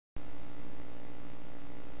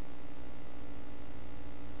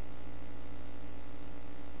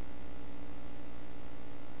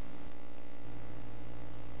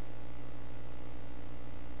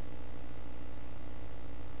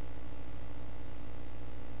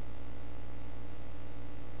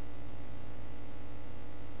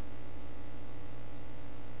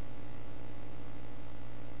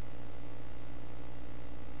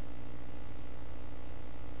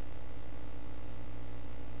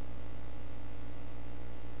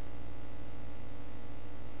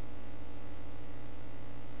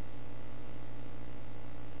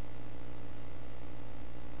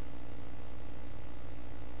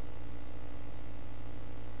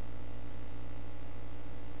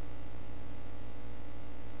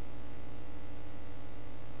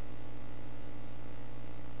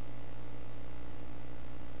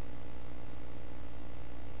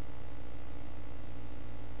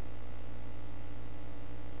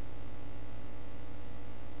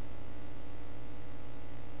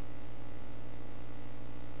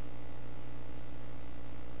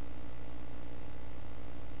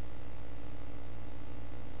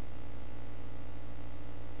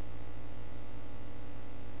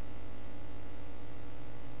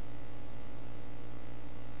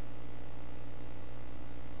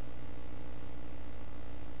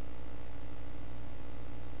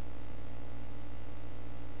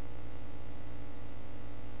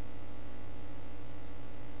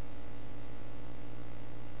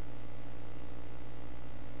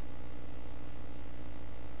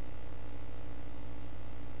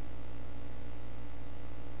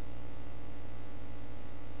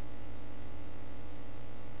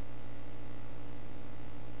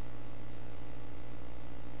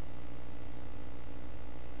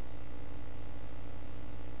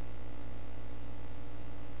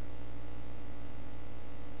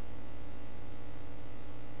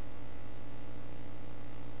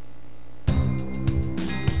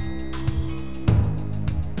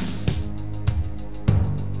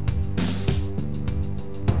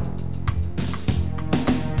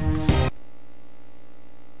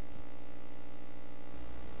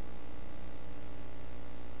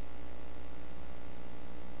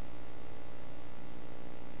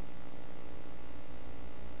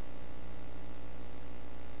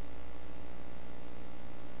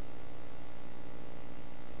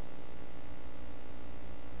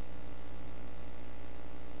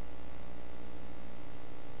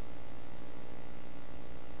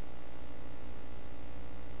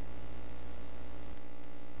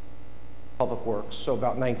Public Works, so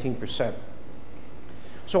about 19%.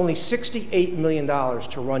 So only $68 million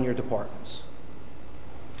to run your departments.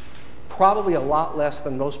 Probably a lot less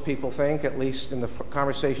than most people think, at least in the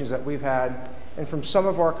conversations that we've had, and from some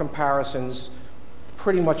of our comparisons,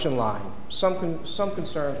 pretty much in line. Some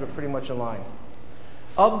concerns, but pretty much in line.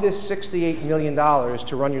 Of this $68 million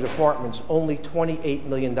to run your departments, only $28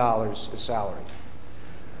 million is salary.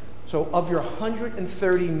 So of your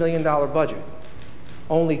 $130 million budget,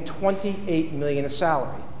 only $28 million is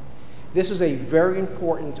salary. This is a very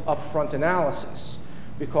important upfront analysis,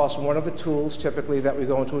 because one of the tools typically that we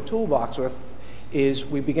go into a toolbox with is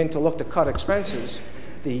we begin to look to cut expenses.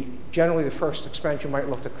 Generally the first expense you might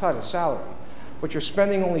look to cut is salary. But you're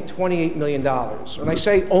spending only $28 million. When I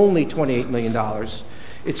say only $28 million,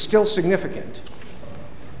 it's still significant.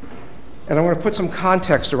 And I'm going to put some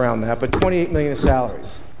context around that, but $28 million is salary.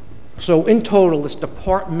 So in total, this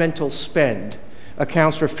departmental spend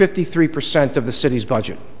accounts for 53% of the city's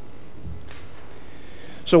budget.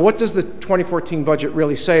 So what does the 2014 budget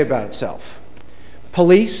really say about itself?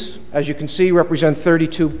 Police, as you can see, represent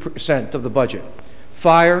 32% of the budget.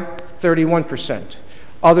 Fire, 31%.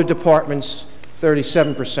 Other departments,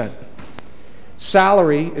 37%.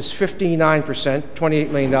 Salary is 59%,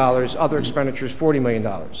 $28 million. Other expenditures, $40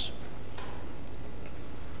 million.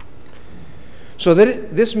 So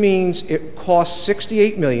this means it costs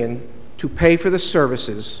 $68 million to pay for the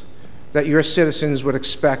services that your citizens would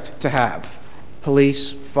expect to have: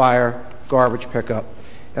 police, fire, garbage pickup,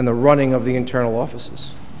 and the running of the internal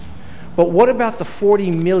offices. But what about the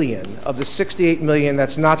 $40 million of the $68 million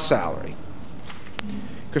that's not salary?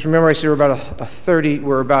 Because remember, I said we're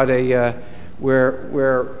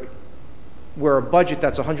a budget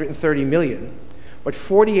that's $130 million, but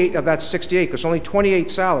 48 of that's 68, because only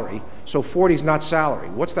 28 salary, so 40 is not salary.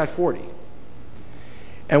 What's that 40?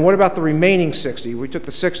 And what about the remaining 60? We took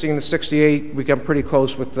the 60 and the 68, we got pretty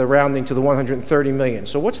close with the rounding to the $130 million.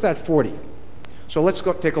 So what's that 40? So let's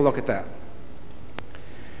go take a look at that.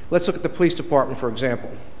 Let's look at the police department, for example.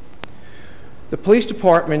 The police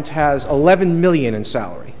department has $11 million in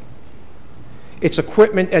salary. Its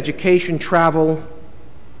equipment, education, travel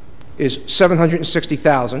is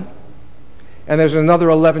 $760,000, and there's another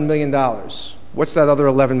 $11 million. What's that other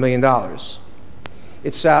 $11 million?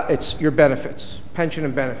 It's your benefits, pension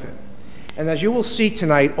and benefit. And as you will see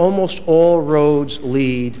tonight, almost all roads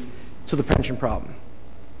lead to the pension problem.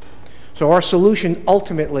 So our solution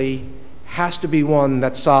ultimately has to be one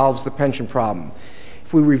that solves the pension problem.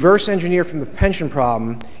 If we reverse engineer from the pension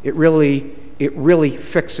problem, it really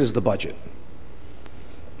fixes the budget.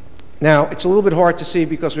 Now, it's a little bit hard to see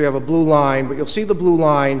because we have a blue line, but you'll see the blue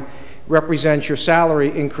line represents your salary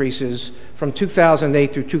increases from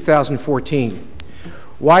 2008 through 2014.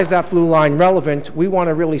 Why is that blue line relevant? We want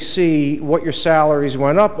to really see what your salaries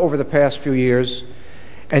went up over the past few years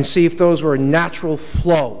and see if those were a natural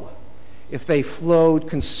flow, if they flowed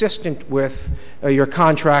consistent with your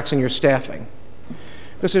contracts and your staffing.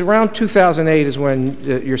 Because around 2008 is when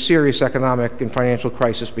your serious economic and financial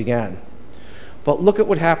crisis began. But look at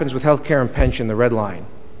what happens with health care and pension, the red line.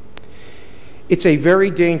 It's a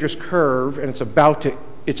very dangerous curve, and it's about to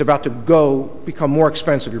become more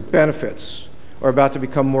expensive. Your benefits are about to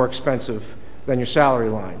become more expensive than your salary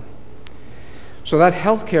line. So that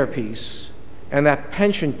health care piece and that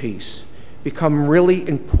pension piece become really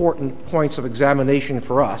important points of examination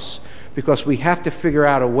for us, because we have to figure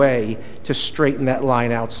out a way to straighten that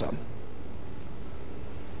line out some.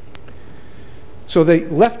 So the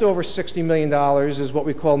leftover $60 million is what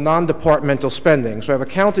we call non-departmental spending. So I've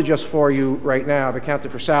accounted just for you right now. I've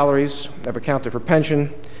accounted for salaries, I've accounted for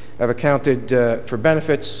pension, I've accounted for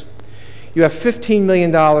benefits. You have $15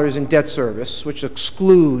 million in debt service, which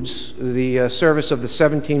excludes the service of the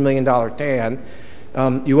 $17 million TAN.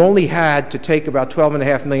 You only had to take about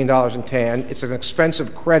 $12.5 million in TAN. It's an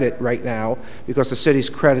expensive credit right now because the city's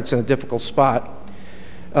credit's in a difficult spot.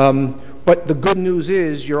 But the good news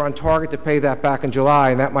is you're on target to pay that back in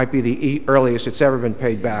July, and that might be the earliest it's ever been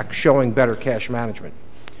paid back, showing better cash management.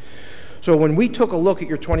 So when we took a look at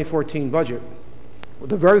your 2014 budget,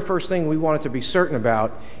 the very first thing we wanted to be certain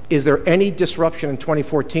about, is there any disruption in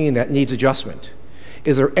 2014 that needs adjustment?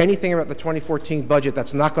 Is there anything about the 2014 budget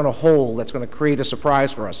that's not going to hold, that's going to create a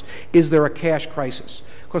surprise for us? Is there a cash crisis?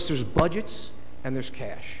 Because there's budgets and there's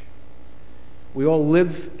cash. We all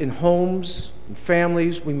live in homes and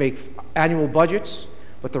families. We make annual budgets,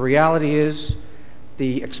 but the reality is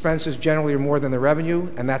the expenses generally are more than the revenue,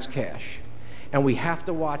 and that's cash. And we have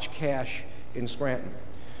to watch cash in Scranton.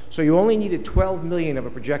 So you only needed $12 million of a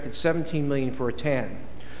projected $17 million for a TAN.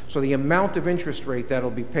 So the amount of interest rate that will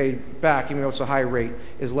be paid back, even though it's a high rate,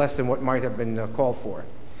 is less than what might have been called for.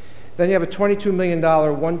 Then you have a $22 million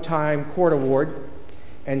one-time court award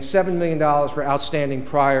and $7 million for outstanding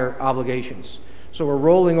prior obligations. So we're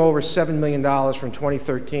rolling over $7 million from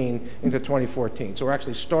 2013 into 2014. So we're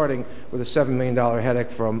actually starting with a $7 million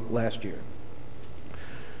headache from last year.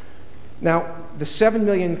 Now, the $7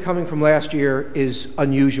 million coming from last year is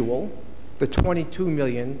unusual. The $22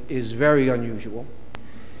 million is very unusual.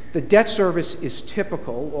 The debt service is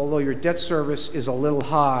typical, although your debt service is a little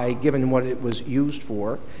high given what it was used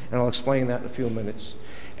for, and I'll explain that in a few minutes.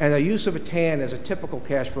 And the use of a TAN is a typical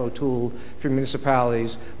cash flow tool for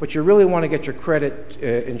municipalities, but you really want to get your credit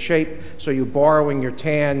in shape, so you're borrowing your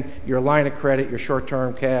TAN, your line of credit, your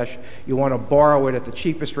short-term cash. You want to borrow it at the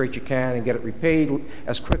cheapest rate you can and get it repaid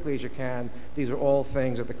as quickly as you can. These are all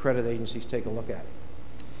things that the credit agencies take a look at.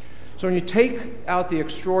 So when you take out the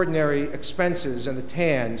extraordinary expenses and the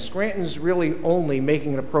TAN, Scranton's really only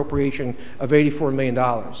making an appropriation of $84 million.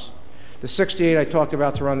 The 68 I talked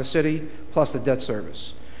about to run the city, plus the debt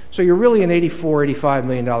service. So you're really an $85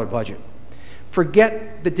 million budget.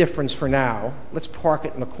 Forget the difference for now. Let's park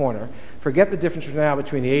it in the corner. Forget the difference for now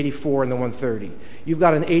between the 84 and the 130. You've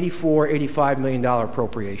got an $85 million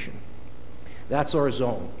appropriation. That's our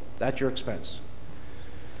zone. That's your expense.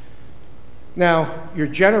 Now, you're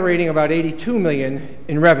generating about $82 million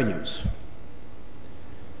in revenues.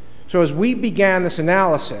 So as we began this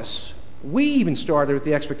analysis, we even started with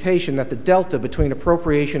the expectation that the delta between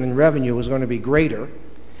appropriation and revenue was going to be greater,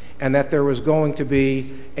 and that there was going to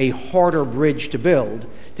be a harder bridge to build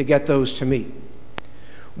to get those to meet.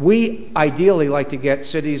 We ideally like to get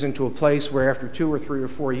cities into a place where after 2 or 3 or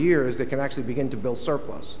 4 years, they can actually begin to build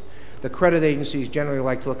surplus. The credit agencies generally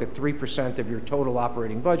like to look at 3% of your total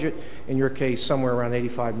operating budget. In your case, somewhere around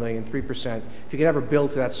 $85 million, 3%. If you can ever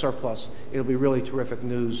build to that surplus, it'll be really terrific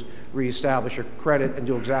news. Reestablish your credit and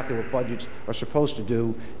do exactly what budgets are supposed to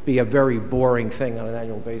do, be a very boring thing on an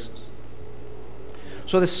annual basis.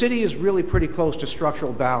 So the city is really pretty close to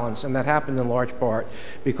structural balance, and that happened in large part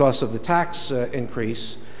because of the tax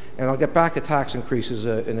increase. And I'll get back to tax increases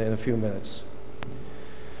in a few minutes.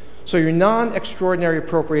 So your non-extraordinary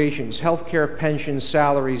appropriations, healthcare, pensions,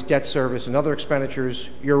 salaries, debt service, and other expenditures,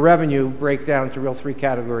 your revenue break down into real 3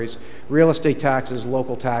 categories: real estate taxes,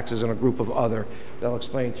 local taxes, and a group of other that I'll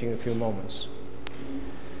explain to you in a few moments.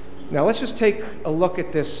 Now let's just take a look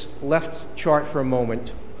at this left chart for a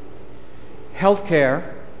moment.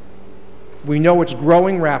 Healthcare, we know it's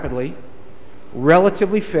growing rapidly,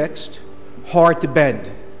 relatively fixed, hard to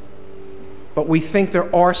bend. But we think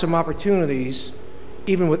there are some opportunities,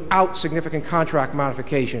 even without significant contract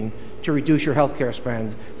modification, to reduce your healthcare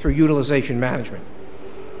spend through utilization management.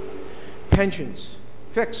 Pensions,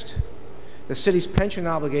 fixed. The city's pension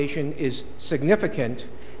obligation is significant,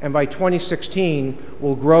 and by 2016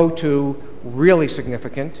 will grow to really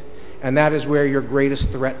significant, and that is where your greatest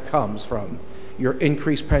threat comes from, your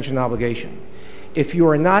increased pension obligation. If you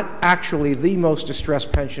are not actually the most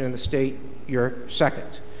distressed pension in the state, you're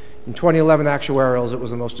second. In 2011 actuarials, it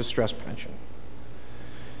was the most distressed pension.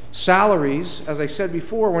 Salaries, as I said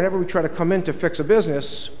before, whenever we try to come in to fix a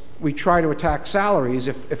business, we try to attack salaries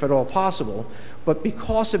if at all possible. But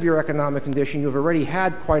because of your economic condition, you've already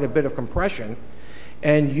had quite a bit of compression,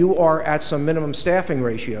 and you are at some minimum staffing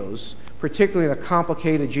ratios, particularly in a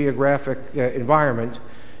complicated geographic environment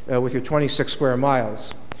with your 26 square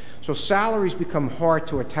miles. So salaries become hard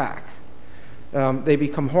to attack. They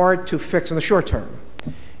become hard to fix in the short term.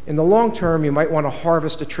 In the long term, you might want to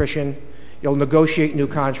harvest attrition. You'll negotiate new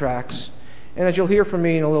contracts. And as you'll hear from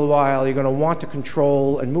me in a little while, you're going to want to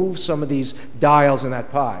control and move some of these dials in that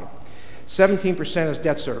pie. 17% is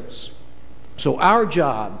debt service. So our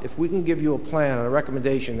job, if we can give you a plan and a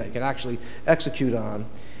recommendation that you can actually execute on,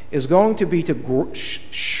 is going to be to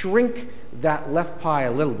shrink that left pie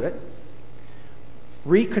a little bit,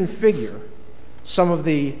 reconfigure some of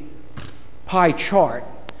the pie chart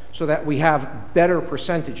so that we have better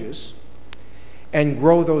percentages, and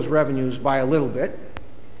grow those revenues by a little bit,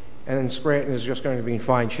 and then Scranton is just going to be in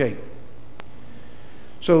fine shape.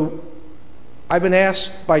 So I've been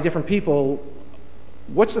asked by different people,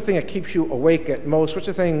 what's the thing that keeps you awake at most? What's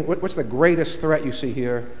the greatest threat you see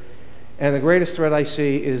here? And the greatest threat I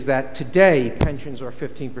see is that today pensions are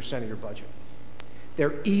 15% of your budget.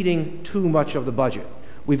 They're eating too much of the budget.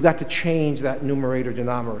 We've got to change that numerator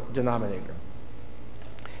denominator.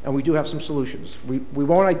 And we do have some solutions. We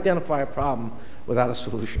won't identify a problem without a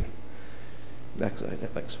solution. Next slide,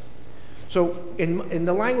 thanks. So in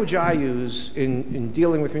the language I use in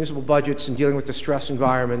dealing with municipal budgets and dealing with distressed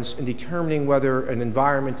environments and determining whether an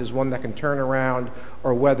environment is one that can turn around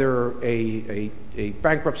or whether a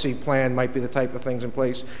bankruptcy plan might be the type of things in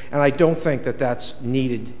place, and I don't think that that's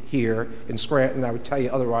needed here in Scranton. I would tell you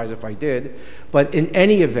otherwise if I did. But in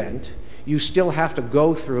any event, you still have to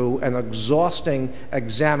go through an exhausting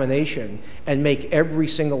examination and make every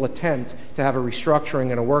single attempt to have a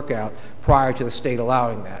restructuring and a workout prior to the state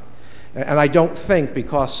allowing that. And I don't think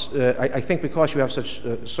because, I think because you have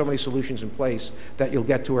so many solutions in place that you'll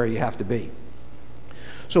get to where you have to be.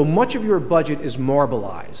 So much of your budget is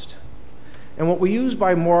marbleized. And what we mean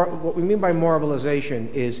by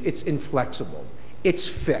marbleization is it's inflexible, it's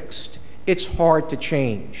fixed, it's hard to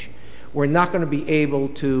change. We're not going to be able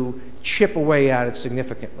to chip away at it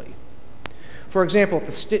significantly. For example, if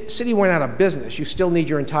the city went out of business, you still need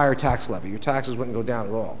your entire tax levy. Your taxes wouldn't go down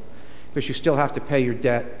at all, because you still have to pay your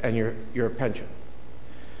debt and your pension.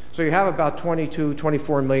 So you have about 22,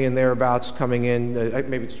 24 million thereabouts coming in,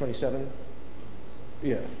 maybe it's 27?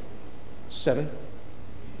 Yeah,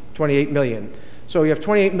 28 million. So you have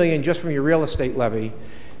 28 million just from your real estate levy,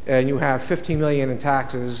 and you have 15 million in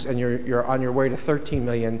taxes, and you're on your way to 13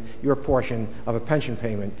 million, your portion of a pension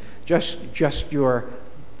payment. Just your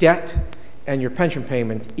debt and your pension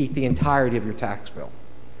payment eat the entirety of your tax bill,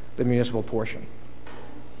 the municipal portion.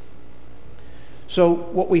 So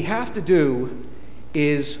what we have to do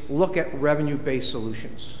is look at revenue-based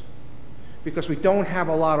solutions, because we don't have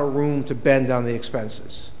a lot of room to bend on the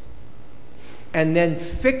expenses, and then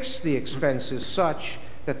fix the expenses such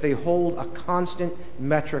that they hold a constant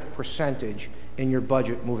metric percentage in your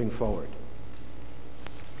budget moving forward.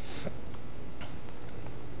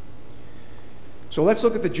 So let's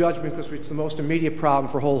look at the judgment, because it's the most immediate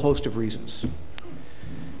problem for a whole host of reasons.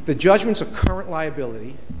 The judgment's a current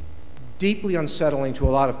liability, deeply unsettling to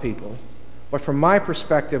a lot of people, but from my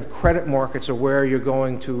perspective, credit markets are where you're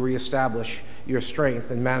going to reestablish your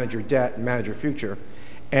strength and manage your debt and manage your future.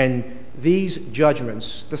 And these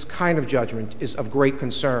judgments, this kind of judgment, is of great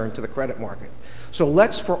concern to the credit market. So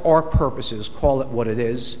let's, for our purposes, call it what it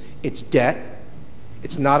is. It's debt.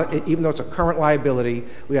 It's not, even though it's a current liability,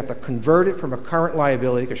 we have to convert it from a current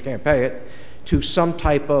liability, because you can't pay it, to some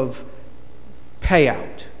type of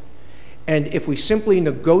payout. And if we simply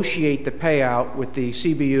negotiate the payout with the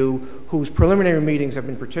CBU, whose preliminary meetings have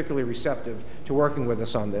been particularly receptive to working with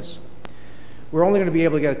us on this, we're only going to be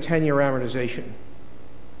able to get a 10-year amortization.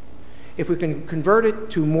 If we can convert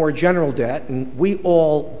it to more general debt, and we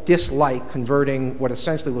all dislike converting what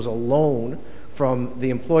essentially was a loan from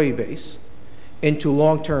the employee base into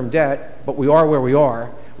long-term debt, but we are where we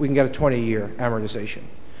are, we can get a 20-year amortization.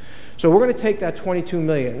 So we're going to take that 22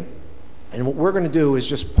 million, and what we're going to do is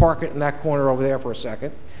just park it in that corner over there for a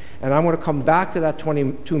second, and I'm going to come back to that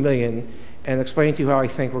 22 million and explain to you how I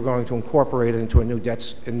think we're going to incorporate it into a new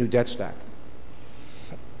debt stack.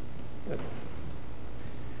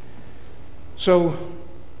 So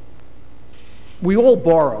we all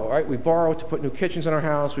borrow, right? We borrow to put new kitchens in our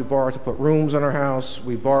house, we borrow to put rooms in our house,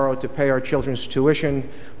 we borrow to pay our children's tuition,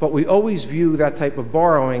 but we always view that type of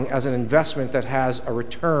borrowing as an investment that has a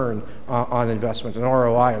return on investment, an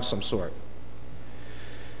ROI of some sort.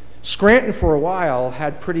 Scranton, for a while,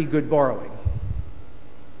 had pretty good borrowing.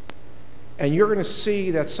 And you're going to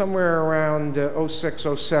see that somewhere around 06,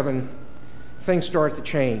 07, things started to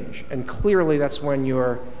change. And clearly that's when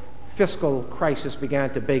your fiscal crisis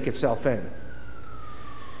began to bake itself in.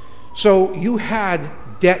 So you had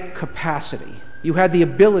debt capacity. You had the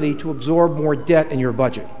ability to absorb more debt in your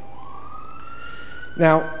budget.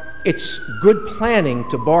 Now, it's good planning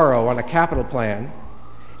to borrow on a capital plan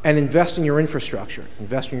and invest in your infrastructure,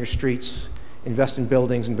 invest in your streets, invest in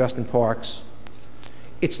buildings, invest in parks.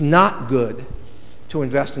 It's not good to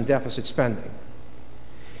invest in deficit spending.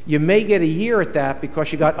 You may get a year at that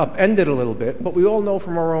because you got upended a little bit, but we all know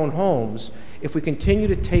from our own homes, if we continue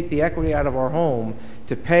to take the equity out of our home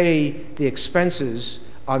to pay the expenses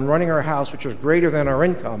on running our house, which is greater than our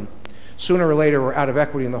income, sooner or later we're out of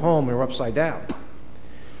equity in the home and we're upside down.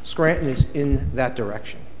 Scranton is in that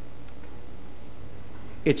direction.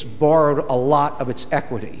 It's borrowed a lot of its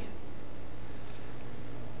equity.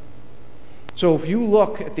 So if you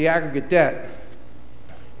look at the aggregate debt,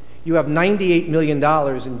 you have $98 million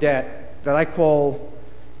in debt that I call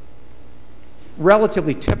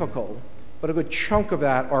relatively typical, but a good chunk of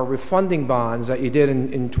that are refunding bonds that you did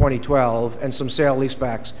in 2012 and some sale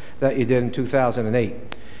leasebacks that you did in 2008.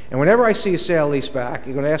 And whenever I see a sale leaseback,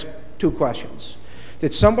 you're going to ask two questions.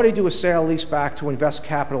 Did somebody do a sale leaseback to invest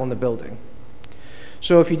capital in the building?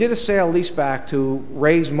 So if you did a sale leaseback to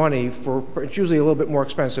raise money for, it's usually a little bit more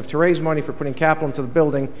expensive, to raise money for putting capital into the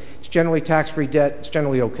building, it's generally tax-free debt, it's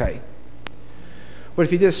generally okay. But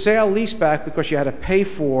if you did a sale leaseback because you had to pay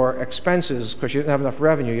for expenses because you didn't have enough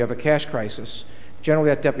revenue, you have a cash crisis, generally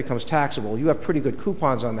that debt becomes taxable. You have pretty good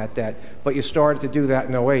coupons on that debt, but you started to do that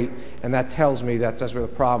in 08, and that tells me that that's where the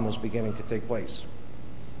problem was beginning to take place.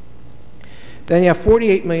 Then you have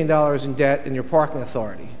 $48 million in debt in your parking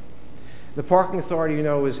authority. The parking authority, you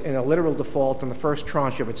know, is in a literal default on the first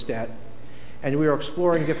tranche of its debt, and we are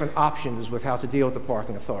exploring different options with how to deal with the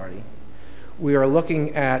parking authority. We are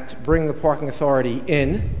looking at bringing the parking authority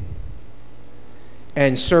in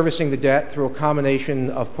and servicing the debt through a combination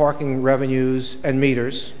of parking revenues and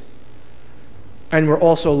meters. And we're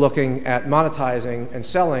also looking at monetizing and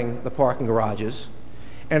selling the parking garages.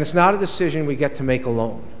 And it's not a decision we get to make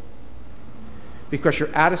alone, because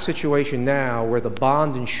you're at a situation now where the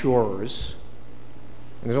bond insurers,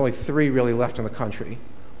 and there's only 3 really left in the country,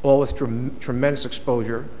 all with tremendous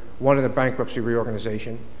exposure, one in a bankruptcy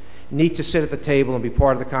reorganization, need to sit at the table and be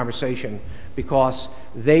part of the conversation because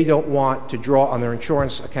they don't want to draw on their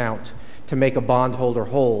insurance account to make a bondholder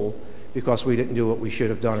whole because we didn't do what we should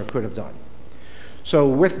have done or could have done. So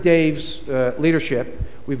with Dave's leadership,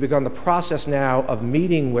 we've begun the process now of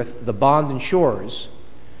meeting with the bond insurers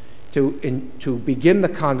to begin the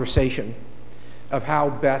conversation of how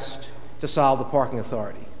best to solve the parking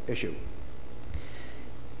authority issue.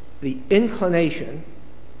 The inclination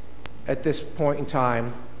at this point in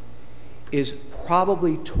time is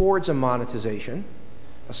probably towards a monetization,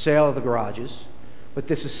 a sale of the garages, but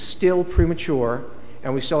this is still premature,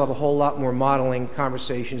 and we still have a whole lot more modeling,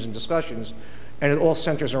 conversations, and discussions, and it all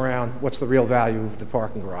centers around what's the real value of the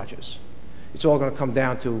parking garages. It's all going to come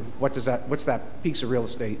down to what's that piece of real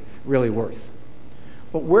estate really worth.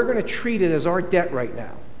 But we're going to treat it as our debt right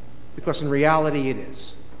now, because in reality it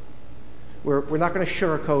is. We're not going to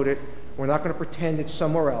sugarcoat it. We're not going to pretend it's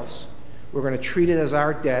somewhere else. We're going to treat it as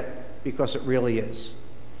our debt because it really is.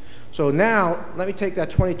 So now, let me take that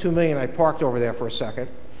 $22 million I parked over there for a second.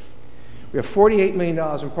 We have $48 million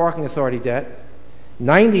in parking authority debt,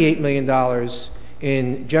 $98 million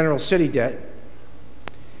in general city debt,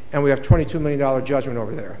 and we have $22 million judgment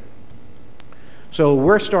over there. So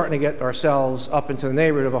we're starting to get ourselves up into the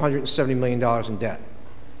neighborhood of $170 million in debt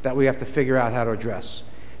that we have to figure out how to address.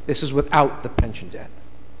 This is without the pension debt.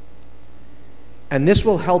 And this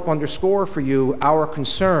will help underscore for you our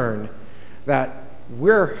concern that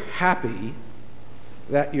we're happy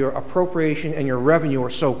that your appropriation and your revenue are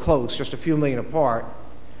so close, just a few million apart.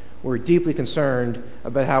 We're deeply concerned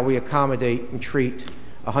about how we accommodate and treat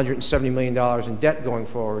 $170 million in debt going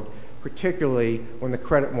forward, particularly when the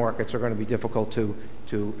credit markets are going to be difficult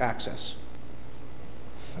to access.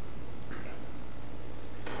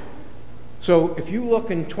 So if you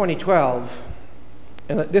look in 2012,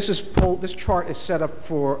 and this chart is set up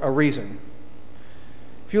for a reason.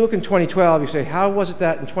 If you look in 2012, you say, how was it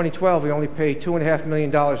that in 2012 we only paid $2.5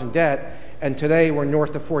 million in debt, and today we're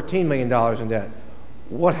north of $14 million in debt?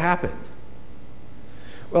 What happened?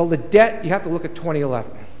 Well, the debt, you have to look at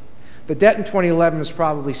 2011. The debt in 2011 was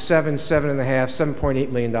probably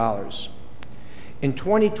 $7.8 million. In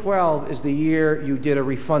 2012 is the year you did a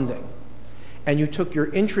refunding, and you took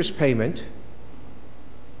your interest payment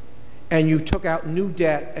and you took out new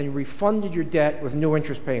debt and you refunded your debt with new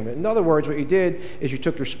interest payment. In other words, what you did is you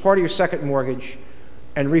took part of your second mortgage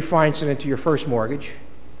and refinanced it into your first mortgage,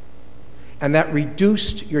 and that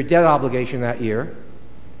reduced your debt obligation that year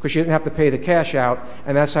because you didn't have to pay the cash out,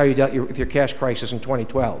 and that's how you dealt with your cash crisis in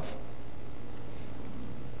 2012.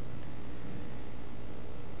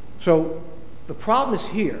 So the problem is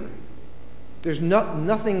here. There's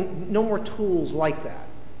no more tools like that.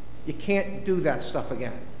 You can't do that stuff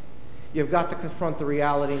again. You've got to confront the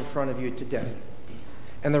reality in front of you today.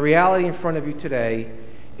 And the reality in front of you today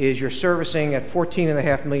is you're servicing at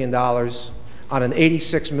 $14.5 million on an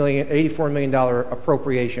 $84 million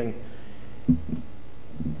appropriation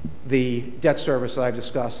the debt service that I've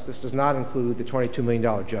discussed. This does not include the $22 million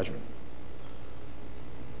judgment.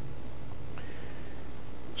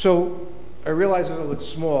 So I realize it's a little bit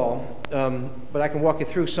small, but I can walk you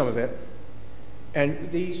through some of it.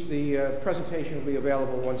 And the presentation will be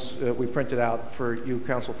available once we print it out for you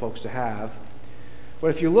council folks to have. But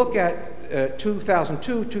if you look at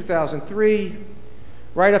 2002, 2003,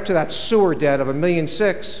 right up to that sewer debt of $1.6 million,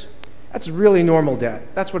 that's really normal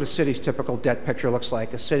debt. That's what a city's typical debt picture looks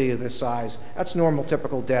like, a city of this size. That's normal,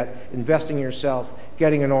 typical debt, investing in yourself,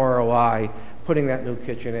 getting an ROI, putting that new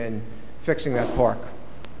kitchen in, fixing that park.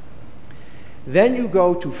 Then you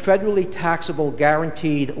go to federally taxable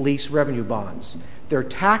guaranteed lease revenue bonds. They're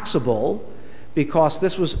taxable, because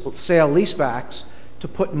this was sale leasebacks to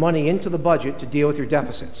put money into the budget to deal with your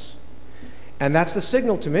deficits. And that's the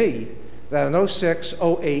signal to me that in 06,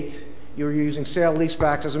 08, you were using sale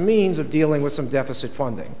leasebacks as a means of dealing with some deficit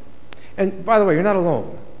funding. And by the way, you're not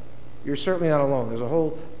alone. You're certainly not alone. There's a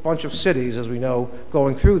whole bunch of cities, as we know,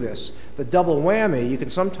 going through this. The double whammy, you can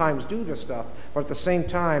sometimes do this stuff, but at the same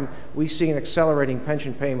time, we see an accelerating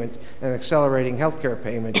pension payment and an accelerating health care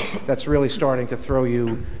payment that's really starting to throw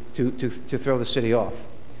you, to throw the city off.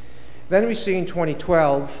 Then we see in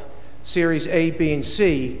 2012, Series A, B, and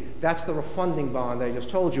C, that's the refunding bond I just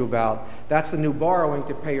told you about. That's the new borrowing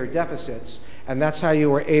to pay your deficits, and that's how you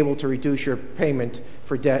were able to reduce your payment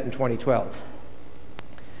for debt in 2012.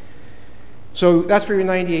 So that's where your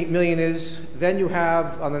 $98 million is. Then you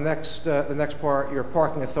have, on the next part, your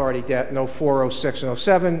parking authority debt in 04, 06, and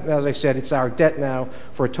 07. As I said, it's our debt now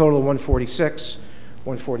for a total of 146,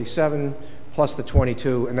 147, plus the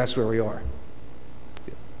 22, and that's where we are.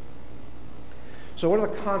 So what are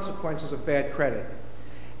the consequences of bad credit?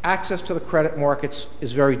 Access to the credit markets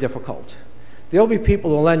is very difficult. There'll be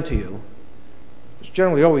people who lend to you. There's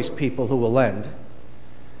generally always people who will lend,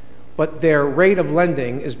 but their rate of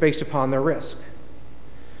lending is based upon their risk.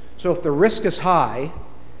 So if the risk is high,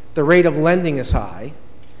 the rate of lending is high,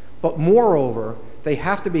 but moreover, they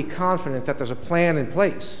have to be confident that there's a plan in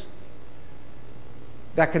place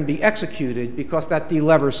that can be executed because that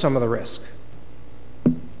delevers some of the risk.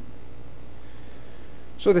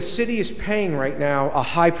 So the city is paying right now a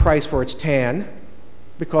high price for its TAN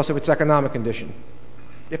because of its economic condition.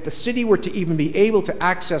 If the city were to even be able to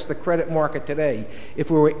access the credit market today,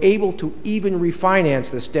 if we were able to even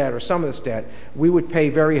refinance this debt or some of this debt, we would pay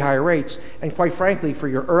very high rates. And quite frankly, for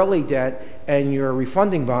your early debt and your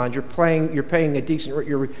refunding bond, you're paying a decent,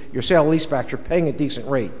 your sale leasebacks, you're paying a decent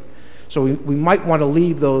rate. So we might want to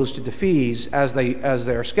leave those to defease as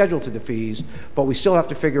they're scheduled to defease, but we still have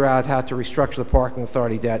to figure out how to restructure the parking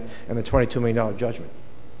authority debt and the $22 million judgment.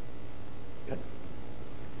 Good.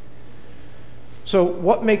 So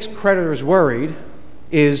what makes creditors worried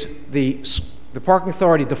is the parking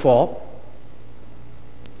authority default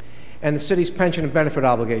and the city's pension and benefit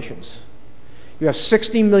obligations. You have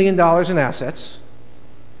 $60 million in assets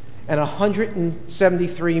and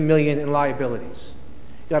 $173 million in liabilities.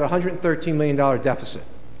 You got a $113 million deficit.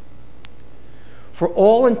 For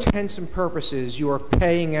all intents and purposes, you are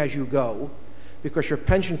paying as you go because your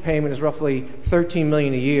pension payment is roughly $13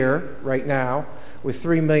 million a year right now, with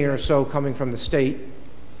 $3 million or so coming from the state.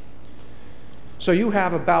 So you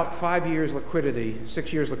have about 5 years liquidity,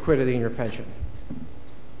 6 years liquidity in your pension.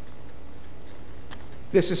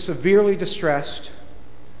 This is severely distressed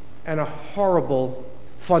and a horrible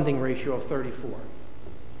funding ratio of 34.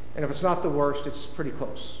 And if it's not the worst, it's pretty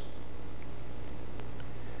close.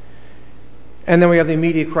 And then we have the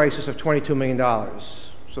immediate crisis of $22 million.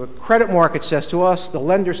 So the credit market says to us, the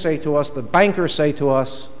lenders say to us, the bankers say to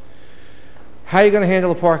us, how are you going to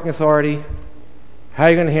handle the parking authority? How are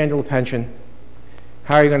you going to handle the pension?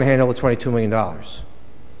 How are you going to handle the $22 million?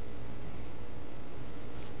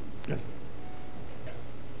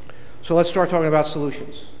 So let's start talking about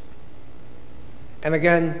solutions. And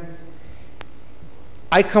again,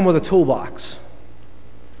 I come with a toolbox,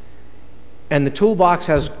 and the toolbox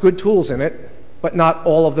has good tools in it, but not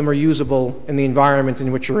all of them are usable in the environment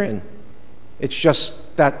in which you're in. It's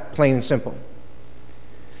just that plain and simple.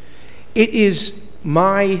 It is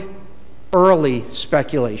my early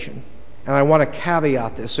speculation, and I want to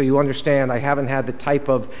caveat this so you understand I haven't had the type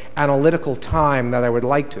of analytical time that I would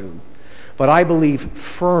like to, but I believe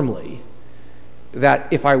firmly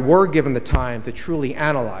that if I were given the time to truly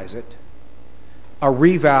analyze it, a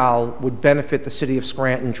reval would benefit the city of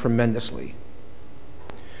Scranton tremendously.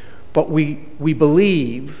 But we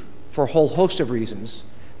believe, for a whole host of reasons,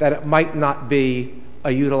 that it might not be a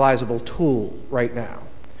utilizable tool right now.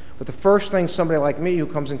 But the first thing somebody like me who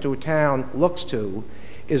comes into a town looks to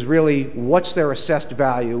is really what's their assessed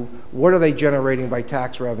value, what are they generating by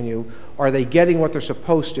tax revenue, are they getting what they're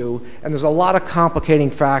supposed to, and there's a lot of complicating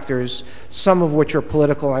factors, some of which are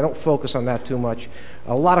political, and I don't focus on that too much,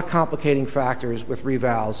 a lot of complicating factors with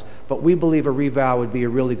revals, but we believe a reval would be a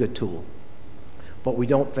really good tool. But we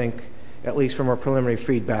don't think, at least from our preliminary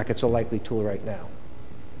feedback, it's a likely tool right now.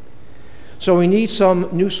 So we need some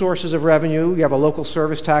new sources of revenue. You have a local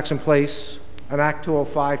service tax in place, an Act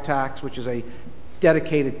 205 tax, which is a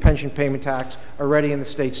dedicated pension payment tax already in the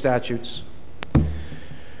state statutes.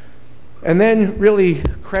 And then really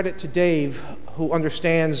credit to Dave, who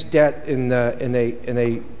understands debt in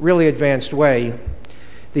a really advanced way.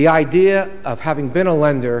 The idea of having been a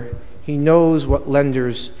lender, he knows what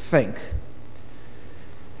lenders think.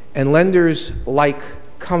 And lenders like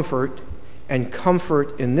comfort, and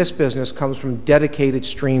comfort in this business comes from dedicated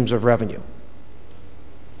streams of revenue.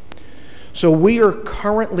 So we are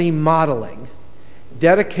currently modeling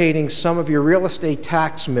dedicating some of your real estate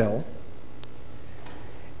tax mill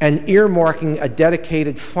and earmarking a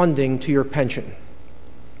dedicated funding to your pension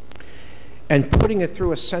and putting it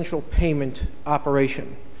through a central payment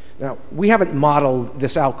operation. Now, we haven't modeled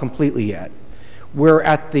this out completely yet. We're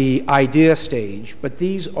at the idea stage, but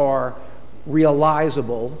these are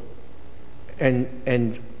realizable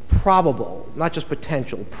and probable, not just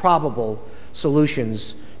potential, probable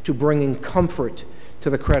solutions to bringing comfort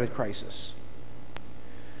to the credit crisis.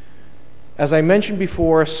 As I mentioned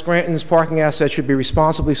before, Scranton's parking assets should be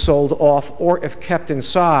responsibly sold off, or if kept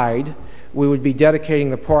inside, we would be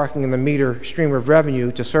dedicating the parking and the meter stream of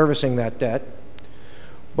revenue to servicing that debt.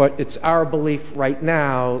 But it's our belief right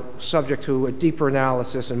now, subject to a deeper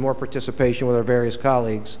analysis and more participation with our various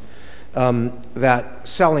colleagues, that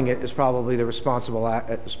selling it is probably the responsible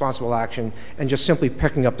action, and just simply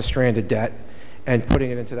picking up the stranded debt and putting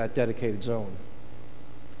it into that dedicated zone.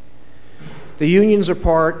 The unions are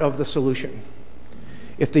part of the solution.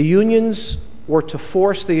 If the unions were to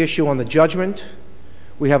force the issue on the judgment,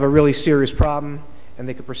 we have a really serious problem, and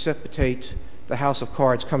they could precipitate the house of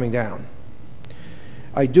cards coming down.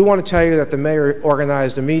 I do want to tell you that the mayor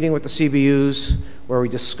organized a meeting with the CBUs where we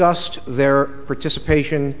discussed their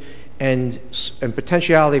participation and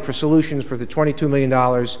potentiality for solutions for the $22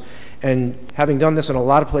 million. And having done this in a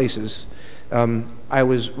lot of places, I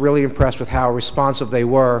was really impressed with how responsive they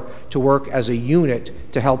were to work as a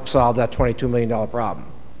unit to help solve that $22 million problem.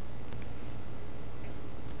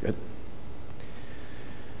 Good.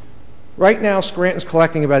 Right now, Scranton's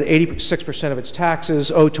collecting about 86% of its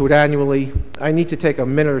taxes owed to it annually. I need to take a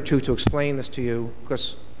minute or two to explain this to you,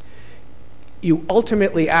 because you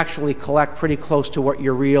ultimately actually collect pretty close to what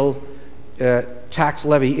your real tax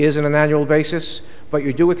levy is on an annual basis, but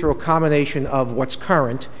you do it through a combination of what's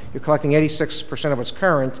current. You're collecting 86% of what's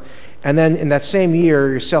current, and then in that same year,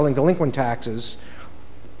 you're selling delinquent taxes.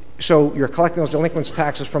 So you're collecting those delinquent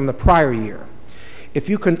taxes from the prior year. If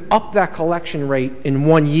you can up that collection rate in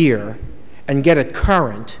 1 year and get it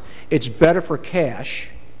current, it's better for cash.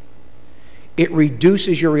 It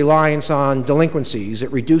reduces your reliance on delinquencies.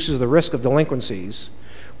 It reduces the risk of delinquencies.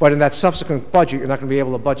 But in that subsequent budget, you're not going to be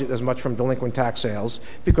able to budget as much from delinquent tax sales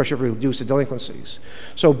because you've reduced the delinquencies.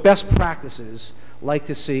 So best practices like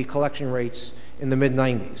to see collection rates in the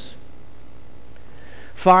mid-90s.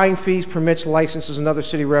 Fine, fees, permits, licenses, and other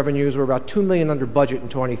city revenues were about $2 million under budget in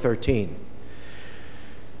 2013.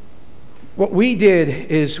 What we did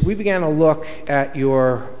is we began to look at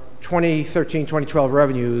your 2013, 2012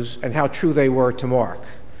 revenues and how true they were to mark.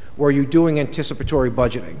 Were you doing anticipatory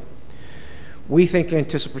budgeting? We think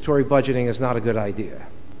anticipatory budgeting is not a good idea.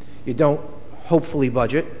 You don't hopefully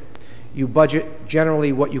budget. You budget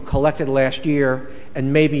generally what you collected last year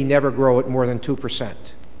and maybe never grow it more than 2%.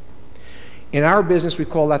 In our business, we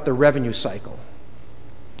call that the revenue cycle.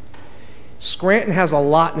 Scranton has a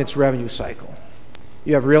lot in its revenue cycle.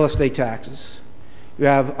 You have real estate taxes. You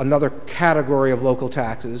have another category of local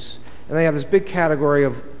taxes. And they have this big category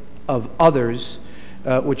of others,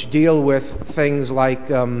 which deal with things like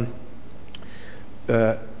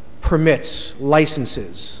permits,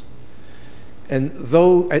 licenses, and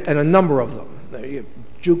a number of them.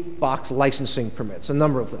 Jukebox licensing permits, a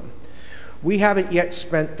number of them. We haven't yet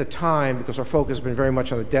spent the time, because our focus has been very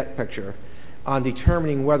much on the debt picture, on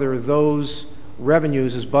determining whether those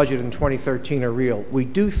revenues as budgeted in 2013 are real. We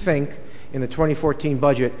do think in the 2014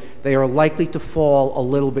 budget they are likely to fall a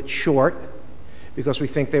little bit short because we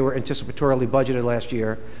think they were anticipatorily budgeted last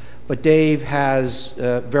year, but Dave has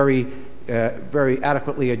very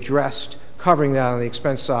adequately addressed covering that on the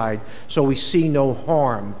expense side, so we see no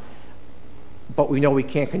harm, but we know we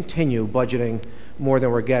can't continue budgeting more than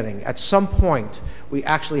we're getting. At some point, we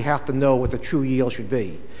actually have to know what the true yield should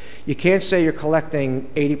be. You can't say you're collecting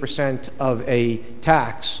 80% of a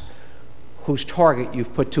tax whose target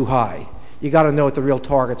you've put too high. You got to know what the real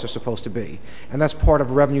targets are supposed to be. And that's part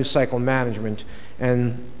of revenue cycle management,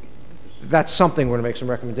 and that's something we're going to make some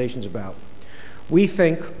recommendations about. We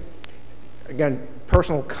think, again,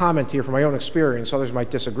 personal comment here from my own experience, others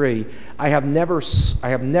might disagree, I have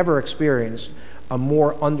never experienced a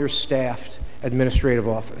more understaffed administrative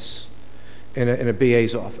office in a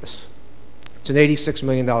BA's office. It's an $86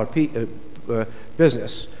 million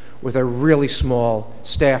business with a really small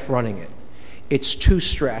staff running it. It's too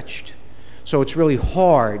stretched, so it's really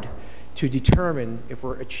hard to determine if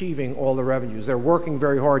we're achieving all the revenues. They're working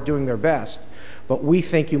very hard, doing their best, but we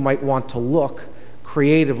think you might want to look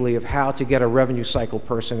creatively of how to get a revenue cycle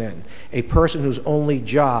person in, a person whose only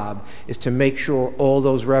job is to make sure all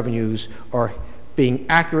those revenues are being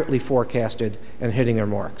accurately forecasted and hitting their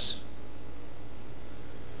marks.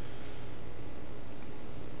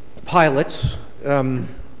 Pilots, you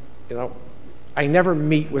know, I never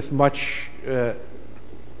meet with much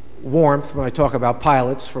warmth when I talk about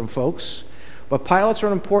pilots from folks, but pilots are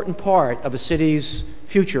an important part of a city's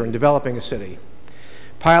future in developing a city.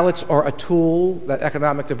 Pilots are a tool that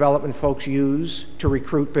economic development folks use to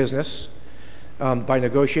recruit business. By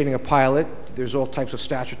negotiating a pilot, there's all types of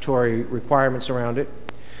statutory requirements around it.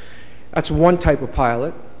 That's one type of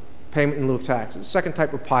pilot, payment in lieu of taxes. Second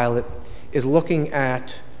type of pilot is looking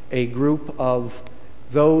at a group of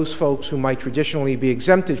those folks who might traditionally be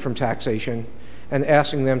exempted from taxation and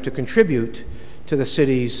asking them to contribute to the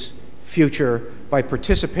city's future by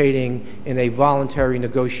participating in a voluntary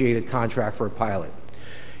negotiated contract for a pilot.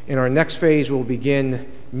 In our next phase, we'll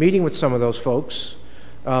begin meeting with some of those folks.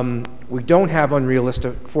 We don't have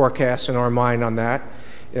unrealistic forecasts in our mind on that.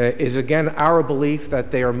 It is again our belief that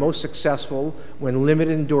they are most successful when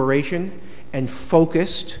limited in duration and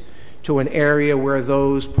focused to an area where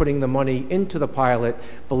those putting the money into the pilot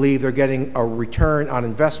believe they're getting a return on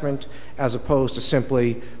investment as opposed to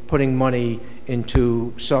simply putting money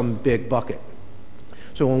into some big bucket.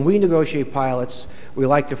 So when we negotiate pilots, we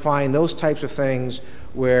like to find those types of things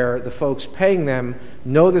where the folks paying them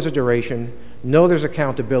know there's a duration, know there's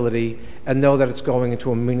accountability, and know that it's going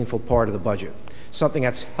into a meaningful part of the budget, something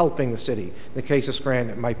that's helping the city. In the case of Scranton,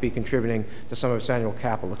 it might be contributing to some of its annual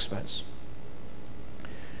capital expense.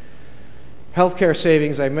 Healthcare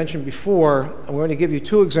savings, I mentioned before, I'm going to give you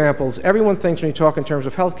two examples. Everyone thinks when you talk in terms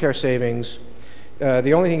of healthcare savings,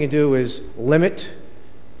 the only thing you do is limit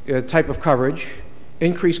type of coverage,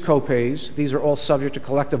 increase copays. These are all subject to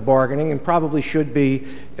collective bargaining and probably should be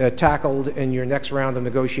tackled in your next round of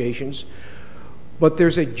negotiations. But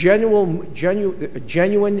there's a genuine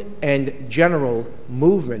and general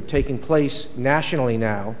movement taking place nationally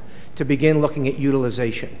now to begin looking at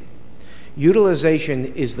utilization. Utilization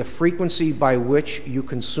is the frequency by which you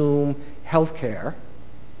consume health care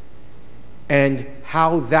and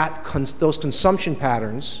how those consumption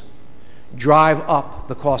patterns drive up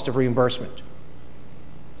the cost of reimbursement.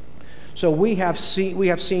 So we have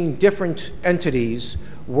seen different entities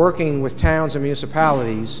working with towns and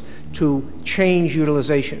municipalities to change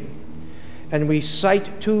utilization. And we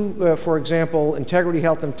cite two, for example, Integrity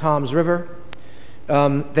Health in Toms River.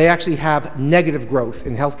 They actually have negative growth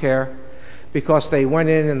in healthcare because they went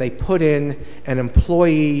in and they put in an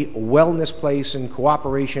employee wellness place in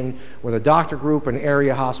cooperation with a doctor group and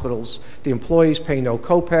area hospitals. The employees pay no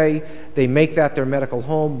copay. They make that their medical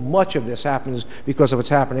home. Much of this happens because of what's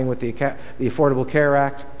happening with the Affordable Care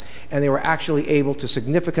Act. And they were actually able to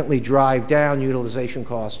significantly drive down utilization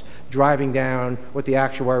costs, driving down what the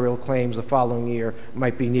actuarial claims the following year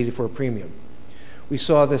might be needed for a premium. We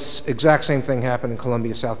saw this exact same thing happen in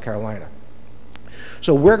Columbia, South Carolina.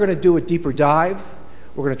 So we're going to do a deeper dive.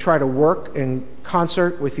 We're going to try to work in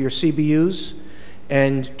concert with your CBUs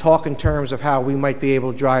and talk in terms of how we might be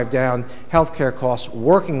able to drive down healthcare costs,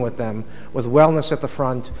 working with them with wellness at the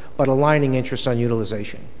front, but aligning interests on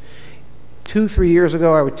utilization. 2-3 years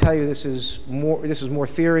ago, I would tell you this is more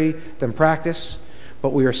theory than practice,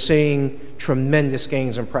 but we are seeing tremendous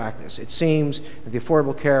gains in practice. It seems that the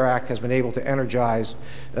Affordable Care Act has been able to energize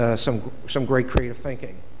some great creative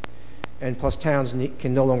thinking. And plus towns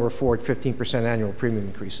can no longer afford 15% annual premium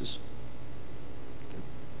increases.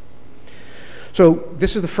 So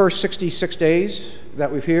this is the first 66 days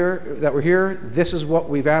that we're here. This is what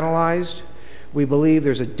we've analyzed. We believe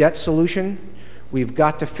there's a debt solution. We've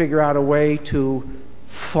got to figure out a way to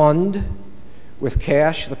fund with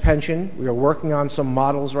cash the pension. We are working on some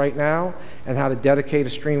models right now and how to dedicate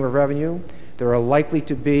a stream of revenue. There are likely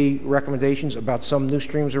to be recommendations about some new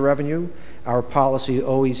streams of revenue. Our policy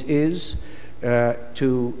always is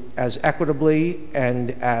to, as equitably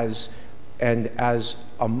and as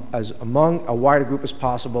among a wider group as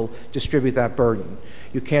possible, distribute that burden.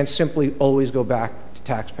 You can't simply always go back to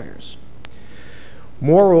taxpayers.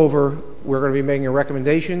 Moreover, we're going to be making a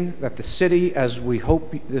recommendation that the city, as we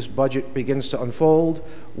hope this budget begins to unfold,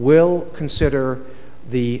 will consider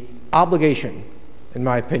the obligation, in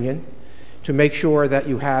my opinion, to make sure that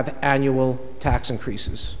you have annual tax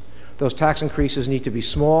increases. Those tax increases need to be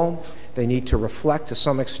small. They need to reflect to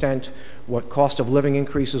some extent what cost of living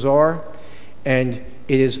increases are. And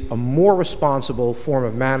it is a more responsible form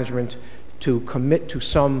of management to commit to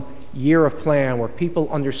some year of plan where people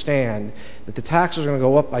understand that the taxes are going to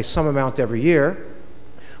go up by some amount every year,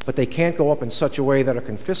 but they can't go up in such a way that are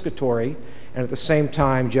confiscatory and at the same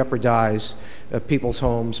time jeopardize people's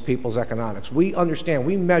homes, people's economics. We understand,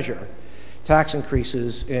 we measure tax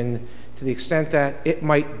increases to the extent that it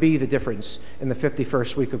might be the difference in the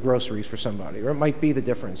 51st week of groceries for somebody, or it might be the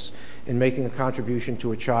difference in making a contribution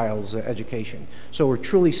to a child's education. So we're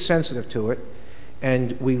truly sensitive to it,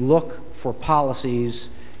 and we look for policies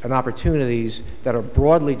and opportunities that are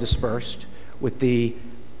broadly dispersed with the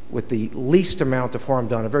least amount of harm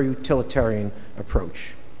done, a very utilitarian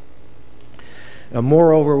approach.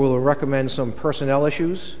 Moreover, we'll recommend some personnel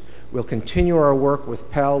issues. We'll continue our work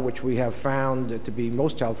with Pell, which we have found to be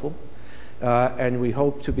most helpful, and we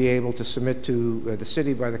hope to be able to submit to the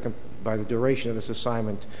city by the duration of this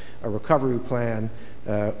assignment a recovery plan,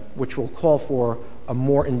 which will call for a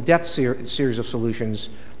more in-depth series of solutions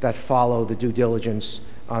that follow the due diligence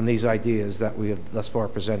on these ideas that we have thus far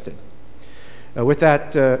presented. With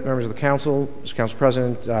that, members of the council, Mr. Council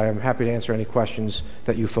President, I am happy to answer any questions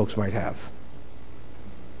that you folks might have.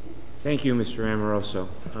 Thank you, Mr. Amoroso.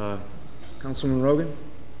 Councilman Rogan?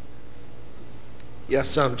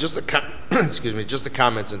 Yes, just excuse me, just the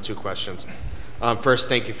comments and two questions. First,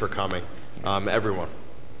 thank you for coming, everyone.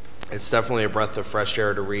 It's definitely a breath of fresh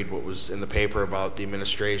air to read what was in the paper about the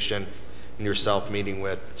administration and yourself meeting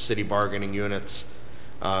with city bargaining units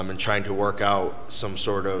and trying to work out some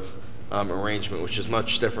sort of arrangement, which is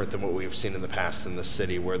much different than what we've seen in the past in this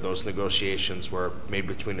city, where those negotiations were made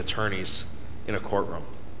between attorneys in a courtroom.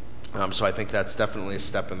 So I think that's definitely a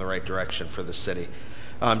step in the right direction for the city.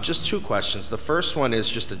 Just two questions. The first one is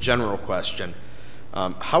just a general question.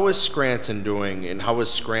 How is Scranton doing, and how is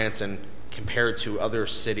Scranton compared to other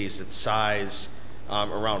cities its size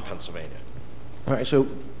around Pennsylvania? All right, so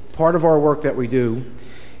part of our work that we do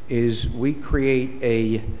is we create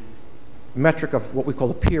a metric of what we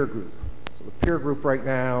call a peer group. So the peer group right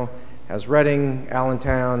now has Reading,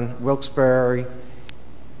 Allentown, Wilkes-Barre,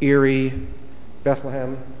 Erie,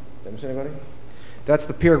 Bethlehem. Did I miss anybody? That's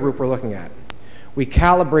the peer group we're looking at. We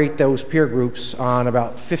calibrate those peer groups on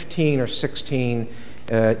about 15 or 16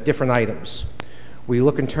 different items. We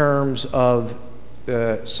look in terms of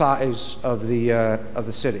size of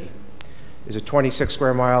the city. Is it 26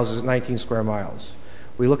 square miles? Is it 19 square miles?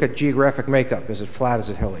 We look at geographic makeup. Is it flat? Is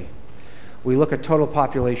it hilly? We look at total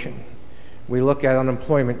population. We look at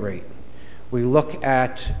unemployment rate. We look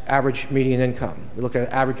at average median income. We look at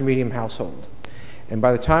average medium household. And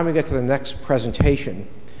by the time we get to the next presentation,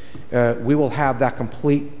 we will have that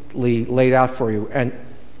completely laid out for you. And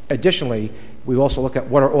additionally, we also look at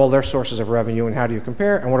what are all their sources of revenue and how do you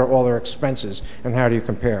compare, and what are all their expenses and how do you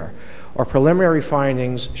compare. Our preliminary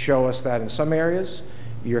findings show us that in some areas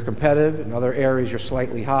you're competitive, in other areas you're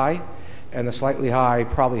slightly high, and the slightly high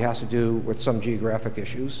probably has to do with some geographic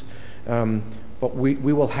issues. But we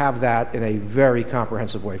will have that in a very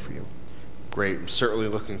comprehensive way for you. Great. I'm certainly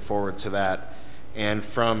looking forward to that. And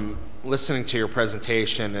from listening to your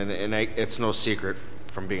presentation, and it's no secret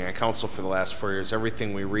from being on council for the last 4 years,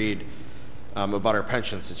 everything we read about our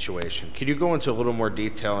pension situation. Could you go into a little more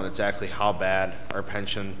detail on exactly how bad our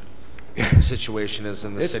pension situation is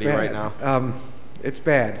in the city bad. Right now? It's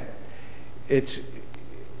bad.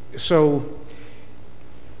 So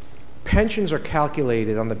pensions are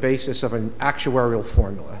calculated on the basis of an actuarial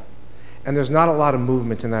formula, and there's not a lot of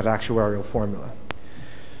movement in that actuarial formula.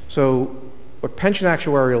 So what pension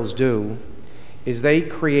actuarials do is they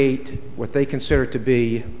create what they consider to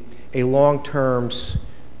be a long-term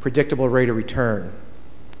predictable rate of return.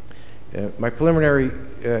 My preliminary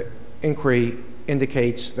inquiry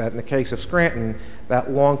indicates that in the case of Scranton,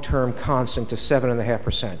 that long-term constant is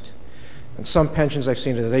 7.5%. And some pensions I've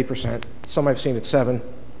seen it at 8%, some I've seen at 7%.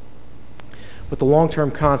 But the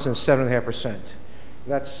long-term constant is 7.5%.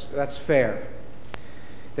 That's fair.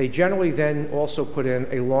 They generally then also put in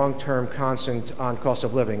a long-term constant on cost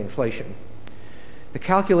of living, inflation. The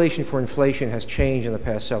calculation for inflation has changed in the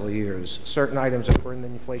past several years. Certain items that were in the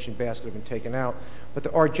inflation basket have been taken out, but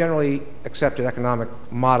there are generally accepted economic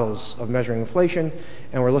models of measuring inflation,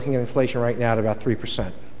 and we're looking at inflation right now at about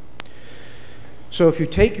 3%. So if you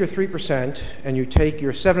take your 3% and you take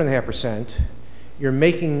your 7.5%, you're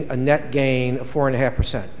making a net gain of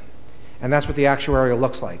 4.5%, and that's what the actuarial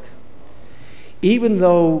looks like. Even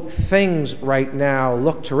though things right now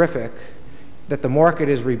look terrific, that the market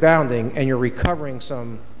is rebounding and you're recovering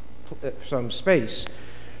some space,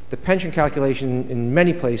 the pension calculation in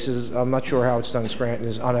many places, I'm not sure how it's done in Scranton,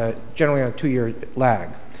 is generally on a 2-year lag.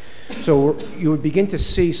 So you would begin to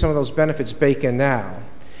see some of those benefits bake in now.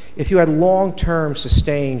 If you had long-term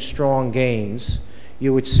sustained strong gains,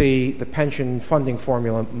 you would see the pension funding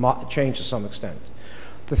formula change to some extent.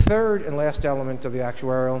 The third and last element of the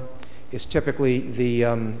actuarial is typically the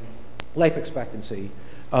life expectancy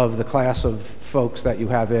of the class of folks that you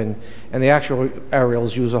have in, and the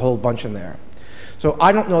actuarials use a whole bunch in there. So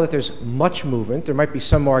I don't know that there's much movement. There might be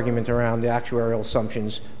some argument around the actuarial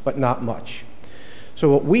assumptions, but not much. So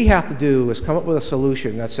what we have to do is come up with a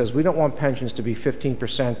solution that says we don't want pensions to be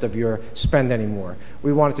 15% of your spend anymore.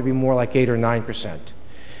 We want it to be more like 8 or 9%.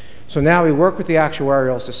 So now we work with the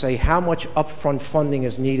actuarials to say how much upfront funding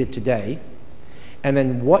is needed today, and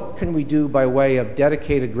then what can we do by way of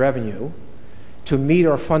dedicated revenue to meet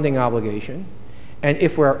our funding obligation. And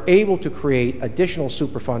if we're able to create additional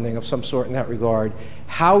superfunding of some sort in that regard,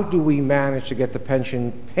 how do we manage to get the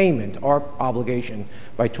pension payment, our obligation,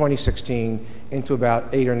 by 2016 into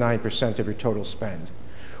about 8 or 9% of your total spend?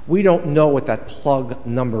 We don't know what that plug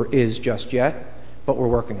number is just yet, but we're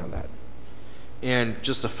working on that. And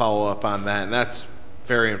just to follow up on that, and that's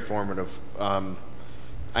very informative.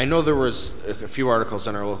 I know there was a few articles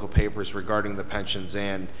in our local papers regarding the pensions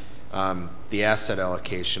and the asset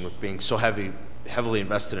allocation with being so heavily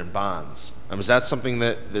invested in bonds. Is that something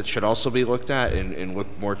that should also be looked at and look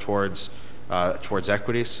more towards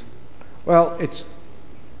equities? Well,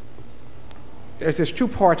 there's two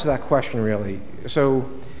parts to that question, really. So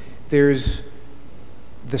there's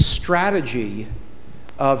the strategy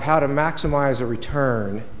of how to maximize a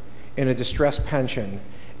return in a distressed pension,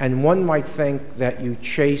 and one might think that you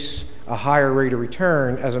chase a higher rate of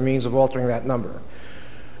return as a means of altering that number.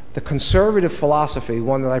 The conservative philosophy,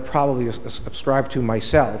 one that I probably subscribe to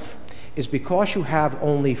myself, is because you have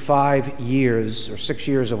only 5 years or 6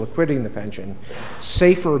 years of liquidity in the pension,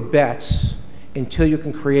 safer bets until you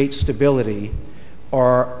can create stability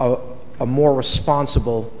are a more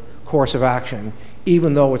responsible course of action,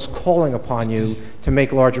 even though it's calling upon you to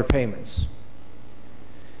make larger payments.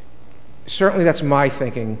 Certainly that's my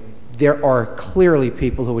thinking. There are clearly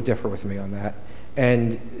people who would differ with me on that,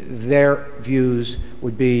 and their views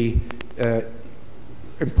would be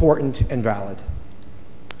important and valid.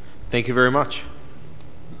 Thank you very much.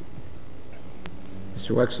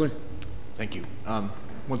 Mr. Wexler? Thank you.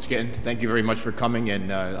 Once again, thank you very much for coming,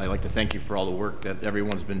 and I'd like to thank you for all the work that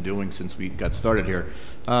everyone's been doing since we got started here.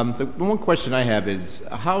 The one question I have is,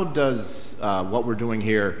 how does what we're doing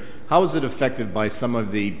here, how is it affected by some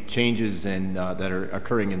of the changes that are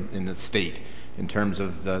occurring in the state in terms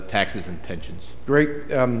of the taxes and pensions? Great.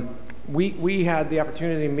 We had the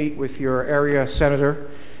opportunity to meet with your area senator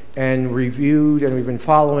and reviewed, and we've been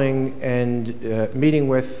following and meeting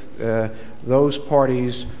with those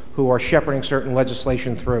parties who are shepherding certain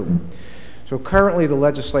legislation through. So currently the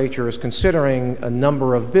legislature is considering a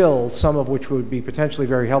number of bills, some of which would be potentially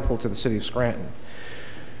very helpful to the city of Scranton.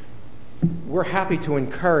 We're happy to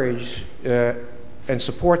encourage and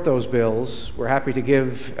support those bills. We're happy to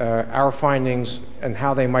give our findings and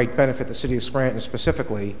how they might benefit the city of Scranton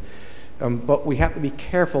specifically, but we have to be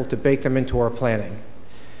careful to bake them into our planning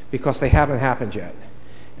because they haven't happened yet.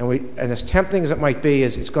 And as tempting as it might be,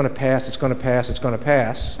 is it's going to pass, it's going to pass, it's going to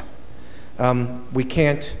pass. We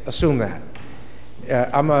can't assume that.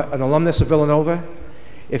 I'm an alumnus of Villanova.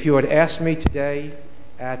 If you had asked me today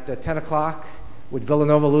at 10 o'clock, would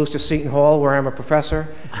Villanova lose to Seton Hall, where I'm a professor,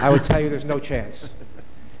 I would tell you there's no chance.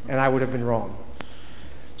 And I would have been wrong.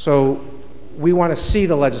 So we want to see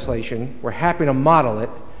the legislation. We're happy to model it,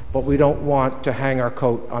 but we don't want to hang our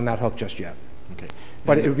coat on that hook just yet. Okay.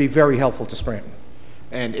 But it would be very helpful to Scranton.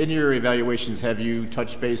 And in your evaluations, have you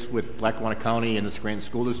touched base with Lackawanna County and the Scranton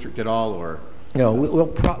School District at all, or? No,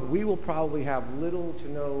 we will probably have little to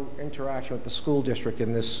no interaction with the school district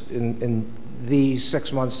in these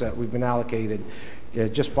 6 months that we've been allocated,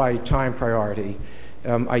 just by time priority.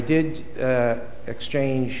 I did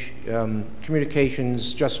exchange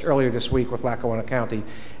communications just earlier this week with Lackawanna County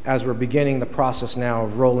as we're beginning the process now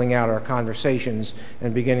of rolling out our conversations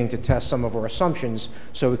and beginning to test some of our assumptions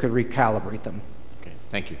so we could recalibrate them. Okay,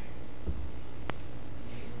 thank you.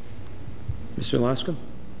 Mr. Laskin?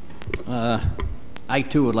 I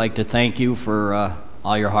too would like to thank you for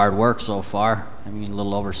all your hard work so far. I mean, a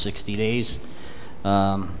little over 60 days.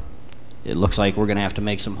 It looks like we're going to have to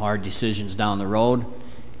make some hard decisions down the road,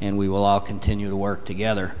 and we will all continue to work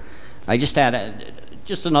together. I just had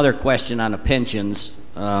just another question on the pensions.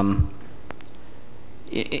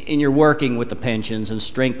 In your working with the pensions and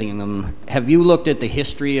strengthening them, have you looked at the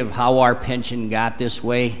history of how our pension got this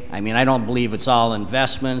way? I mean, I don't believe it's all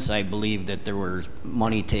investments. I believe that there was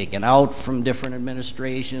money taken out from different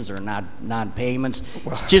administrations or non-payments,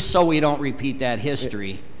 just so we don't repeat that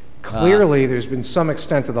history. Clearly, there's been some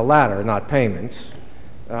extent to the latter, not payments.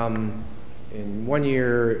 In 1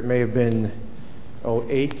 year, it may have been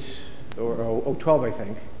 08 or 012, I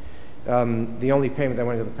think. The only payment that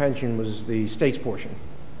went into the pension was the state's portion.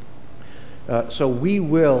 So we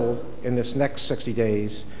will, in this next 60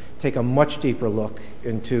 days, take a much deeper look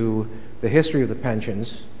into the history of the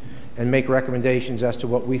pensions and make recommendations as to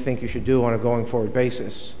what we think you should do on a going forward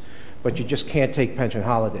basis. But you just can't take pension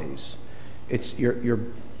holidays. You're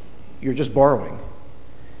just borrowing.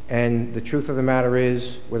 And the truth of the matter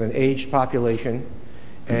is, with an aged population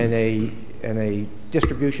and a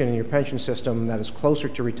distribution in your pension system that is closer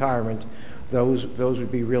to retirement, those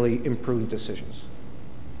would be really imprudent decisions.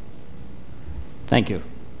 Thank you.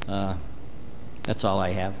 That's all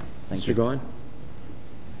I have. Thank you. Mr. Gahn?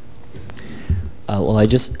 Well, I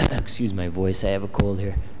just, excuse my voice, I have a cold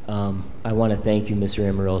here. I want to thank you, Mr.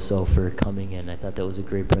 Amoroso, for coming in. I thought that was a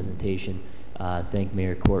great presentation. Thank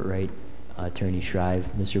Mayor Courtright, Attorney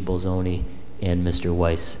Shrive, Mr. Bolzoni, and Mr.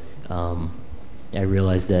 Weiss. I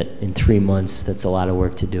realize that in 3 months, that's a lot of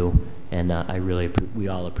work to do, and we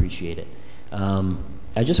all appreciate it.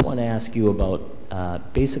 I just want to ask you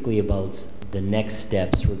about, basically about the next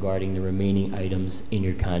steps regarding the remaining items in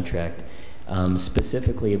your contract,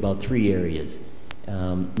 specifically about 3 areas.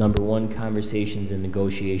 Number 1, conversations and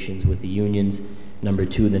negotiations with the unions. Number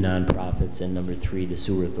 2, the nonprofits. And number 3, the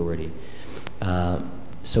sewer authority.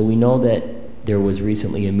 So we know that there was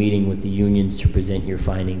recently a meeting with the unions to present your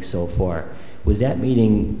findings so far. Was that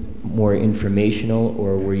meeting more informational,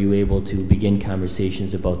 or were you able to begin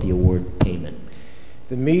conversations about the award payment?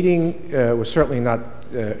 The meeting was certainly not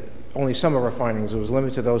only some of our findings. It was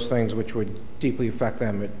limited to those things which would deeply affect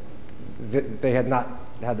them. They had not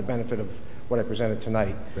had the benefit of what I presented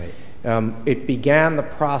tonight. Right. It began the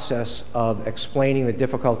process of explaining the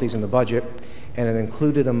difficulties in the budget, and it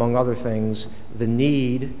included, among other things, the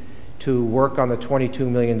need to work on the $22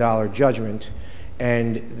 million judgment,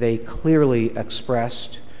 and they clearly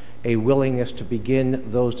expressed a willingness to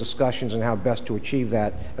begin those discussions and how best to achieve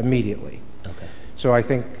that immediately. Okay. So I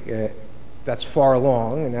think that's far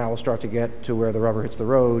along, and now we'll start to get to where the rubber hits the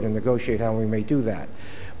road and negotiate how we may do that.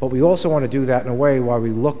 But we also want to do that in a way while we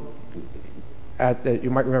look at, you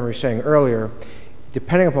might remember me saying earlier,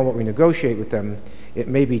 depending upon what we negotiate with them, it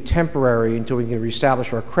may be temporary until we can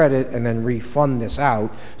reestablish our credit and then refund this out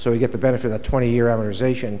so we get the benefit of that 20-year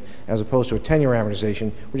amortization as opposed to a 10-year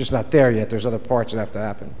amortization. We're just not there yet. There's other parts that have to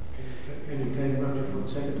happen. Can you interrupt you for 1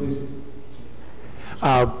 second, please?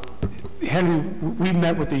 Henry, we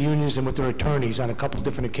met with the unions and with their attorneys on a couple of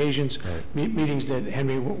different occasions, meetings that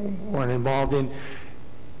Henry weren't involved in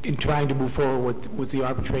trying to move forward with the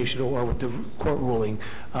arbitration or with the court ruling.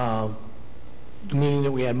 The meeting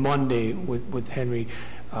that we had Monday with Henry,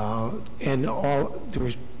 and there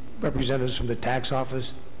was representatives from the tax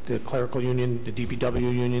office, the clerical union, the DPW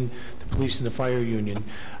union, the police and the fire union.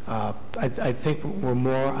 I think we're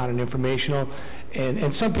more on an informational,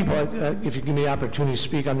 and some people, if you give me the opportunity to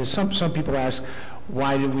speak on this, some people ask,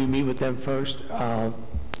 why did we meet with them first?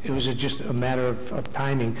 It was just a matter of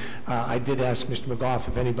timing. I did ask Mr. McGough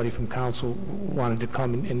if anybody from council wanted to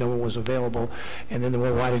come, and no one was available. And then,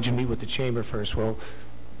 well, why did you meet with the chamber first? Well,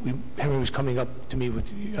 Henry was coming up to meet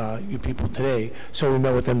with you people today, so we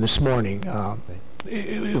met with them this morning.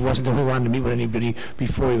 It wasn't that we wanted to meet with anybody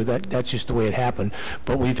before you. That's just the way it happened.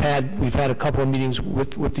 But we've had a couple of meetings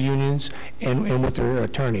with the unions and with their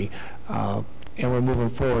attorney. And we're moving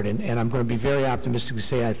forward, and I'm going to be very optimistic to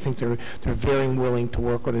say I think they're very willing to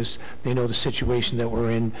work with us. They know the situation that we're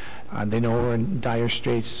in. They know we're in dire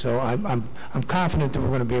straits. So I'm confident that we're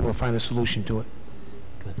going to be able to find a solution to it.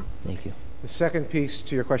 Good. Thank you. The second piece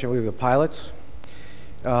to your question, I believe, the pilots.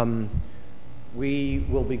 We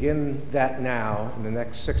will begin that now in the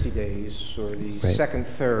next 60 days, or the second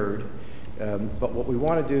third. But what we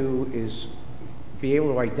want to do is be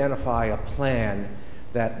able to identify a plan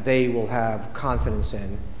that they will have confidence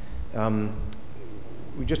in.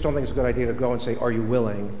 We just don't think it's a good idea to go and say, are you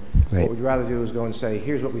willing? Right. What we'd rather do is go and say,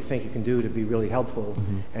 here's what we think you can do to be really helpful,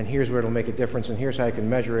 and here's where it'll make a difference, and here's how you can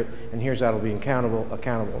measure it, and here's how it'll be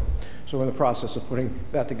accountable. So we're in the process of putting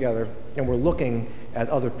that together, and we're looking at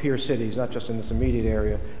other peer cities, not just in this immediate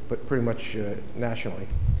area, but pretty much nationally.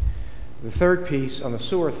 The third piece on the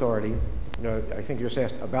sewer authority, I think you just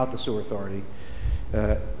asked about the sewer authority.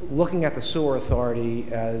 Looking at the sewer authority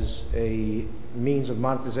as a means of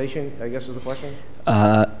monetization, I guess is the question?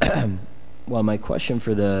 Well, my question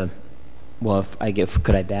for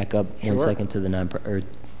could I back up Sure. 1 second to the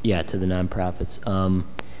nonprofits?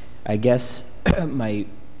 I guess my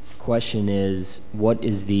question is, what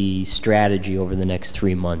is the strategy over the next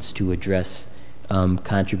 3 months to address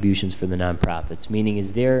contributions for the nonprofits? Meaning,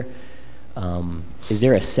 is there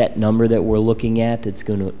a set number that we're looking at that's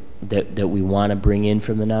going to that we want to bring in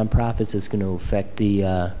from the nonprofits that's going to affect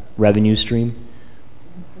the revenue stream?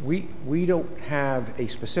 We don't have a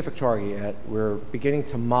specific target yet. We're beginning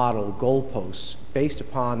to model goalposts based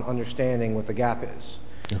upon understanding what the gap is.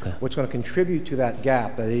 Okay. What's going to contribute to that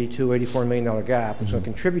gap, that $84 million gap, what's going to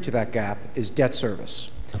contribute to that gap is debt service.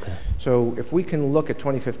 Okay. So if we can look at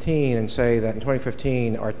 2015 and say that in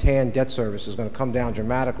 2015 our TAN debt service is going to come down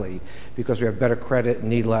dramatically because we have better credit and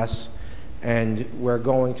need less, and we're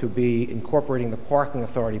going to be incorporating the parking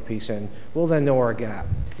authority piece in, we'll then know our gap.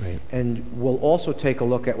 Right. And we'll also take a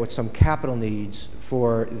look at what some capital needs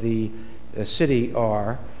for the city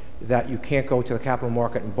are that you can't go to the capital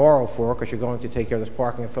market and borrow for because you're going to take care of this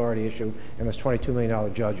parking authority issue and this $22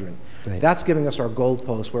 million judgment. Right. That's giving us our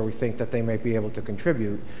goalpost where we think that they may be able to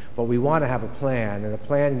contribute, but we want to have a plan, and the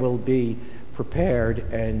plan will be prepared,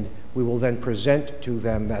 and we will then present to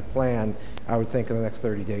them that plan, I would think, in the next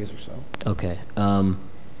 30 days or so. Okay.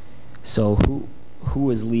 So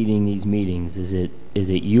who is leading these meetings? Is it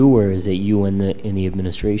you, or is it you in the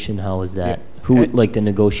administration? How is that? Yeah. Who, like the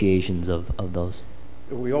negotiations of those?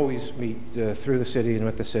 We always meet through the city and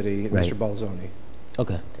with the city, and Right. Mr. Balzoni.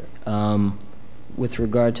 Okay. With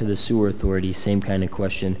regard to the sewer authority, same kind of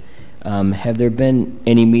question. Have there been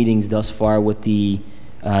any meetings thus far with the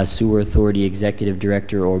sewer authority executive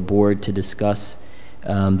director or board to discuss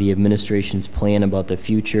the administration's plan about the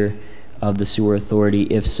future of the sewer authority?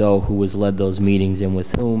 If so, who has led those meetings and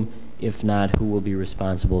with whom? If not, who will be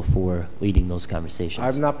responsible for leading those conversations?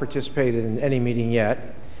 I've not participated in any meeting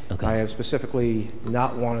yet. Okay. I have specifically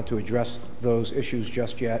not wanted to address those issues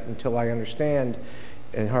just yet until I understand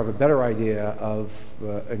and have a better idea of,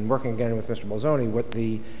 and working again with Mr. Balzoni,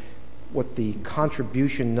 what the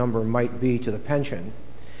contribution number might be to the pension.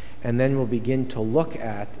 And then we'll begin to look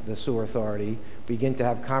at the sewer authority, begin to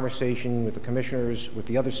have conversation with the commissioners, with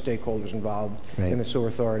the other stakeholders involved Right. in the sewer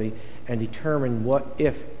authority, and determine what,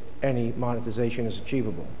 if any, monetization is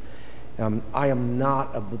achievable. I am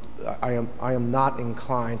not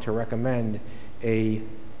inclined to recommend a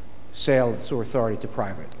sale of the sewer authority to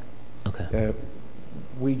private. Okay.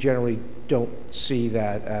 We generally don't see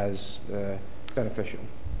that as beneficial.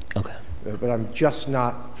 Okay. But I'm just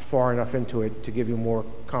not far enough into it to give you a more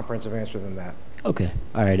comprehensive answer than that. Okay.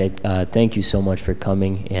 All right. Thank you so much for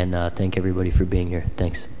coming, and thank everybody for being here.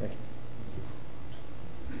 Thanks. Thank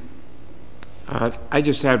you. I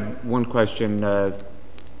just had one question.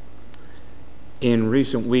 In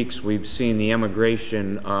recent weeks, we've seen the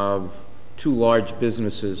emigration of 2 large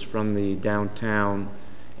businesses from the downtown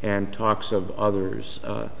and talks of others.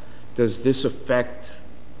 Does this affect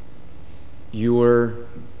your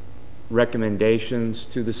recommendations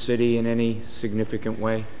to the city in any significant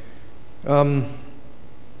way?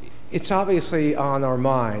 It's obviously on our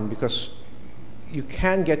mind because you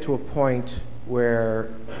can get to a point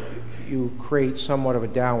where you create somewhat of a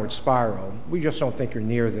downward spiral. We just don't think you're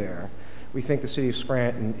near there. We think the city of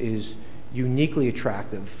Scranton is uniquely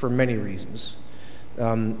attractive for many reasons.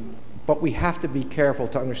 But we have to be careful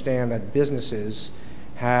to understand that businesses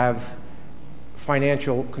have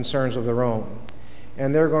financial concerns of their own.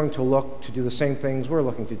 And they're going to look to do the same things we're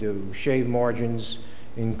looking to do, shave margins,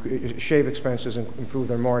 shave expenses, and improve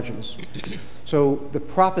their margins. So the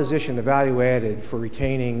proposition, the value added for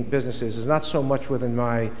retaining businesses is not so much within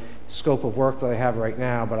my scope of work that I have right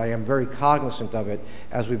now, but I am very cognizant of it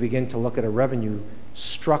as we begin to look at a revenue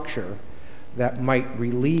structure that might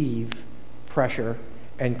relieve pressure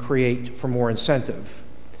and create for more incentive.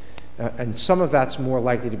 And some of that's more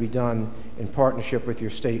likely to be done in partnership with your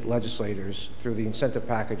state legislators through the incentive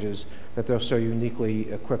packages that they're so uniquely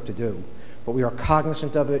equipped to do. But we are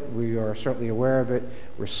cognizant of it. We are certainly aware of it.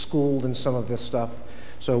 We're schooled in some of this stuff.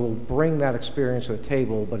 So we'll bring that experience to the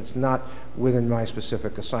table, but it's not within my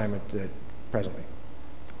specific assignment presently.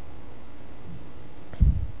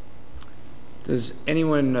 Does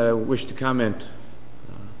anyone wish to comment?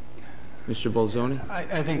 Mr. Bolzoni?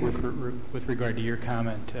 I think with regard to your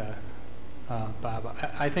comment, Bob,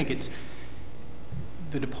 I think it's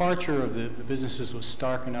the departure of the businesses was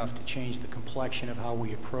stark enough to change the complexion of how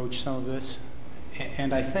we approach some of this.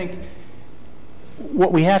 And I think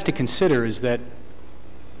what we have to consider is that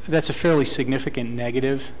that's a fairly significant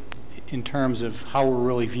negative in terms of how we're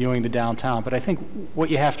really viewing the downtown. But I think what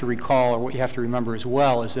you have to recall, or what you have to remember as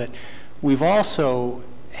well, is that we've also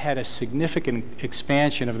had a significant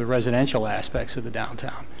expansion of the residential aspects of the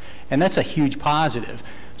downtown. And that's a huge positive.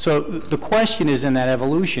 So the question is, in that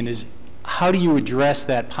evolution, is how do you address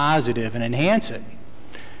that positive and enhance it?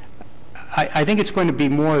 I think it's going to be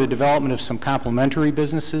more the development of some complementary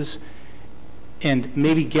businesses and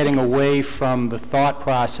maybe getting away from the thought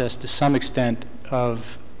process to some extent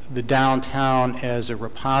of the downtown as a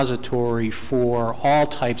repository for all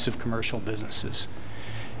types of commercial businesses.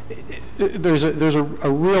 there's a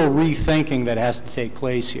real rethinking that has to take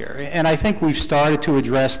place here, and I think we've started to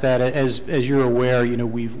address that. As you're aware, you know,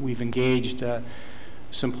 we've engaged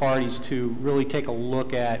some parties to really take a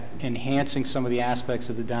look at enhancing some of the aspects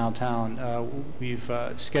of the downtown. We've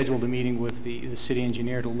scheduled a meeting with the city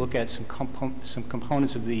engineer to look at some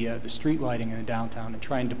components of the street lighting in the downtown and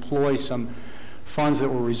try and deploy some funds that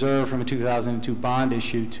were reserved from a 2002 bond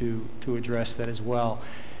issue to address that as well.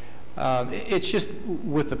 It's just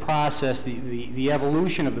with the process, the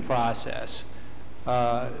evolution of the process,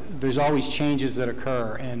 there's always changes that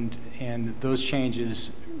occur, and those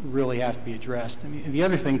changes really have to be addressed. I mean, the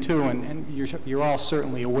other thing too, and you're all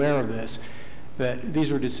certainly aware of this, that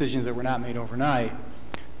these were decisions that were not made overnight,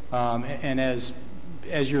 and as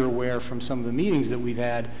you're aware from some of the meetings that we've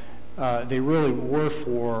had, they really were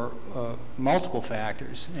for multiple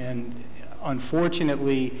factors, and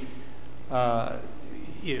unfortunately,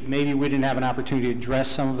 maybe we didn't have an opportunity to address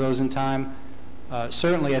some of those in time.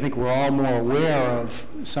 Certainly, I think we're all more aware of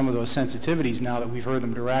some of those sensitivities now that we've heard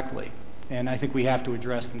them directly, and I think we have to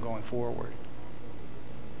address them going forward.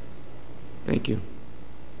 Thank you.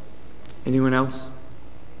 Anyone else?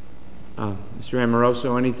 Mr.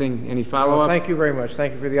 Amoroso, any follow-up? Well, thank you very much.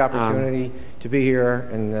 Thank you for the opportunity to be here,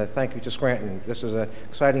 and thank you to Scranton. This is an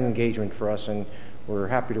exciting engagement for us, and we're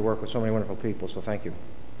happy to work with so many wonderful people, so thank you.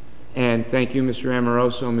 And thank you, Mr.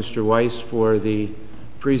 Amoroso, Mr. Weiss, for the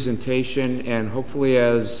presentation, and hopefully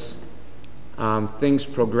as things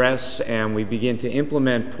progress and we begin to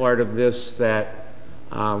implement part of this, that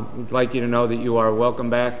we'd like you to know that you are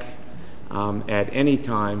welcome back at any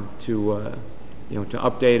time to to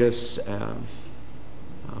update us.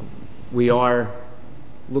 We are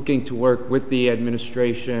looking to work with the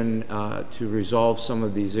administration to resolve some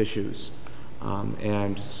of these issues,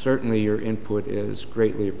 and certainly your input is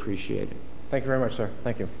greatly appreciated. Thank you very much, sir.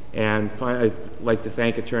 Thank you. And finally, I'd like to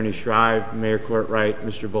thank Attorney Shrive, Mayor Courtwright,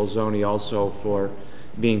 Mr. Bolzoni also for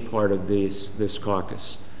being part of this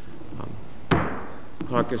caucus.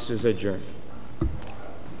 Caucus is adjourned.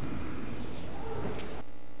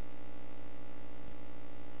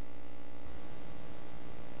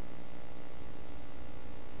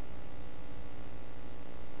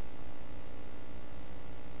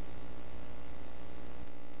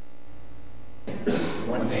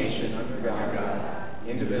 One nation under God,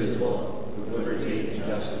 indivisible, with liberty and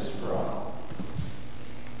justice for all.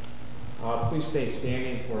 Please stay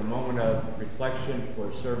standing for a moment of reflection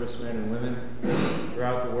for servicemen and women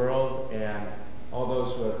throughout the world and all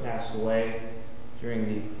those who have passed away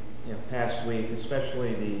during the past week,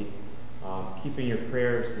 especially the keep in your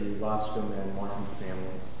prayers the Loscombe and Martin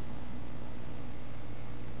families.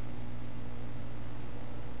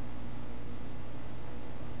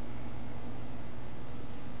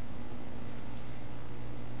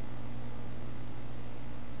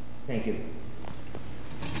 Thank you.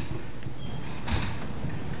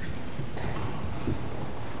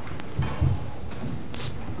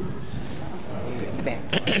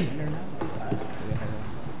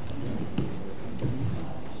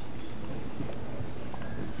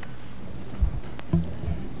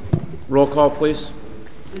 Roll call, please.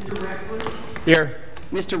 Mr. Wrestler? Here.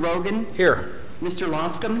 Mr. Rogan? Here. Mr.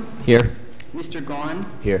 Loscombe? Here. Mr. Gahn?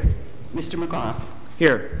 Here. Mr. McGough?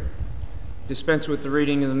 Here. Dispense with the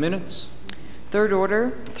reading of the minutes. Third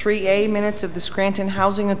order, 3A, minutes of the Scranton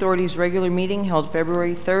Housing Authority's regular meeting held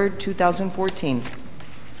February 3rd, 2014.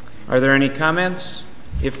 Are there any comments?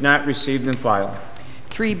 If not, received and filed.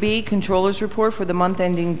 3B, Controller's Report for the month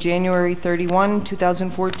ending January 31,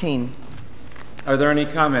 2014. Are there any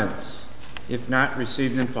comments? If not,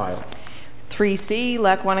 received and filed. 3C,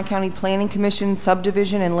 Lackawanna County Planning Commission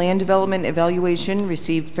Subdivision and Land Development Evaluation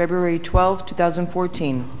received February 12,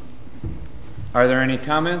 2014. Are there any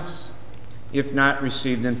comments? If not,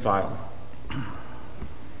 received and filed.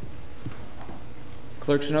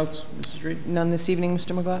 Clerk's notes, Mrs. Reed? None this evening,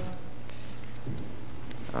 Mr. McGough.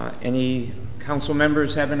 Any council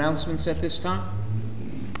members have announcements at this time?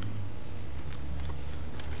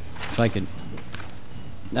 If I could,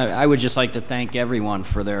 I would just like to thank everyone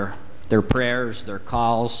for their prayers, their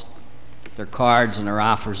calls, their cards, and their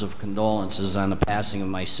offers of condolences on the passing of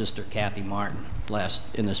my sister, Kathy Martin,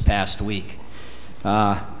 in this past week.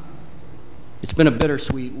 It's been a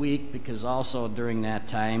bittersweet week because also during that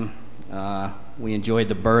time we enjoyed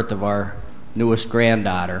the birth of our newest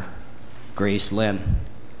granddaughter, Grace Lynn.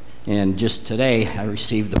 And just today I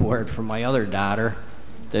received the word from my other daughter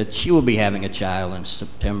that she will be having a child in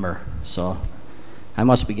September. So I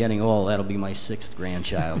must be getting old. That'll be my 6th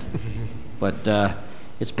grandchild. But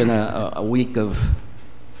it's been a week of,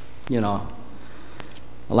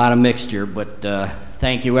 a lot of mixture, but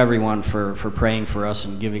thank you everyone for praying for us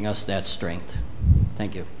and giving us that strength.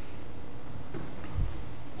 Thank you.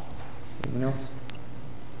 Anyone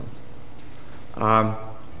else?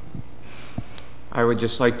 I would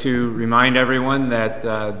just like to remind everyone that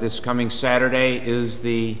this coming Saturday is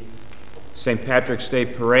the St. Patrick's Day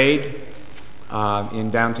Parade in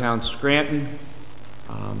downtown Scranton.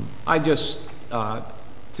 To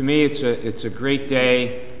me, it's a great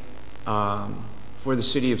day for the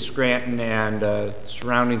city of Scranton and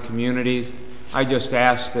surrounding communities. I just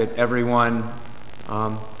ask that everyone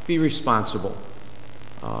be responsible.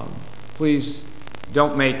 Please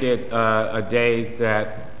don't make it a day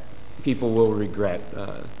that people will regret.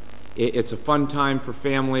 It's a fun time for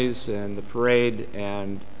families and the parade,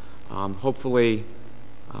 and hopefully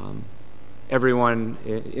everyone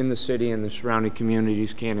in the city and the surrounding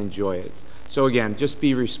communities can enjoy it. So again, just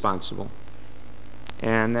be responsible.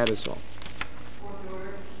 And that is all.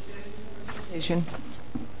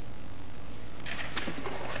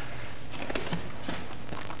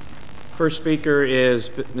 First speaker is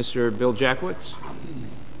Mr. Bill Jackowitz.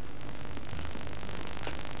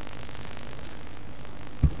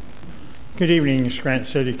 Good evening, Scranton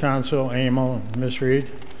City Council, Emil, and Ms. Reed.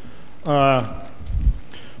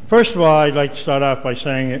 First of all, I'd like to start off by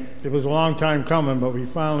saying it was a long time coming, but we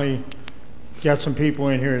finally got some people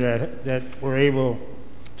in here that were able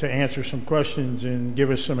to answer some questions and give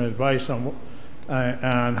us some advice on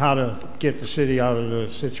how to get the city out of the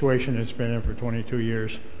situation it's been in for 22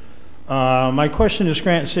 years. My question to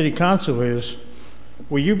Scranton City Council is,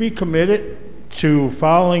 will you be committed to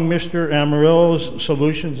following Mr. Amarillo's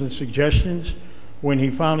solutions and suggestions when he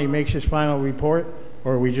finally makes his final report,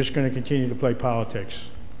 or are we just going to continue to play politics?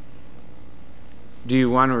 Do you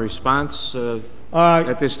want a response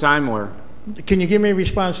at this time, or? Can you give me a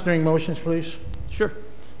response during motions, please? Sure.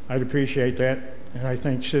 I'd appreciate that, and I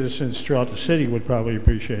think citizens throughout the city would probably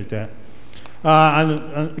appreciate that.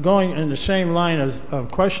 Going in the same line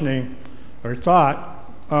of questioning or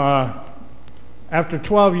thought, after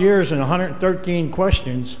 12 years and 113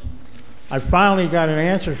 questions, I finally got an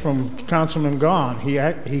answer from Councilman Gahn.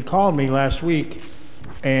 He called me last week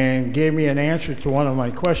and gave me an answer to one of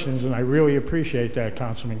my questions, and I really appreciate that,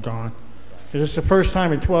 Councilman Gahn. It's the first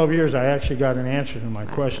time in 12 years I actually got an answer to my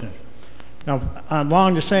question. Now,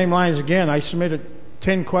 along the same lines again, I submitted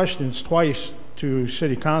 10 questions twice to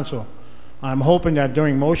City Council. I'm hoping that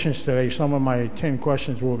during motions today, some of my 10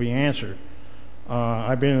 questions will be answered.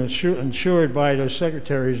 I've been assured by the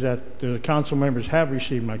secretaries that the council members have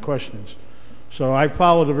received my questions. So I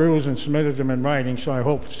followed the rules and submitted them in writing, so I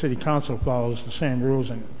hope the City Council follows the same rules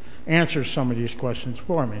and answers some of these questions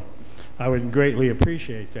for me. I would greatly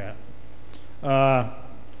appreciate that.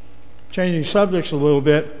 Changing subjects a little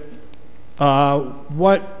bit,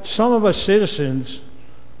 what some of us citizens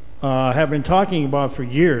have been talking about for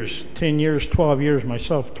years, 10 years, 12 years,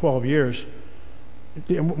 myself 12 years,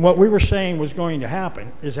 what we were saying was going to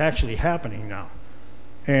happen is actually happening now.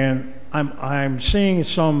 And I'm seeing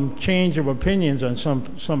some change of opinions on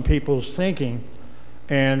some people's thinking,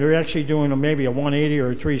 and they're actually doing maybe a 180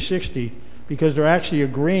 or a 360 because they're actually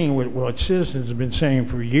agreeing with what citizens have been saying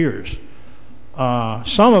for years.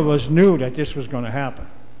 Some of us knew that this was going to happen.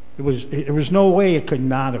 There was no way it could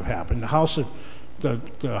not have happened. The house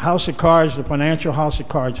of cards, the financial house of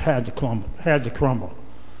cards had to crumble.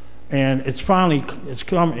 And it's coming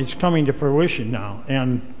to fruition now.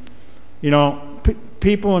 And, you know,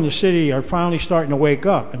 people in the city are finally starting to wake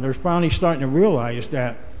up, and they're finally starting to realize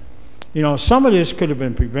that, you know, some of this could have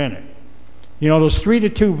been prevented. You know, those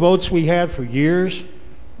 3-2 votes we had for years,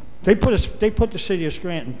 they put the city of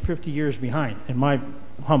Scranton 50 years behind, in my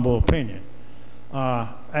humble opinion.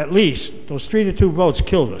 At least those 3-2 votes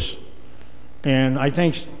killed us. And I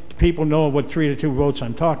think people know what 3-2 votes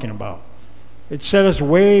I'm talking about. It set us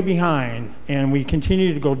way behind, and we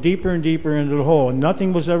continued to go deeper and deeper into the hole, and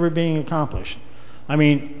nothing was ever being accomplished. I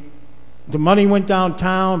mean, the money went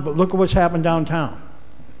downtown, but look at what's happened downtown.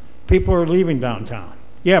 People are leaving downtown.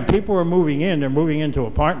 Yeah, people are moving in. They're moving into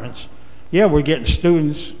apartments. Yeah, we're getting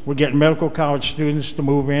students. We're getting medical college students to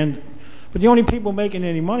move in. But the only people making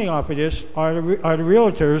any money off of this are the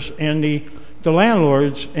realtors and the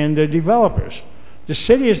landlords and the developers. The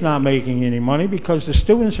city is not making any money because the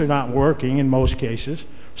students are not working in most cases,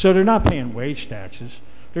 so they're not paying wage taxes.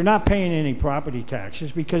 They're not paying any property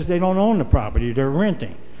taxes because they don't own the property, they're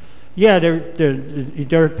renting. Yeah,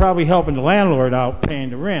 they're probably helping the landlord out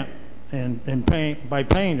paying the rent by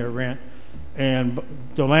paying their rent, and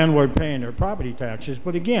the landlord paying their property taxes.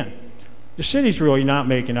 But again, the city's really not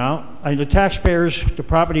making out. And the taxpayers, the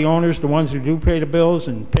property owners, the ones who do pay the bills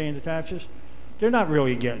and paying the taxes, they're not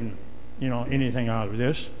really getting you know, anything out of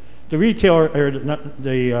this. The retailer, or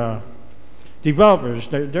the developers,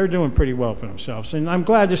 they're doing pretty well for themselves. And I'm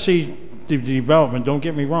glad to see the development, don't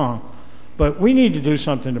get me wrong. But we need to do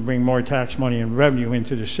something to bring more tax money and revenue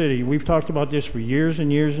into the city. We've talked about this for years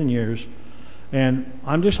and years and years. And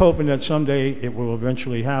I'm just hoping that someday it will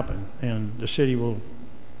eventually happen and the city will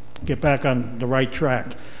get back on the right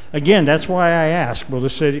track. Again, that's why I ask, will the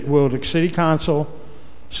city council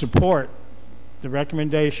support the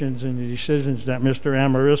recommendations and the decisions that Mr.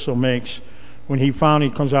 Amoroso makes when he finally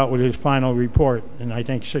comes out with his final report in, I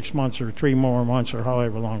think, 6 months or 3 more months or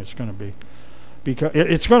however long it's going to be? Because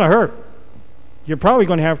it's going to hurt. You're probably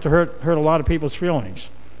going to have to hurt a lot of people's feelings,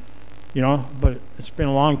 you know, but it's been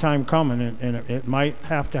a long time coming, and it might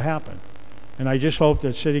have to happen. And I just hope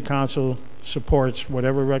that City Council supports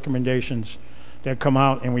whatever recommendations that come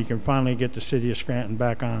out, and we can finally get the city of Scranton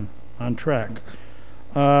back on track.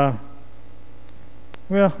 Well,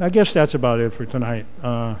 I guess that's about it for tonight.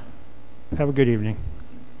 Have a good evening.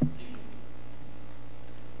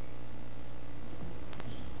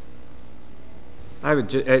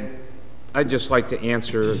 I'd just like to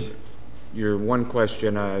answer your one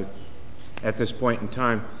question at this point in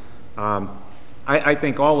time. I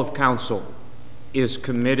think all of council is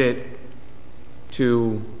committed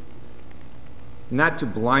to not to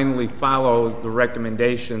blindly follow the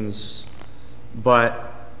recommendations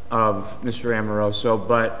of Mr. Amoroso,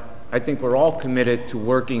 but I think we're all committed to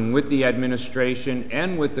working with the administration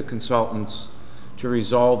and with the consultants to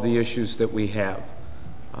resolve the issues that we have.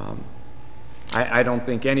 I don't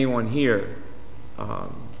think anyone here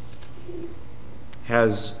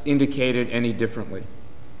has indicated any differently.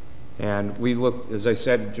 And we look, as I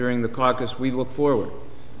said during the caucus, we look forward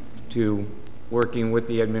to working with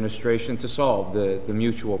the administration to solve the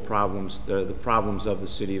mutual problems, the problems of the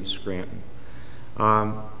city of Scranton.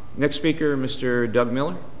 Next speaker, Mr. Doug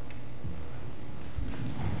Miller.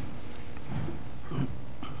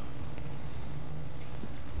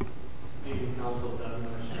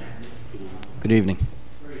 Good evening.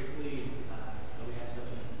 Very pleased that we had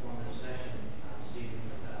such an informative session this evening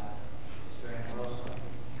with Mr. Amoroso.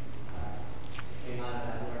 Came out of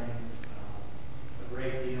that learning a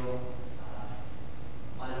great deal,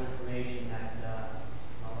 a lot of information that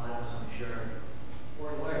a lot of us, I'm sure,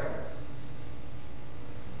 weren't aware of.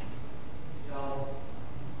 You know,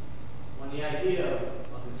 when the idea of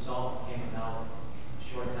a consultant came about a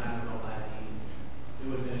short time ago by the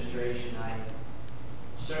new administration, I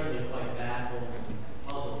certainly quite baffled and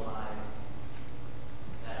puzzled by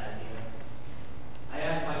that idea. I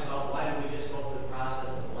asked myself, why didn't we just go through the process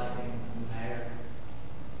of electing a new mayor,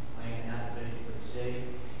 laying out the vision for the city?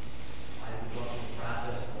 Why did we go through the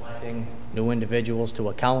process of electing new individuals to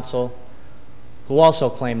a council who also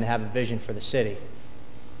claim to have a vision for the city?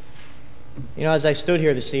 You know, as I stood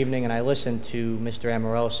here this evening and I listened to Mr.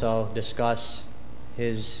 Amoroso discuss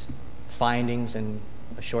his findings in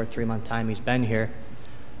a short 3-month time he's been here,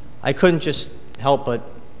 I couldn't just help but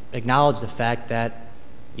acknowledge the fact that,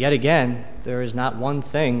 yet again, there is not one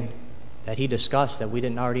thing that he discussed that we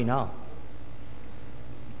didn't already know.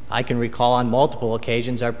 I can recall on multiple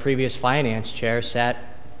occasions our previous finance chair sat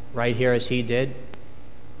right here as he did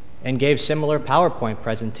and gave similar PowerPoint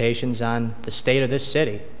presentations on the state of this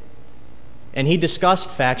city. And he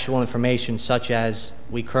discussed factual information such as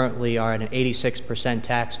we currently are at an 86%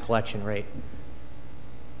 tax collection rate.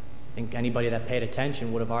 I think anybody that paid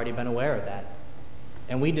attention would have already been aware of that.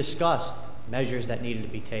 And we discussed measures that needed to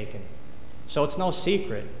be taken. So it's no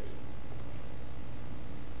secret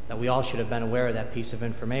that we all should have been aware of that piece of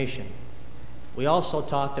information. We also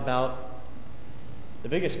talked about the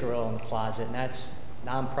biggest gorilla in the closet, and that's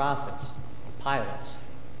nonprofits and pilots.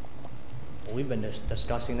 Well, we've been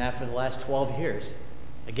discussing that for the last 12 years.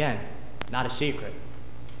 Again, not a secret.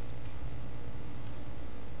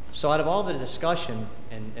 So out of all the discussion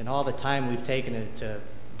and all the time we've taken to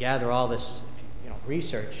gather all this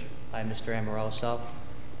research by Mr. Amoroso,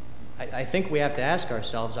 I think we have to ask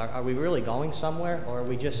ourselves, are we really going somewhere, or are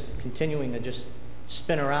we just continuing to just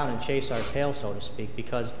spin around and chase our tail, so to speak,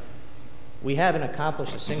 because we haven't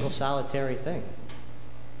accomplished a single solitary thing.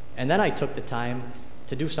 And then I took the time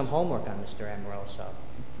to do some homework on Mr. Amoroso.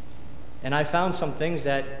 And I found some things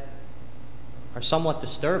that are somewhat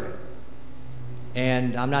disturbing.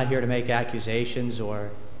 And I'm not here to make accusations or,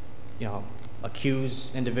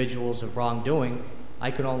 accuse individuals of wrongdoing.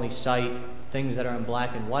 I can only cite things that are in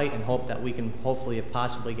black and white and hope that we can hopefully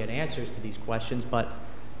possibly get answers to these questions. But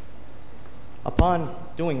upon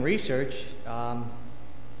doing research,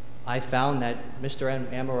 I found that Mr.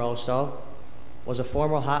 Amoroso was a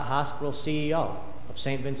former hospital CEO of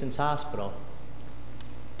St. Vincent's Hospital,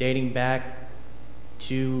 dating back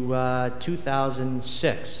to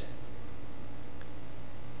 2006.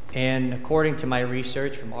 And according to my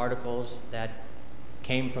research from articles that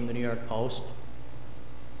came from the New York Post,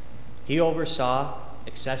 he oversaw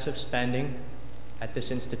excessive spending at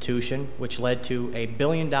this institution, which led to $1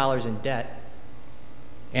 billion in debt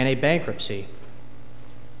and a bankruptcy.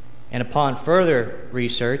 And upon further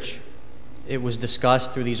research, it was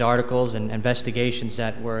discussed through these articles and investigations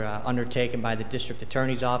that were undertaken by the District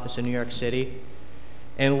Attorney's Office in New York City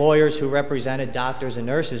and lawyers who represented doctors and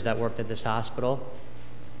nurses that worked at this hospital,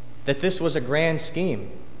 that this was a grand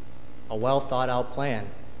scheme, a well thought out plan.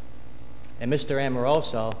 And Mr.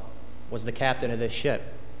 Amoroso was the captain of this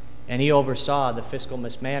ship, and he oversaw the fiscal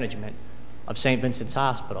mismanagement of St. Vincent's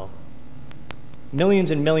Hospital.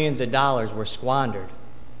 Millions and millions of dollars were squandered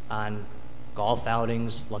on golf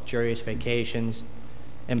outings, luxurious vacations,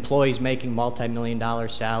 employees making multi-million-dollar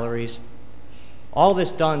salaries. All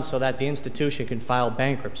this done so that the institution can file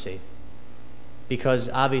bankruptcy, because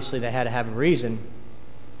obviously they had to have a reason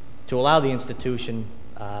to allow the institution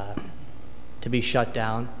to be shut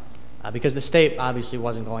down, because the state obviously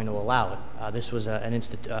wasn't going to allow it. This was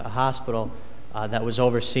a hospital that was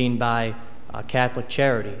overseen by Catholic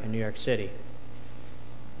Charity in New York City.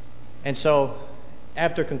 And so,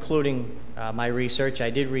 after concluding my research, I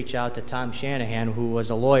did reach out to Tom Shanahan, who was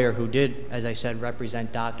a lawyer who did, as I said,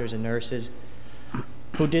 represent doctors and nurses,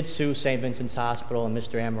 who did sue St. Vincent's Hospital and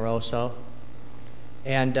Mr. Amoroso.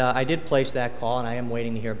 And I did place that call, and I am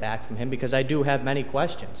waiting to hear back from him because I do have many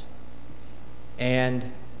questions.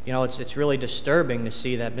 And, you know, it's really disturbing to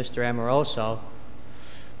see that Mr. Amoroso,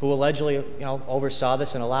 who allegedly, you know, oversaw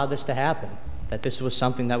this and allowed this to happen, that this was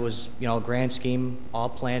something that was, you know, a grand scheme, all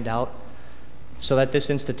planned out, so that this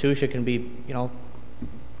institution can be, you know,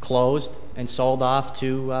 closed and sold off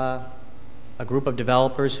to a group of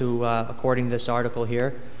developers who, according to this article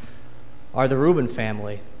here, are the Rubin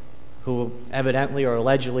family, who evidently or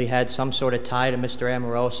allegedly had some sort of tie to Mr.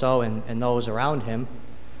 Amoroso and those around him,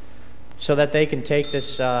 so that they can take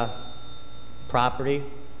this property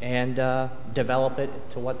and develop it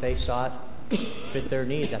to what they saw fit their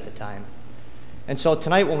needs at the time. And so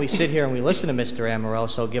tonight when we sit here and we listen to Mr.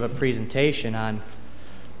 Amoroso give a presentation on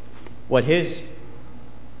what his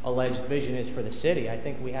alleged vision is for the city, I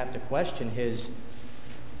think we have to question his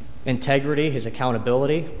integrity, his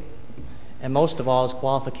accountability, and most of all, his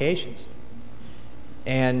qualifications.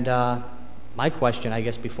 And my question, I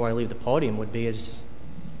guess, before I leave the podium would be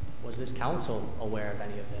was this council aware of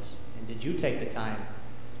any of this? And did you take the time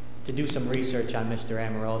to do some research on Mr.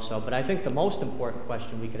 Amoroso? But I think the most important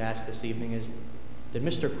question we could ask this evening is, did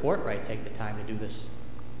Mr. Courtwright take the time to do this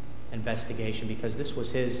investigation? Because this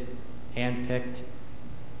was his hand-picked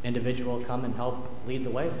individual to come and help lead the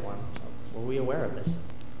way for him. So were we aware of this?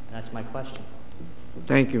 And that's my question.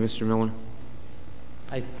 Thank you, Mr. Miller.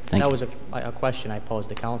 That was a question I posed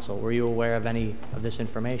to council. Were you aware of any of this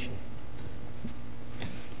information?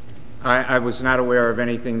 I was not aware of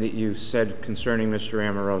anything that you said concerning Mr.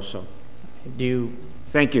 Amoroso. Do you?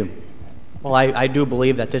 Thank you. Well, I do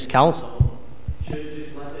believe that this council should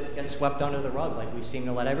just let this get swept under the rug, like we seem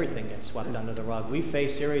to let everything get swept under the rug. We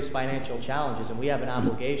face serious financial challenges, and we have an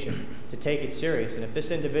obligation to take it serious. And if this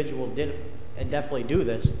individual did and definitely do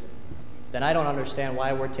this, then I don't understand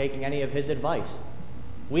why we're taking any of his advice.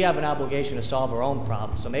 We have an obligation to solve our own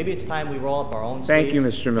problems. So maybe it's time we roll up our own sleeves. Thank you,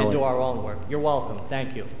 Mr. Miller. And do our own work. You're welcome.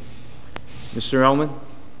 Thank you. Mr. Ellman?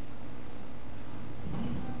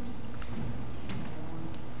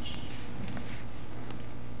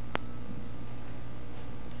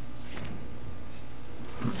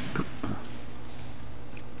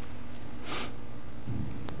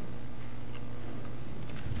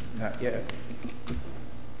 Not yet.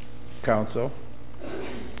 Council.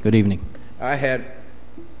 Good evening. I had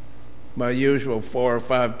my usual 4 or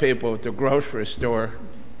 5 people at the grocery store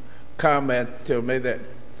comment to me that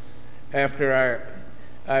after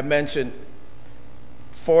I mentioned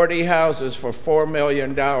 40 houses for $4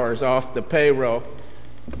 million off the payroll,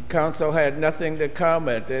 council had nothing to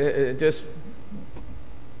comment. It just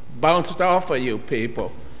bounced off of you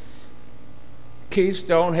people.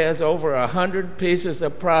 Keystone has over 100 pieces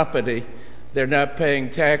of property they're not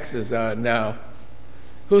paying taxes on now.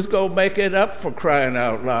 Who's going to make it up, for crying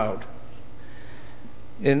out loud?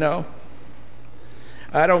 You know?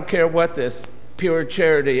 I don't care what this Pure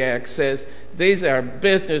Charity Act says. These are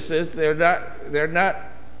businesses. They're not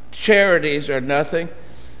charities or nothing.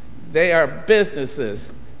 They are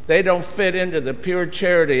businesses. They don't fit into the Pure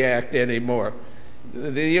Charity Act anymore.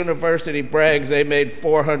 The university brags they made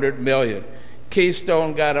 $400 million.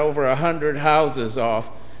 Keystone got over 100 houses off.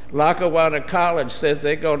 Lackawanna College says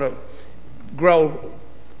they're going to grow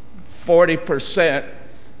 40%.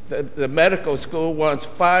 The medical school wants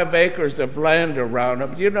 5 acres of land around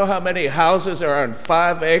them. Do you know how many houses are on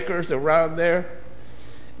 5 acres around there?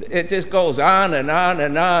 It just goes on and on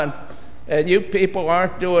and on. And you people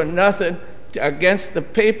aren't doing nothing against the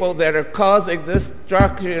people that are causing this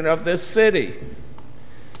destruction of this city.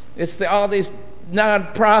 It's all these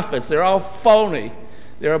nonprofits. They're all phony.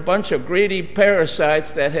 They're a bunch of greedy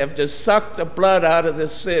parasites that have just sucked the blood out of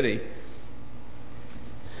this city.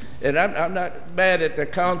 And I'm not mad at the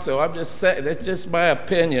council. I'm just saying, that's just my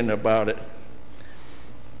opinion about it.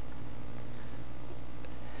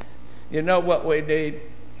 You know what we need?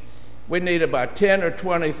 We need about 10 or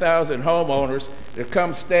 20,000 homeowners to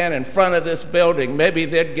come stand in front of this building. Maybe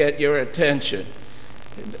they'd get your attention,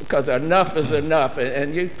 because enough is enough.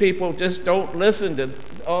 And you people just don't listen to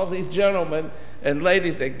all these gentlemen and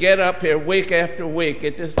ladies that get up here week after week.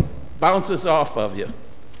 It just bounces off of you.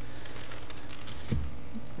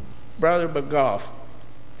 Brother McGough,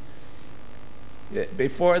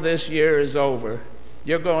 before this year is over,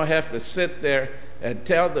 you're going to have to sit there and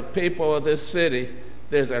tell the people of this city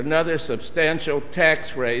there's another substantial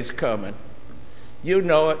tax raise coming. You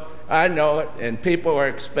know it, I know it, and people are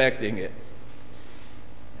expecting it.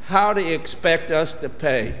 How do you expect us to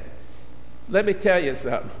pay? Let me tell you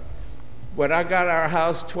something. When I got our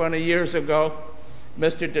house 20 years ago,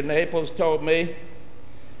 Mr. DeNaples told me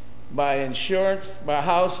my insurance, my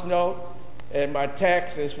house note, and my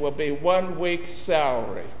taxes will be 1 week's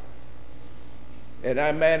salary. And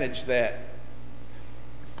I managed that.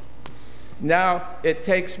 Now it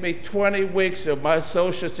takes me 20 weeks of my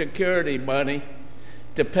Social Security money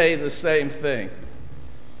to pay the same thing.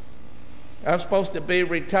 I'm supposed to be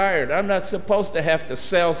retired. I'm not supposed to have to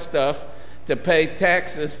sell stuff to pay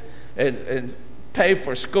taxes and pay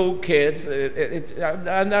for school kids.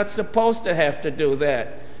 I'm not supposed to have to do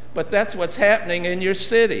that. But that's what's happening in your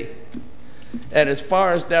city. And as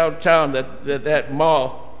far as downtown, that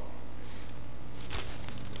mall,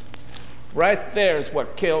 right there is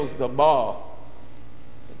what kills the mall.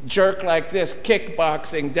 Jerk like this,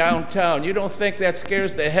 kickboxing downtown. You don't think that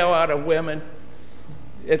scares the hell out of women?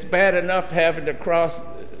 It's bad enough having to cross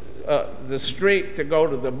the street to go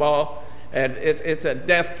to the mall, and it's a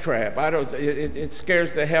death trap. It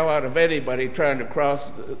scares the hell out of anybody trying to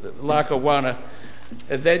cross Lackawanna.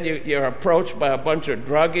 And then you're approached by a bunch of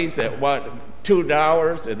druggies that want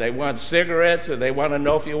 $2, and they want cigarettes, and they want to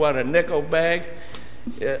know if you want a nickel bag.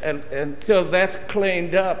 And until that's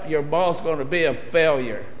cleaned up, your mall's going to be a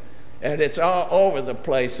failure. And it's all over the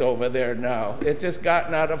place over there now. It's just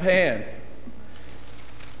gotten out of hand.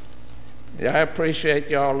 Yeah, I appreciate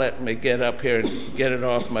y'all letting me get up here and get it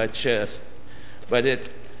off my chest. But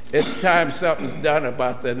it's time something's done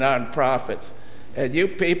about the nonprofits. And you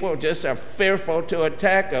people just are fearful to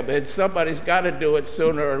attack them, and somebody's got to do it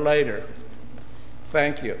sooner or later.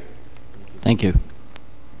 Thank you. Thank you.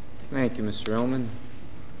 Thank you, Mr. Ellman.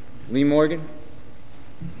 Lee Morgan?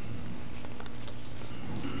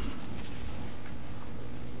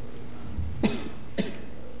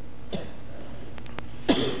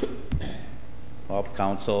 Well,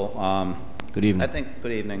 Council, good evening.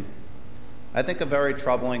 Good evening. I think a very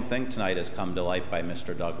troubling thing tonight has come to light by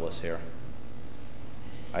Mr. Douglas here.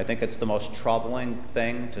 I think it's the most troubling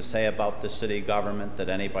thing to say about the city government that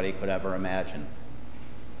anybody could ever imagine.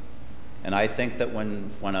 And I think that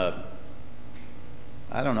when a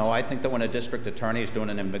district attorney is doing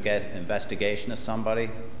an investigation of somebody,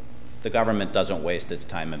 the government doesn't waste its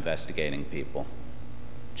time investigating people,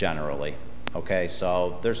 generally. Okay,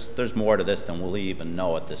 so there's more to this than we'll even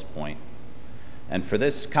know at this point. And for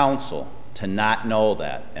this council to not know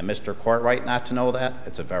that, and Mr. Courtwright not to know that,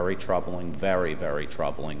 it's a very troubling, very, very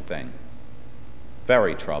troubling thing.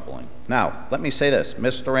 Very troubling. Now, let me say this.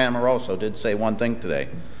 Mr. Amoroso did say one thing today,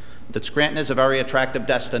 that Scranton is a very attractive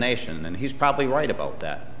destination, and he's probably right about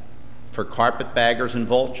that, for carpetbaggers and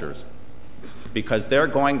vultures, because they're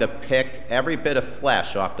going to pick every bit of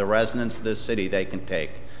flesh off the residents of this city they can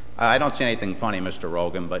take. I don't see anything funny, Mr.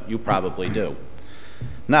 Rogan, but you probably do.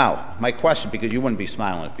 Now, my question, because you wouldn't be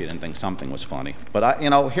smiling if you didn't think something was funny, but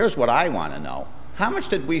here's what I want to know. How much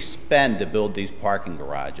did we spend to build these parking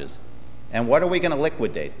garages, and what are we going to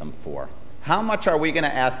liquidate them for? How much are we going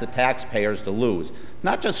to ask the taxpayers to lose?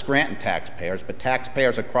 Not just Scranton taxpayers, but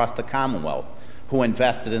taxpayers across the Commonwealth who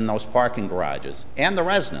invested in those parking garages, and the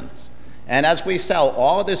residents. And as we sell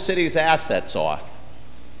all of the city's assets off,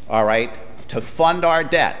 all right, to fund our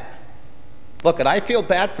debt, look, I feel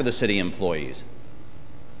bad for the city employees.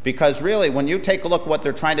 Because really, when you take a look at what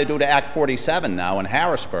they're trying to do to Act 47 now in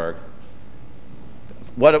Harrisburg,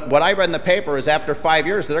 what I read in the paper is after 5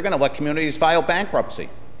 years, they're going to let communities file bankruptcy.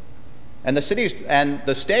 And the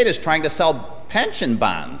state is trying to sell pension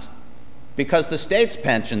bonds because the state's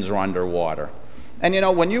pensions are underwater. And you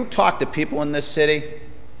know, when you talk to people in this city,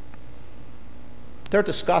 they're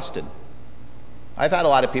disgusted. I've had a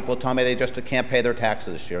lot of people tell me they just can't pay their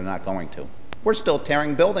taxes this year, they're not going to. We're still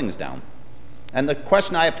tearing buildings down. And the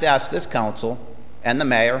question I have to ask this council and the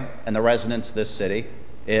mayor and the residents of this city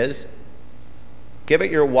is, give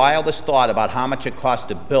it your wildest thought about how much it costs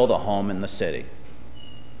to build a home in the city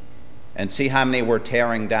and see how many we're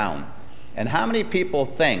tearing down. And how many people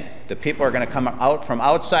think that people are going to come out from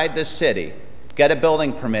outside this city, get a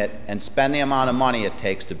building permit, and spend the amount of money it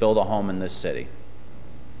takes to build a home in this city?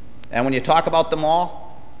 And when you talk about the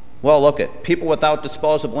mall, well, look at people without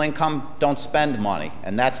disposable income don't spend money,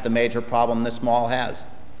 and that's the major problem this mall has.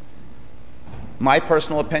 My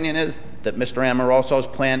personal opinion is that Mr. Amoroso's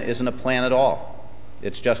plan isn't a plan at all.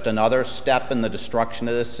 It's just another step in the destruction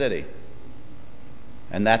of this city.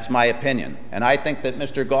 And that's my opinion. And I think that,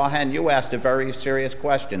 Mr. Gahan, you asked a very serious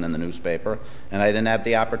question in the newspaper, and I didn't have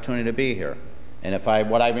the opportunity to be here. And if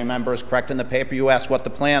what I remember is correct in the paper, you asked what the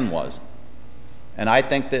plan was. And I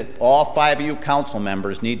think that all 5 of you council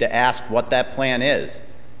members need to ask what that plan is.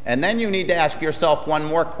 And then you need to ask yourself one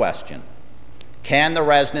more question. Can the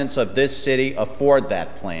residents of this city afford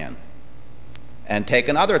that plan? And take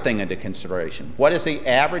another thing into consideration. What is the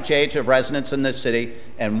average age of residents in this city,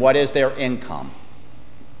 and what is their income?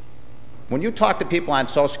 When you talk to people on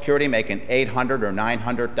Social Security making $800 or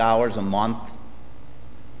 $900 a month,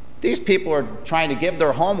 these people are trying to give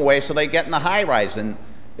their home away so they get in the high-rise, and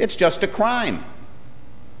it's just a crime.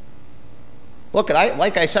 Look,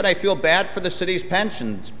 like I said, I feel bad for the city's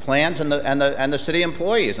pensions plans and the city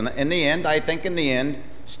employees. And in the end, I think in the end,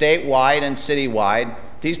 statewide and citywide,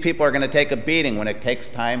 these people are going to take a beating when it takes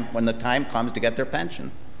time, when the time comes to get their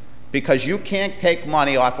pension. Because you can't take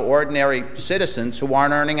money off of ordinary citizens who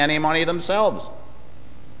aren't earning any money themselves.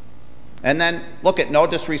 And then, look, at no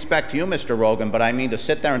disrespect to you, Mr. Rogan, but I mean to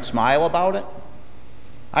sit there and smile about it?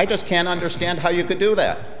 I just can't understand how you could do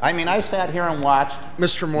that. I mean, I sat here and watched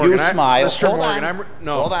Mr. Morgan, you smile. Mr. Hold Morgan, on.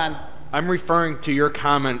 hold on. I'm referring to your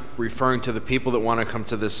comment, referring to the people that want to come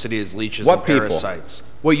to this city as leeches What and people? parasites.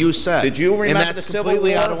 What you said. Did you remember and that's the Civil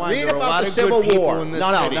completely War? out of line. Read There are a about lot the of Civil good people War. in this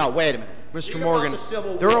No, city. wait a minute. Mr. Read Morgan, about the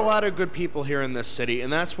Civil there are a War. lot of good people here in this city,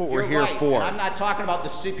 and that's what we're You're here right, for. and I'm not talking about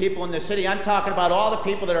the people in the city. I'm talking about all the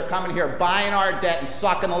people that are coming here buying our debt and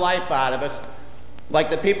sucking the life out of us, like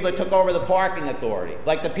the people that took over the parking authority,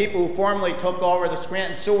 like the people who formerly took over the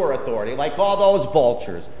Scranton Sewer Authority, like all those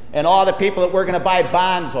vultures, and all the people that we're going to buy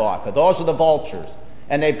bonds off of. Those are the vultures.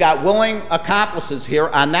 And they've got willing accomplices here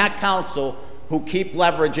on that council who keep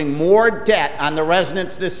leveraging more debt on the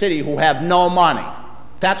residents of this city who have no money.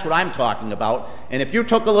 That's what I'm talking about. And if you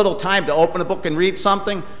took a little time to open a book and read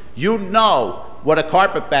something, you'd know what a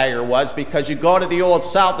carpetbagger was, because you go to the Old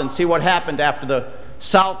South and see what happened after the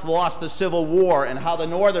South lost the Civil War and how the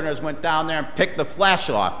Northerners went down there and picked the flesh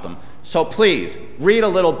off them. So please, read a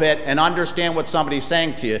little bit and understand what somebody's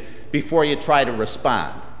saying to you before you try to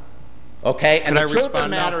respond. Okay? And the truth of the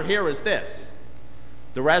matter here is this.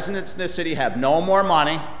 The residents in this city have no more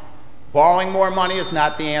money. Borrowing more money is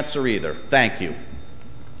not the answer either. Thank you.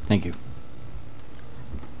 Thank you.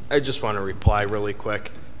 I just want to reply really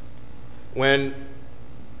quick. When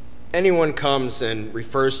anyone comes and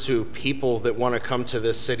refers to people that want to come to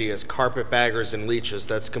this city as carpetbaggers and leeches,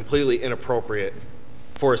 that's completely inappropriate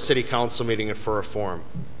for a city council meeting and for a forum.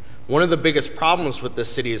 One of the biggest problems with this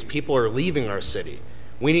city is people are leaving our city.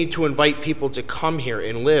 We need to invite people to come here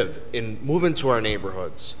and live and move into our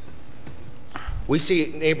neighborhoods. We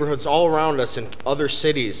see neighborhoods all around us in other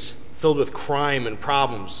cities filled with crime and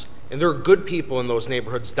problems, and there are good people in those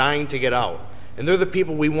neighborhoods dying to get out. And they're the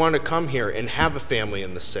people we want to come here and have a family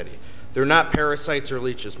in the city. They're not parasites or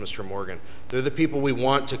leeches, Mr. Morgan. They're the people we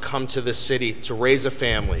want to come to this city to raise a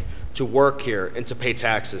family, to work here, and to pay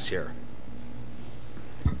taxes here.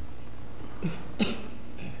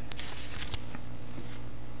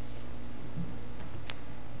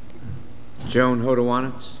 Joan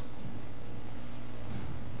Hodowanitz.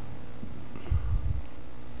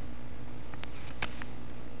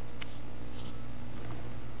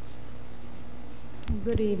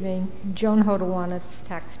 Good evening. Joan Hodowanitz,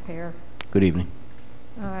 taxpayer. Good evening.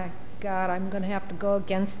 God, I'm going to have to go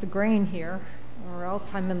against the grain here, or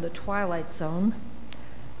else I'm in the twilight zone.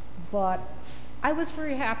 But I was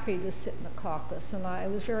very happy to sit in the caucus, and I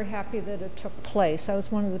was very happy that it took place. I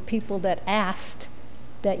was one of the people that asked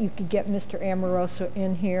that you could get Mr. Amoroso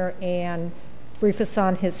in here and brief us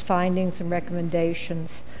on his findings and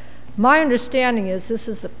recommendations. My understanding is this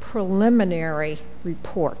is a preliminary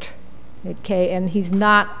report. okay, and he's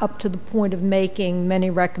not up to the point of making many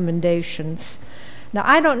recommendations. Now,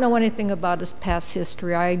 I don't know anything about his past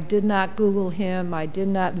history. I did not Google him. I did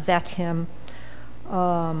not vet him.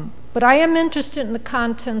 But I am interested in the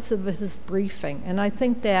contents of his briefing, and I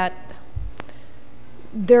think that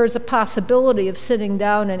there's a possibility of sitting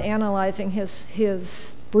down and analyzing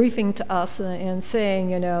his briefing to us and saying,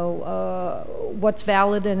 you know, what's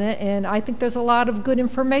valid in it, and I think there's a lot of good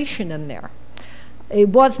information in there. It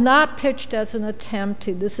was not pitched as an attempt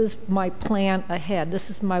to, this is my plan ahead, this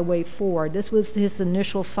is my way forward. This was his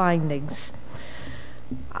initial findings.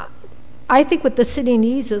 I think what the city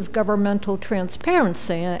needs is governmental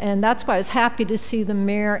transparency, and that's why I was happy to see the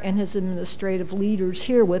mayor and his administrative leaders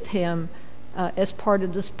here with him as part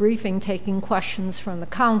of this briefing, taking questions from the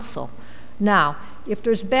council. Now, if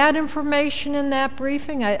there's bad information in that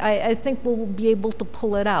briefing, I think we'll be able to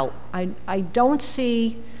pull it out. I don't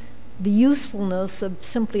see the usefulness of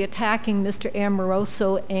simply attacking Mr.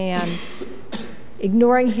 Amoroso and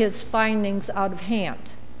ignoring his findings out of hand,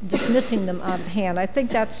 dismissing them out of hand. I think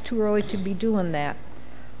that's too early to be doing that.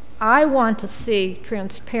 I want to see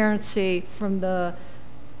transparency from the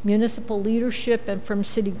municipal leadership and from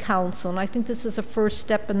city council, and I think this is a first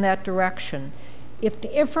step in that direction. If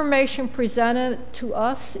the information presented to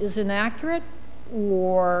us is inaccurate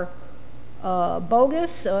or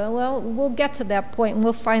bogus, well, we'll get to that point and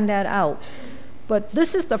we'll find that out. But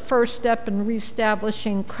this is the first step in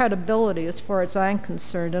reestablishing credibility as far as I'm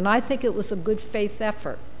concerned, and I think it was a good faith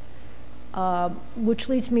effort. Which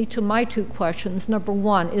leads me to my two questions. Number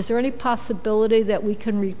one, is there any possibility that we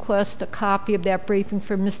can request a copy of that briefing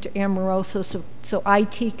from Mr. Amoroso so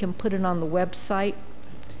IT can put it on the website?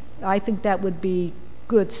 I think that would be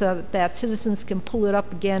good so that citizens can pull it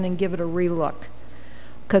up again and give it a relook,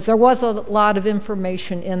 because there was a lot of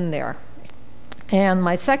information in there. And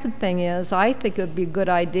my second thing is, I think it would be a good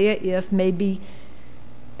idea if maybe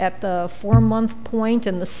at the 4-month point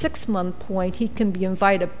and the 6-month point, he can be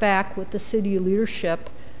invited back with the city leadership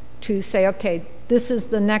to say, okay, this is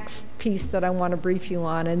the next piece that I want to brief you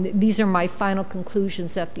on, and these are my final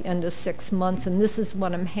conclusions at the end of 6 months, and this is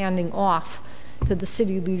what I'm handing off to the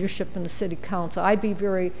city leadership and the city council. I'd be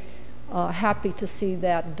very happy to see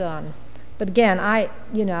that done. But again, I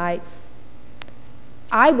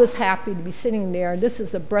was happy to be sitting there. This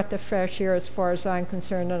is a breath of fresh air as far as I'm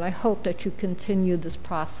concerned, and I hope that you continue this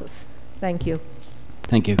process. Thank you.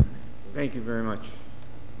 Thank you. Thank you very much.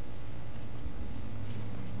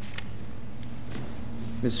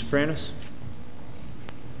 Mrs. Franis?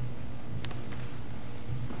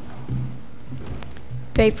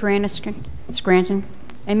 Faye Franis, Scranton.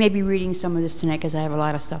 I may be reading some of this tonight because I have a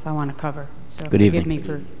lot of stuff I want to cover. So Good evening. Forgive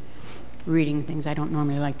me for reading things. I don't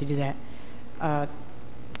normally like to do that. I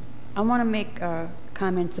want to make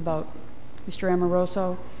comments about Mr.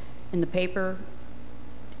 Amoroso in the paper,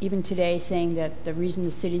 even today, saying that the reason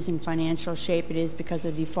the city's in financial shape it is because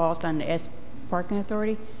of default on the Parking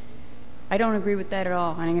Authority. I don't agree with that at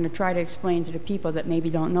all, and I'm going to try to explain to the people that maybe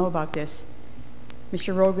don't know about this.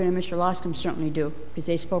 Mr. Rogan and Mr. Loscombe certainly do, because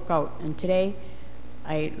they spoke out. And today,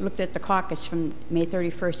 I looked at the caucus from May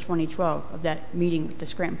 31st, 2012, of that meeting with the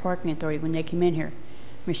Scranton Parking Authority when they came in here,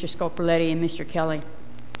 Mr. Scopoletti and Mr. Kelly.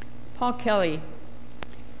 Paul Kelly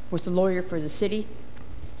was the lawyer for the city,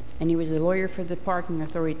 and he was the lawyer for the Parking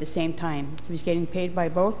Authority at the same time. He was getting paid by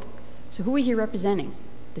both. So who is he representing?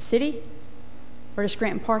 The city or the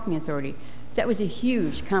Scranton Parking Authority? That was a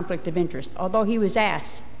huge conflict of interest, although he was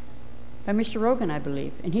asked by Mr. Rogan, I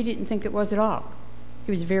believe, and he didn't think it was at all.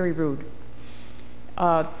 He was very rude.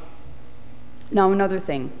 Now, another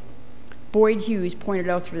thing. Boyd Hughes pointed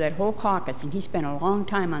out through that whole caucus, and he spent a long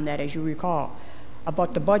time on that, as you recall,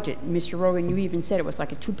 about the budget. And Mr. Rogan, you even said it was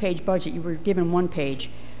like a 2-page budget. You were given 1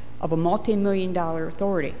 page of a multi-million-dollar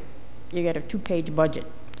authority. You got a 2-page budget.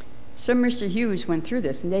 So Mr. Hughes went through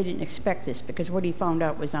this, and they didn't expect this because what he found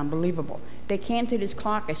out was unbelievable. They came to his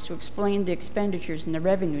caucus to explain the expenditures and the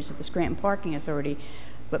revenues of the Scranton Parking Authority.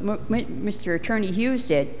 But Mr. Attorney Hughes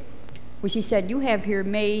did was he said, you have here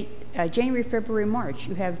January, February, March.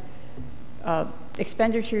 You have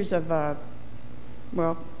expenditures of,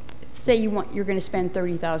 well, say you're going to spend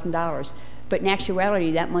 $30,000, but in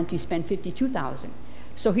actuality, that month you spend $52,000.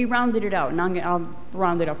 So he rounded it out, and I'll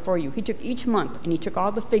round it up for you. He took each month, and he took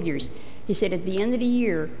all the figures. He said at the end of the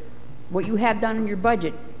year, what you have done in your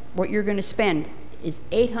budget, what you're going to spend is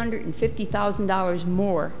 $850,000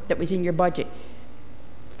 more that was in your budget,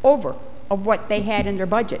 over of what they had in their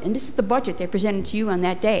budget. And this is the budget they presented to you on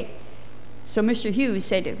that day. So Mr. Hughes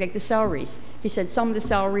said, like the salaries, he said some of the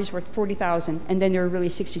salaries were $40,000, and then they were really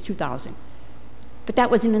 $62,000. But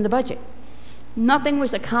that wasn't in the budget. Nothing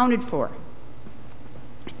was accounted for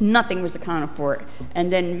Nothing was accounted for.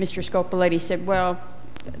 And then Mr. Scopoletti said, well,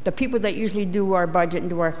 the people that usually do our budget and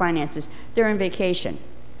do our finances, they're on vacation.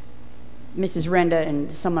 Mrs. Renda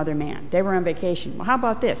and some other man. They were on vacation. Well, how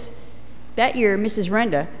about this? That year, Mrs.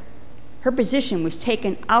 Renda, her position was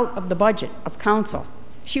taken out of the budget of council.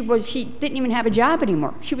 She didn't even have a job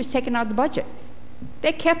anymore. She was taken out of the budget.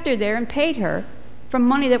 They kept her there and paid her from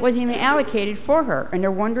money that wasn't even allocated for her. And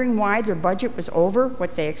they're wondering why their budget was over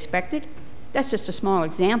what they expected? That's just a small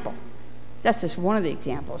example. That's just one of the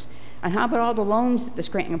examples. And how about all the loans that the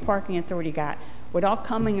Scranton Parking Authority got without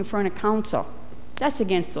coming in front of council? That's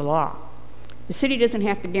against the law. The city doesn't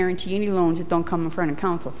have to guarantee any loans that don't come in front of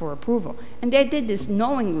council for approval. And they did this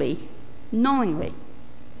knowingly, and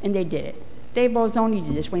they did it. Dave Bolzoni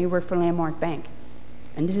did this when he worked for Landmark Bank.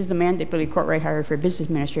 And this is the man that Billy Courtright hired for business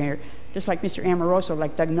administrator, just like Mr. Amoroso,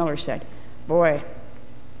 like Doug Miller said. Boy,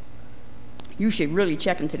 you should really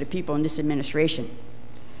check into the people in this administration.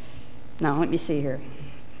 Now, let me see here.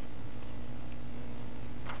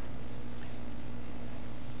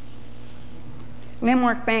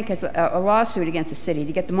 Landmark Bank has a lawsuit against the city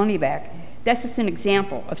to get the money back. That's just an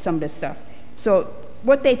example of some of this stuff. So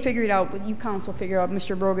what they figured out, what you council figured out,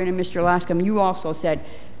 Mr. Brogan and Mr. Lascom, you also said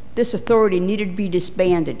this authority needed to be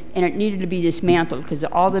disbanded and it needed to be dismantled because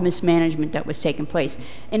of all the mismanagement that was taking place.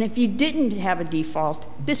 And if you didn't have a default,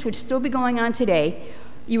 this would still be going on today.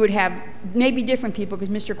 You would have maybe different people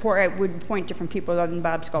because Mr. Courtright would appoint different people other than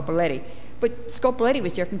Bob Scopoletti. But Scopoletti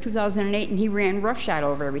was there from 2008 and he ran roughshod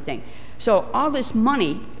over everything. So all this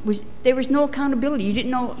money, there was no accountability. You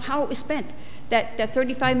didn't know how it was spent. That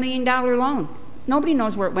 $35 million loan, nobody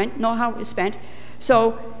knows where it went, know how it was spent.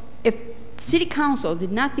 So if City Council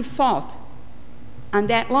did not default on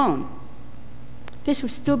that loan, this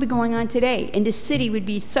would still be going on today, and the city would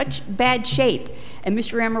be such bad shape. And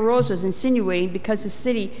Mr. Amoroso is insinuating because the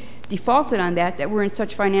city defaulted on that we're in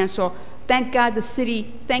such financial. Thank God the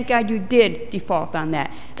city, thank God you did default on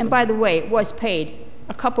that. And by the way, it was paid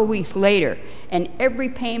a couple weeks later, and every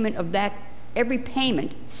payment of that, every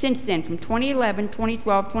payment since then, from 2011,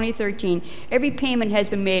 2012, 2013, every payment has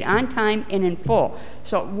been made on time and in full.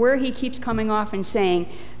 So where he keeps coming off and saying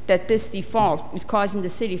that this default is causing the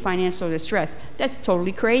city financial distress, that's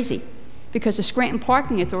totally crazy. Because the Scranton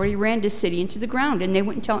Parking Authority ran this city into the ground, and they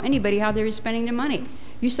wouldn't tell anybody how they were spending their money.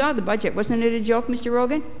 You saw the budget. Wasn't it a joke, Mr.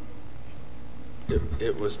 Rogan?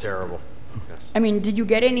 It was terrible. Yes. I mean, did you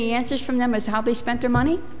get any answers from them as how they spent their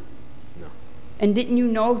money? No. And didn't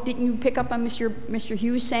you pick up on Mr.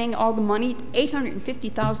 Hughes saying all the money,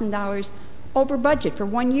 $850,000 over budget for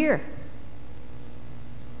 1 year?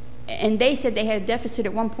 And they said they had a deficit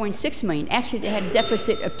at 1.6 million. Actually, they had a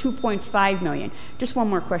deficit of 2.5 million. Just one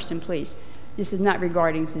more question, please. This is not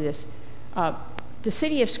regarding to this. The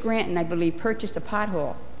city of Scranton, I believe, purchased a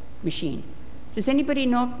pothole machine. Does anybody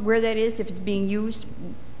know where that is, if it's being used?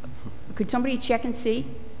 Could somebody check and see?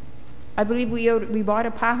 I believe we bought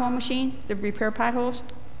a pothole machine to repair potholes.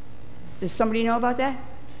 Does somebody know about that?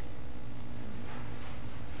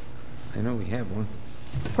 I know we have one.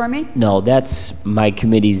 Pardon me? No, that's my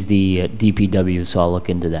committee's the DPW, so I'll look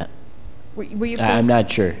into that. Will you I'm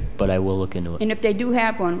not sure, but I will look into it. And if they do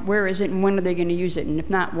have one, where is it and when are they going to use it? And if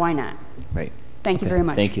not, why not? Right. Thank you very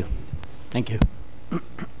much. Thank you. Thank you.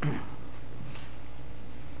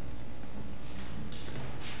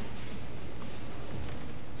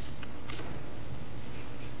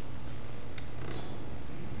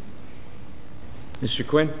 Mr.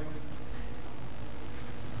 Quinn?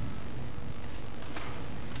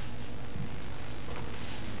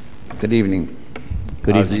 Good evening.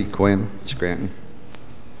 Good evening. Ozzie Quinn, Scranton.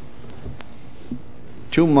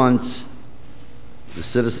 2 months, the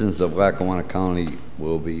citizens of Lackawanna County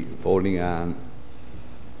will be voting on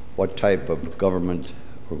what type of government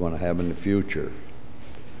we're going to have in the future.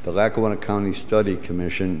 The Lackawanna County Study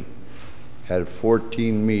Commission had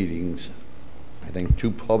 14 meetings, I think 2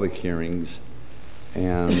 public hearings,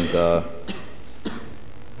 and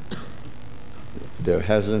there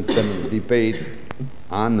hasn't been a debate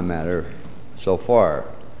on the matter so far.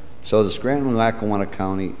 So the Scranton-Lackawanna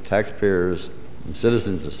County Taxpayers and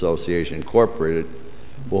Citizens Association Incorporated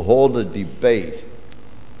will hold a debate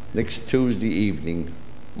next Tuesday evening,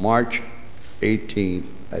 March 18th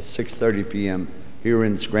at 6:30 p.m. here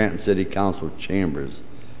in Scranton City Council chambers.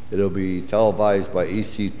 It'll be televised by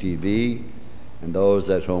ECTV, and those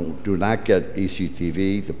that do not get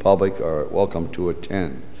ECTV, the public are welcome to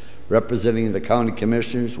attend. Representing the county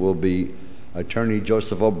commissioners will be Attorney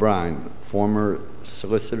Joseph O'Brien, former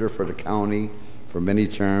solicitor for the county for many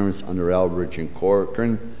terms under Albridge and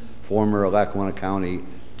Corcoran, former Lackawanna County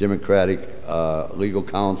Democratic legal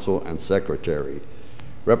counsel and secretary.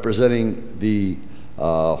 Representing the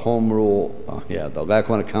Home Rule, the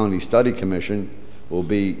Lackawanna County Study Commission will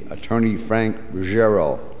be Attorney Frank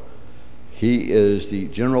Ruggiero. He is the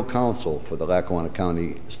general counsel for the Lackawanna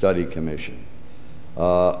County Study Commission.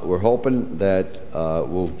 We're hoping that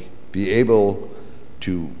we'll be able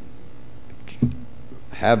to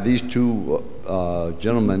have these two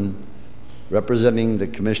gentlemen representing the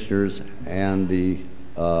commissioners and the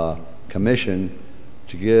commission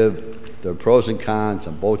to give the pros and cons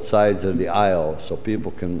on both sides of the aisle so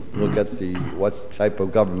people can look at what type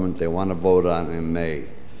of government they want to vote on in May.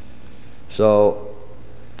 So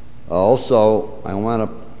also I want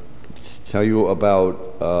to tell you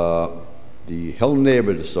about the Hill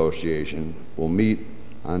Neighborhood Association will meet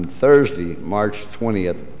on Thursday, March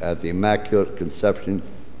 20th at the Immaculate Conception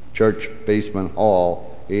Church Basement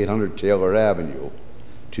Hall, 800 Taylor Avenue,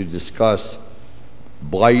 to discuss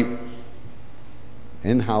blight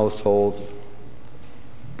in households,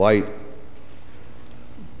 blight,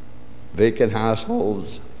 vacant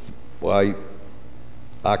households, blight,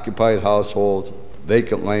 occupied households,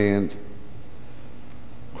 vacant land,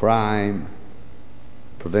 crime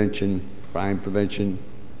prevention,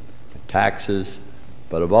 taxes,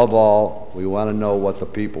 but above all, we want to know what the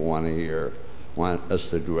people want to hear, want us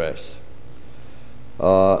to address.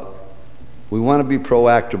 We want to be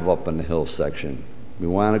proactive up in the Hill section. We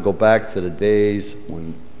want to go back to the days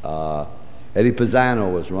when Eddie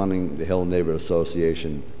Pisano was running the Hill Neighborhood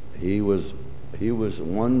Association. He was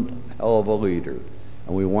one hell of a leader,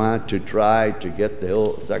 and we want to try to get the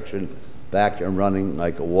Hill section back and running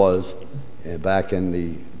like it was back in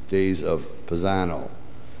the days of Pisano.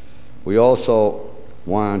 We also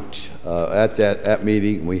want, at that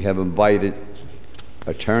meeting, we have invited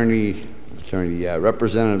State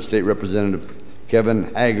Representative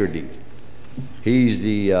Kevin Haggerty. He's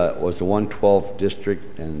was the 112th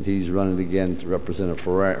district, and he's running again to Representative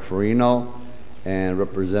Farino and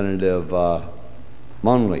Representative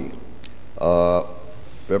Munley.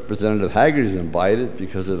 Representative Haggerty is invited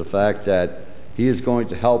because of the fact that he is going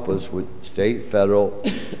to help us with state, federal,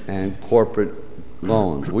 and corporate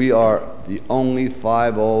loans. We are the only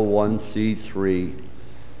 501c3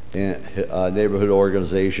 neighborhood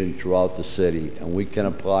organization throughout the city, and we can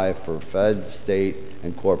apply for Fed, state,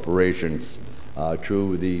 and corporations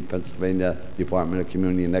through the Pennsylvania Department of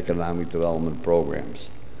Community and Economic Development programs.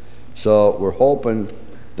 So we're hoping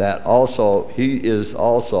that also, he is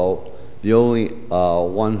also the only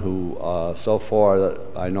one who, so far that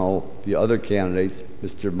I know, the other candidates,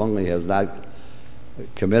 Mr. Munley has not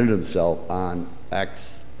committed himself on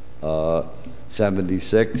X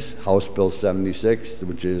 76, House Bill 76,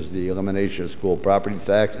 which is the elimination of school property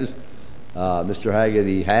taxes. Mr.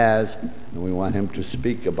 Haggerty has, and we want him to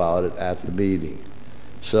speak about it at the meeting.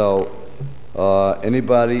 So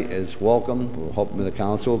anybody is welcome. We're hoping the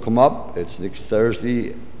council will come up. It's next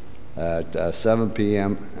Thursday at 7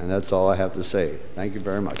 p.m., and that's all I have to say. Thank you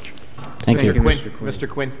very much. Thank you, Mr.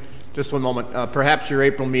 Quinn. Just one moment. Perhaps your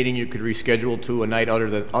April meeting you could reschedule to a night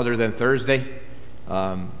other than Thursday.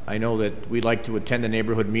 I know that we like to attend the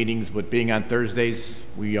neighborhood meetings, but being on Thursdays,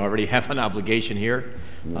 we already have an obligation here.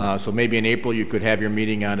 So maybe in April you could have your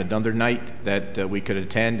meeting on another night that we could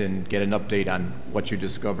attend and get an update on what you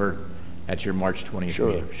discover at your March 20th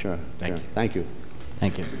meeting. Sure. Thank you. Thank you.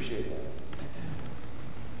 Thank you. Appreciate that.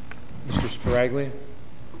 Mr. Spragley?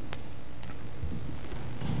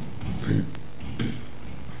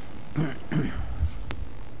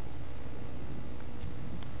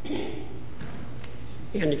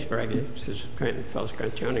 Andy Sprague, this is Scranton, fellow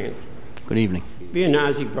Scrantonian. Good evening. Being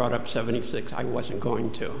Ozzie brought up 76, I wasn't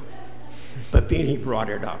going to, but being he brought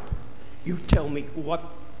it up, you tell me what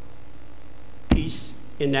piece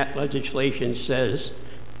in that legislation says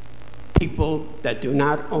people that do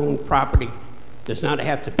not own property does not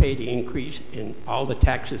have to pay the increase in all the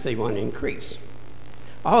taxes they want to increase.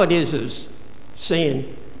 All it is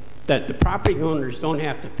saying that the property owners don't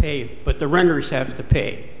have to pay, but the renters have to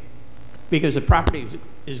pay. Because the property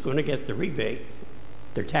is going to get the rebate,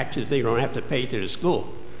 their taxes they don't have to pay to the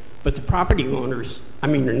school. But the property owners, I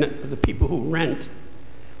mean the people who rent,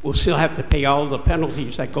 will still have to pay all the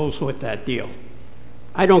penalties that goes with that deal.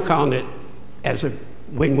 I don't count it as a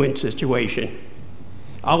win-win situation.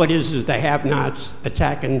 All it is the have-nots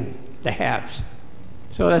attacking the haves.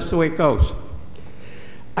 So that's the way it goes.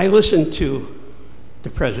 I listened to the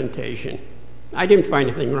presentation. I didn't find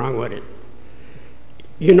anything wrong with it.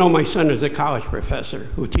 You know, my son is a college professor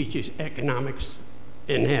who teaches economics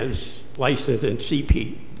and has license in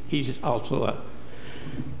CP. He's also a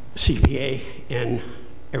CPA and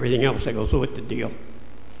everything else that goes with the deal.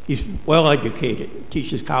 He's well educated,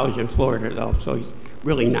 teaches college in Florida though, so he's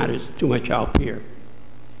really not as too much help here.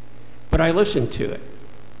 But I listened to it.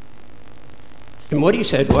 And what he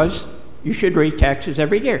said was, you should raise taxes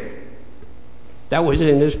every year. That was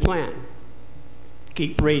in his plan.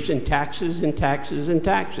 Keep raising taxes and taxes and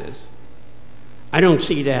taxes. I don't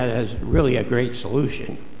see that as really a great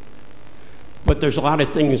solution. But there's a lot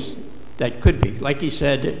of things that could be. Like he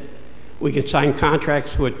said, we could sign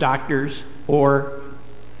contracts with doctors or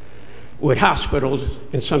with hospitals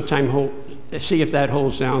and sometime see if that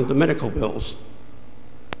holds down the medical bills.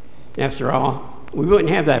 After all, we wouldn't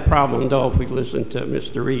have that problem, though, if we listened to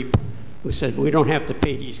Mr. Reep, who said we don't have to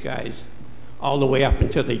pay these guys all the way up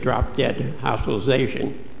until they drop dead,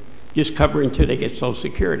 hospitalization, just cover until they get Social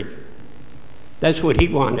Security. That's what he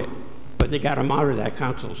wanted, but they got him out of that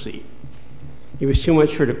council seat. He was too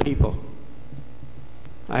much for the people.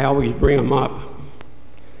 I always bring him up.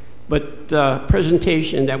 But the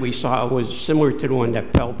presentation that we saw was similar to the one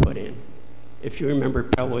that Pell put in. If you remember,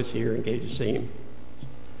 Pell was here and gave the same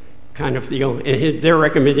kind of deal. And their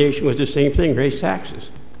recommendation was the same thing, raise taxes.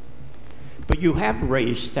 But you have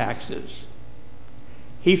raised taxes.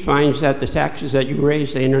 He finds that the taxes that you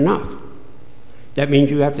raise ain't enough. That means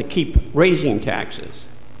you have to keep raising taxes.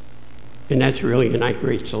 And that's really a not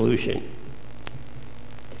great solution.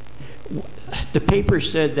 The paper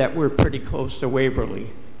said that we're pretty close to Waverly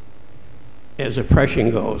as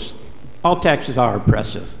oppression goes. All taxes are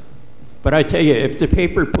oppressive. But I tell you, if the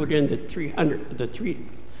paper put in the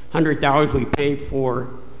 $300 we pay for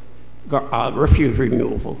refuse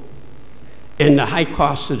removal and the high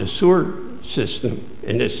cost of the sewer system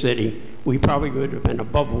in this city, we probably would have been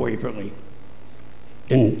above Waverly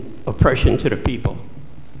in oppression to the people.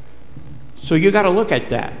 So you got to look at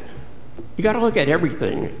that. You got to look at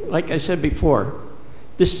everything. Like I said before,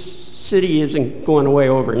 this city isn't going away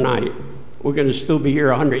overnight. We're going to still be here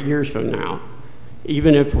 100 years from now.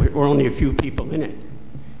 Even if we're only a few people in it,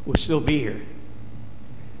 we'll still be here.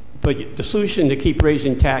 But the solution to keep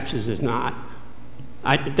raising taxes is not.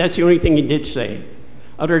 That's the only thing he did say.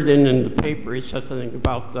 Other than in the paper, he said something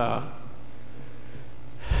about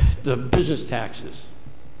the business taxes.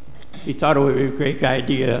 He thought it would be a great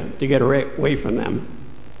idea to get away from them.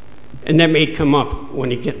 And that may come up when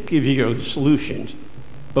he gives you the solutions.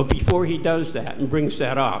 But before he does that and brings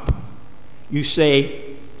that up, you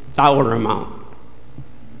say dollar amount.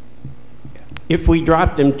 If we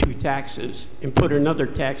drop them 2 taxes and put another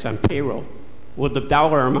tax on payroll, will the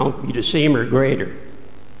dollar amount be the same or greater?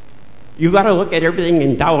 You got to look at everything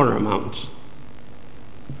in dollar amounts.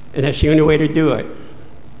 And that's the only way to do it.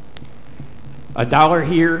 A dollar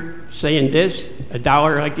here saying this, a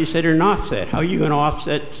dollar, like you said, an offset. How are you going to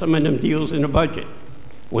offset some of them deals in the budget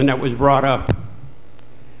when that was brought up?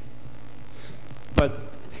 But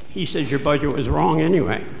he says your budget was wrong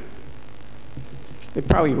anyway. It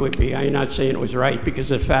probably would be. I'm not saying it was right, because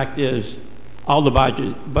the fact is all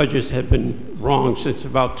the budgets have been wrong since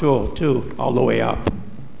about 2002 all the way up.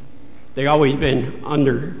 They've always been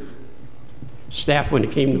understaffed when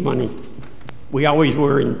it came to money. We always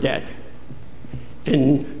were in debt.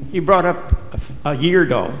 And he brought up a year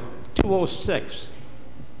ago, 2006,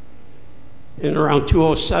 and around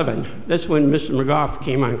 2007, that's when Mr. McGough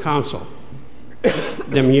came on council,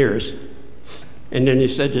 them years. And then he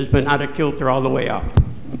said it's been out of kilter all the way up.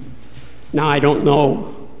 Now, I don't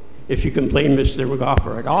know if you can blame Mr.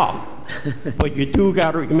 McGough at all, but you do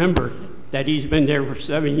got to remember that he's been there for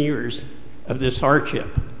 7 years of this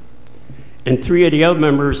hardship. And 3 of the other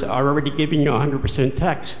members are already giving you a 100%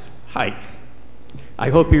 tax hike. I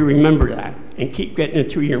hope you remember that and keep getting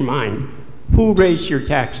it through your mind. Who raised your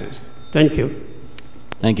taxes? Thank you.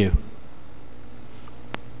 Thank you.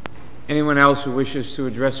 Anyone else who wishes to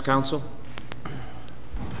address council?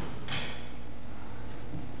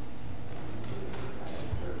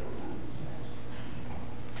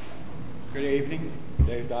 Good evening.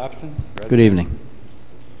 Dave Dobson. Good evening.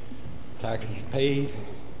 Taxes paid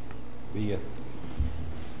via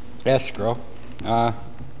escrow.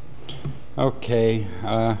 Okay.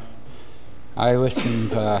 I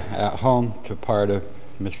listened at home to part of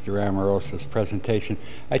Mr. Amoroso's presentation.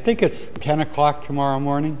 I think it's 10 o'clock tomorrow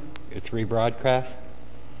morning. It's rebroadcast.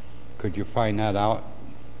 Could you find that out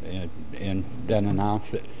and then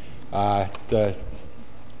announce it? The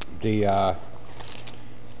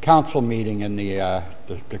council meeting in the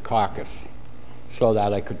caucus, so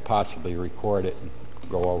that I could possibly record it and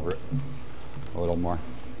go over it a little more.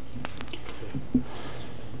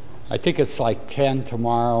 I think it's like 10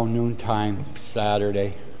 tomorrow, noontime,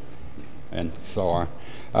 Saturday, and so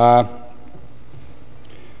on.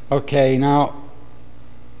 Okay, now,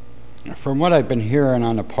 from what I've been hearing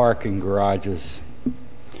on the parking garages,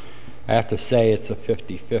 I have to say it's a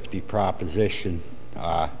 50-50 proposition.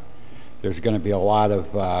 There's going to be a lot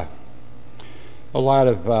of a lot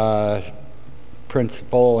of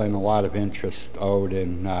principal and a lot of interest owed,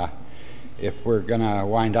 and if we're going to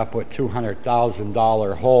wind up with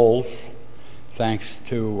 $200,000 holes, thanks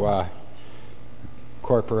to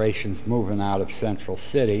corporations moving out of Central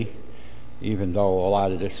City, even though a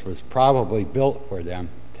lot of this was probably built for them,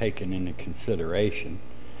 taken into consideration,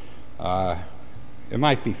 it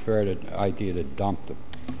might be fair idea to dump them.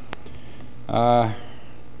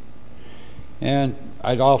 And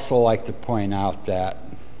I'd also like to point out that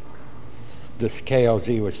this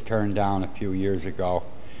KOZ was turned down a few years ago.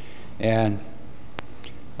 And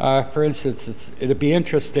for instance, it'd be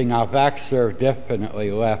interesting now, VaxServe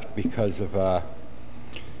definitely left because of a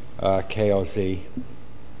KOZ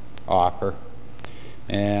offer.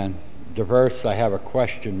 And Diverse, I have a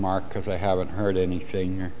question mark because I haven't heard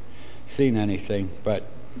anything or seen anything. But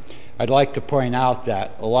I'd like to point out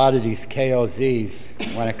that a lot of these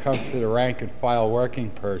KOZs, when it comes to the rank and file working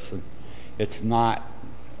person, it's not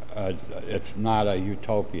a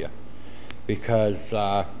utopia, because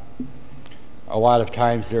a lot of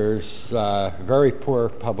times there's very poor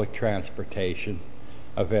public transportation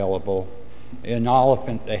available. In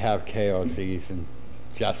Oliphant, they have KOZs, and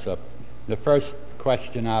Jessup, the first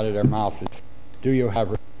question out of their mouth is, do you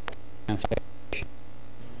have transportation?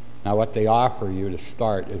 Now, what they offer you to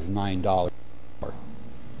start is $9 an hour.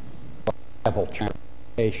 Reliable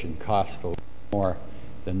transportation costs a little more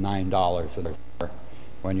than $9 an hour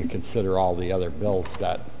when you consider all the other bills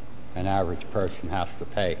that an average person has to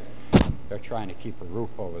pay. They're trying to keep a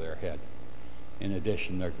roof over their head. In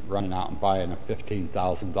addition, they're running out and buying a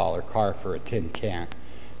 $15,000 car for a tin can,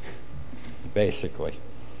 basically.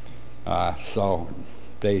 So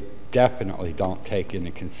they definitely don't take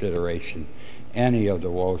into consideration any of the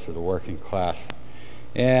woes of the working class.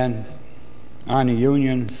 And on the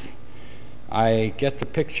unions, I get the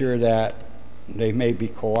picture that they may be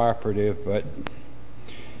cooperative, but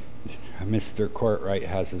Mr. Courtright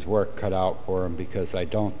has his work cut out for him, because I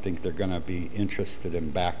don't think they're going to be interested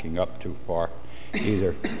in backing up too far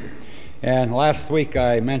either. And last week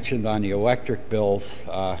I mentioned on the electric bills,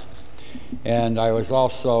 and I was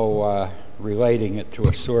also relating it to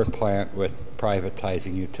a sewer plant with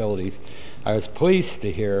privatizing utilities. I was pleased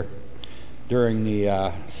to hear during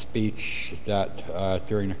the speech that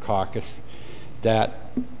during the caucus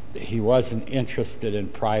that he wasn't interested in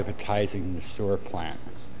privatizing the sewer plant,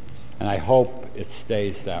 and I hope it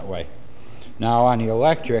stays that way. Now, on the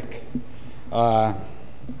electric,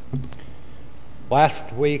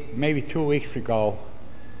 last week, maybe 2 weeks ago,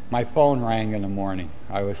 my phone rang in the morning.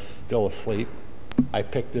 I was still asleep. I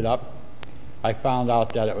picked it up. I found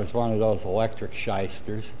out that it was one of those electric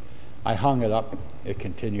shysters. I hung it up. It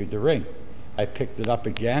continued to ring. I picked it up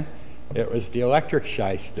again. It was the electric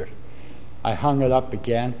shyster. I hung it up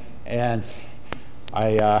again, and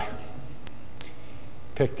I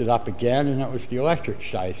picked it up again, and it was the electric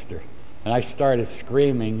shyster. And I started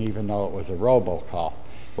screaming, even though it was a robocall.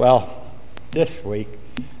 Well, this week,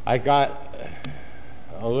 I got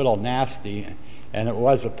a little nasty, and it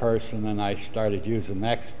was a person, and I started using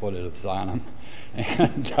expletives on him.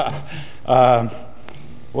 And,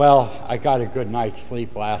 well, I got a good night's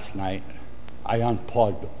sleep last night. I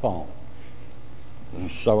unplugged the phone,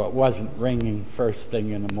 so it wasn't ringing first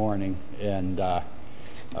thing in the morning and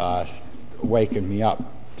waking me up.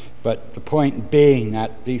 But the point being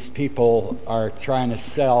that these people are trying to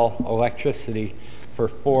sell electricity for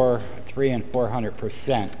 300% and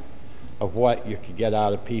 400% of what you could get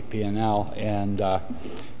out of PP&L, and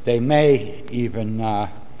they may even,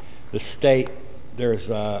 the state, there's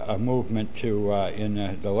a movement to,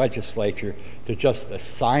 in the legislature, to just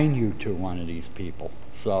assign you to one of these people.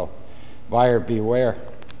 So, buyer beware.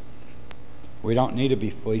 We don't need to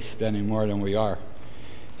be fleeced any more than we are.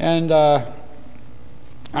 And I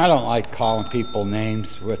don't like calling people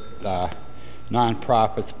names with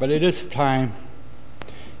nonprofits, but it is time,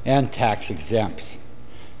 and tax exempts,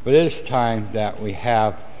 but it is time that we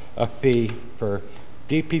have a fee for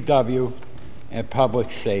DPW and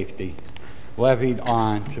public safety levied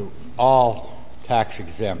on to all tax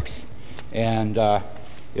exempts. And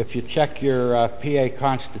if you check your PA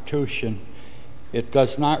Constitution, it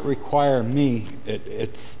does not require me,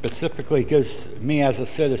 it specifically gives me as a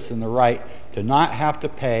citizen the right to not have to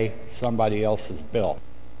pay somebody else's bill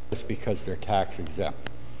just because they're tax exempt.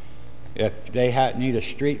 If they need a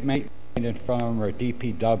street maintenance from them or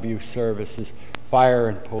DPW services, fire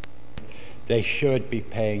and police, they should be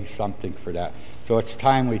paying something for that. So it's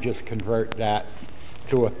time we just convert that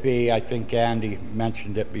to a fee. I think Andy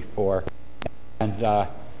mentioned it before. And that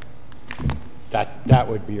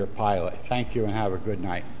would be your pilot. Thank you and have a good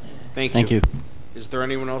night. Thank you. Is there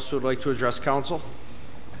anyone else who would like to address council?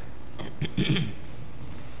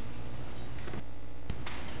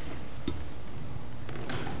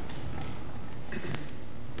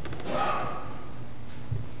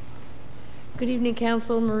 Good evening,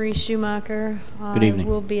 Council. Marie Schumacher. Good evening. I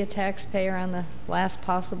will be a taxpayer on the last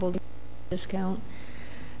possible discount.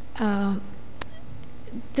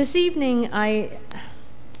 This evening, I'm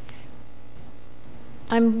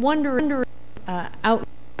wondering out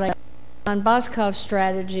on Boscov's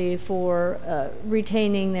strategy for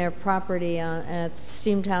retaining their property at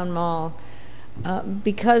Steamtown Mall.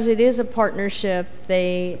 Because it is a partnership,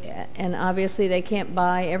 and obviously they can't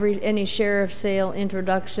buy any sheriff's sale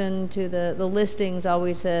introduction to the listings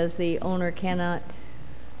always says the owner cannot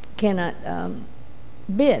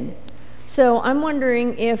bid. So I'm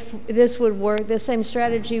wondering if this would work, this same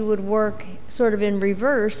strategy would work sort of in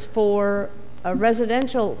reverse for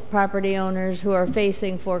residential property owners who are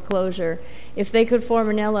facing foreclosure. If they could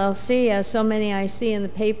form an LLC, as so many I see in the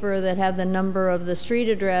paper that have the number of the street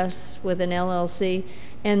address with an LLC,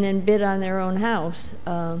 and then bid on their own house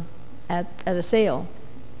at a sale.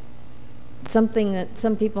 Something that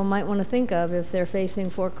some people might want to think of if they're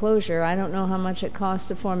facing foreclosure. I don't know how much it costs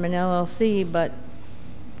to form an LLC, but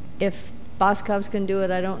if Boscov's can do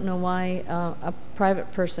it, I don't know why a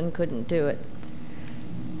private person couldn't do it.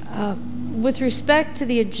 With respect to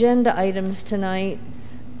the agenda items tonight,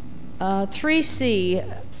 3C,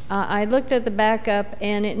 I looked at the backup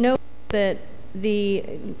and it notes that the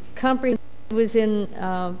comprehensive was in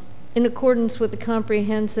accordance with the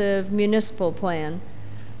comprehensive municipal plan.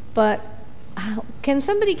 But can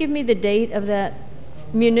somebody give me the date of that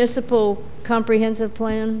municipal comprehensive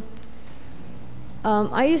plan?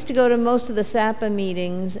 I used to go to most of the SAPA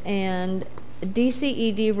meetings, and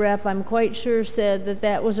DCED rep, I'm quite sure, said that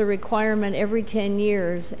that was a requirement every 10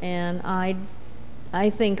 years, and I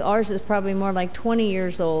think ours is probably more like 20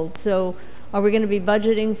 years old. So are we going to be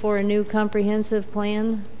budgeting for a new comprehensive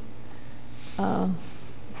plan?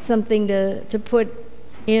 Something to put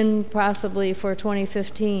in possibly for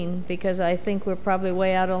 2015, because I think we're probably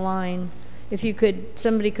way out of line. If you could,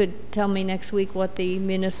 somebody could tell me next week what the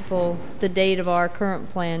date of our current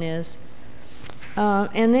plan is.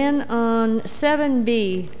 And then on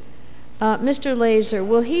 7B, Mr. Laser,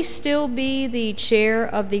 will he still be the chair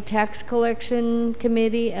of the tax collection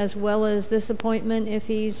committee as well as this appointment if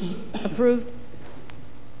he's approved?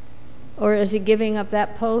 Or is he giving up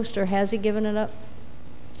that post, or has he given it up?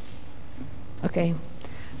 Okay.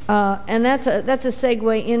 And that's a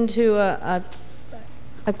segue into a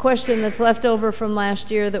question that's left over from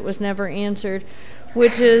last year that was never answered,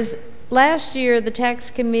 which is last year the tax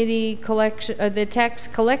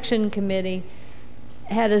collection committee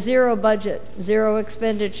had a zero budget, zero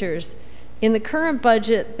expenditures. In the current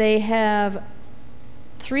budget, they have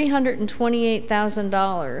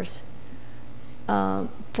 $328,000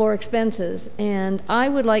 for expenses, and I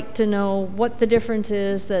would like to know what the difference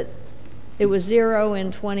is. That it was zero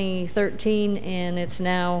in 2013, and it's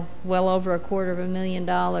now well over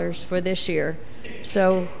 $250,000 for this year.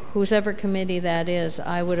 So whoever committee that is,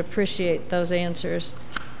 I would appreciate those answers.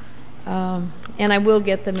 And I will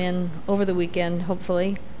get them in over the weekend,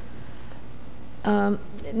 hopefully.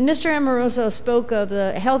 Mr. Amoroso spoke of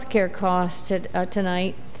the health care costs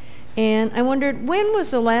tonight, and I wondered, when was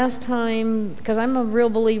the last time, because I'm a real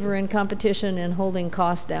believer in competition and holding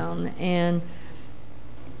costs down, and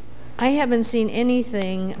I haven't seen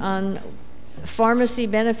anything on pharmacy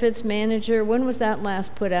benefits manager. When was that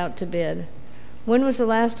last put out to bid? When was the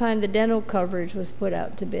last time the dental coverage was put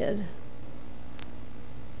out to bid?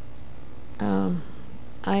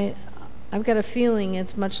 I've got a feeling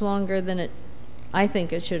it's much longer than I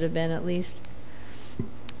think it should have been, at least.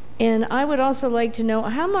 And I would also like to know,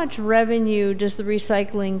 how much revenue does the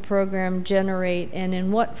recycling program generate, and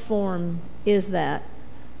in what form is that?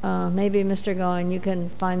 Maybe Mr. Gaughan, you can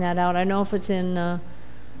find that out. I know if it's in,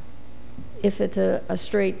 if it's a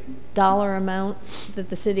straight dollar amount that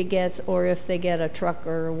the city gets, or if they get a truck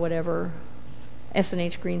or whatever,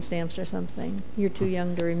 S&H green stamps or something. You're too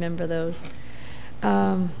young to remember those.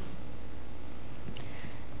 And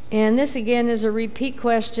this again is a repeat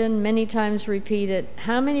question, many times repeated.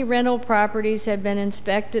 How many rental properties have been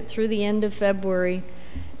inspected through the end of February?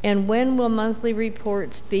 And when will monthly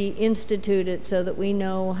reports be instituted so that we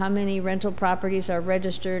know how many rental properties are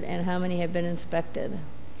registered and how many have been inspected?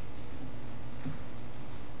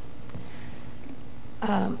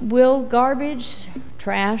 Will garbage,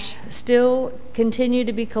 trash, still continue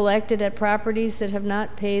to be collected at properties that have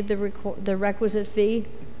not paid the requisite fee?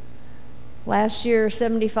 Last year,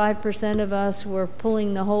 75% of us were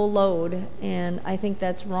pulling the whole load, and I think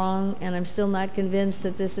that's wrong, and I'm still not convinced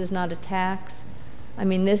that this is not a tax. I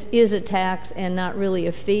mean, this is a tax and not really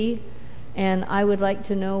a fee, and I would like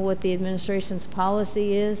to know what the administration's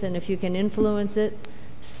policy is, and if you can influence it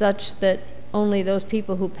such that only those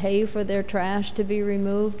people who pay for their trash to be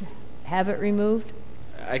removed have it removed?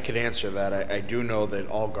 I could answer that. I do know that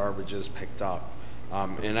all garbage is picked up.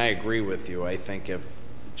 And I agree with you. I think if,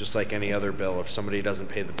 just like any other bill, if somebody doesn't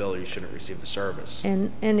pay the bill, you shouldn't receive the service.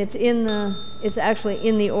 And it's actually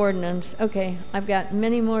in the ordinance. Okay, I've got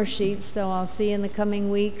many more sheets, so I'll see you in the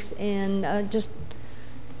coming weeks. And just,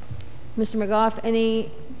 Mr.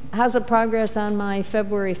 McGough, how's the progress on my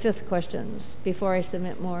February 5th questions before I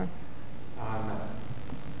submit more?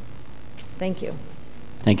 Thank you.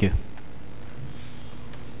 Thank you.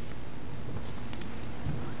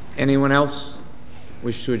 Anyone else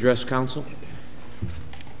wish to address council?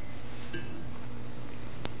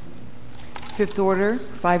 Fifth order,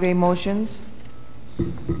 5A motions.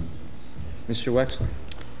 Mr. Wexler.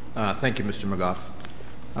 Thank you, Mr. McGough.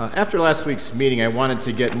 After last week's meeting, I wanted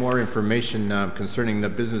to get more information concerning the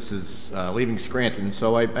businesses leaving Scranton.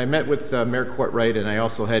 So I met with Mayor Courtwright, and I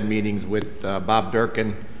also had meetings with Bob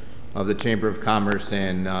Durkin of the Chamber of Commerce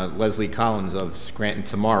and Leslie Collins of Scranton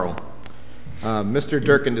Tomorrow. Mr.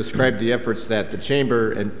 Durkin described the efforts that the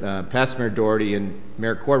Chamber and past Mayor Doherty and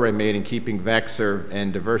Mayor Courtwright made in keeping VAC-served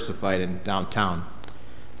and diversified in downtown.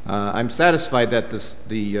 I'm satisfied that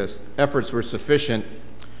the efforts were sufficient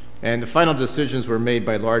and the final decisions were made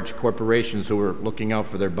by large corporations who were looking out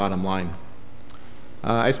for their bottom line.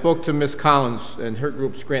 I spoke to Ms. Collins, and her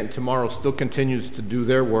group, Scranton Tomorrow, still continues to do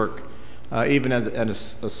their work, even at a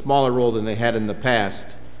smaller role than they had in the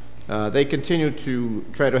past. They continue to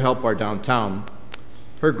try to help our downtown.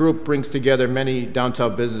 Her group brings together many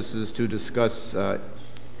downtown businesses to discuss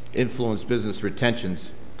influence business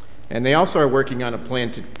retentions. And they also are working on a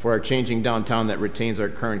plan for our changing downtown that retains our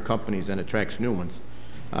current companies and attracts new ones.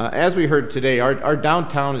 As we heard today, our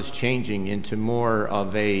downtown is changing into more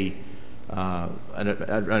of an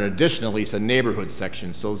additional, at least a neighborhood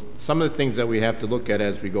section. So some of the things that we have to look at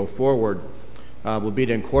as we go forward will be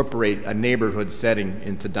to incorporate a neighborhood setting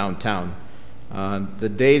into downtown. The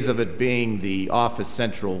days of it being the office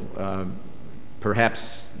central,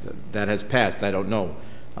 perhaps that has passed, I don't know.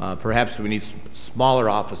 Perhaps we need smaller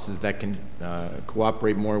offices that can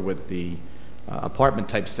cooperate more with the apartment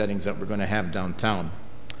type settings that we're going to have downtown.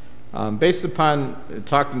 Based upon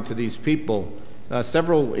talking to these people,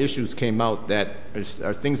 several issues came out that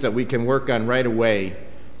are things that we can work on right away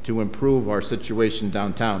to improve our situation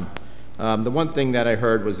downtown. The one thing that I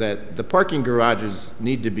heard was that the parking garages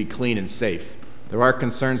need to be clean and safe. There are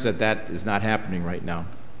concerns that that is not happening right now.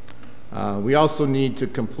 We also need to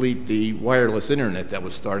complete the wireless internet that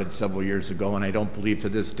was started several years ago, and I don't believe to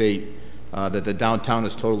this date that the downtown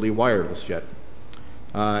is totally wireless yet.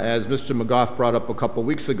 As Mr. McGough brought up a couple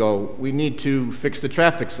weeks ago, we need to fix the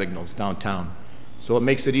traffic signals downtown so it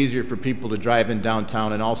makes it easier for people to drive in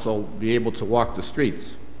downtown and also be able to walk the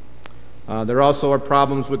streets. There also are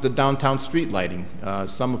problems with the downtown street lighting.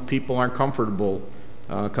 Some people aren't comfortable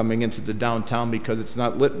coming into the downtown because it's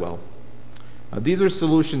not lit well. These are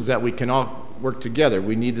solutions that we can all work together.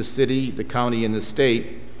 We need the city, the county, and the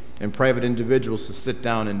state, and private individuals to sit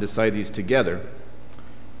down and decide these together.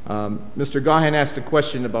 Mr. Gahan asked a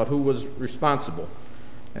question about who was responsible.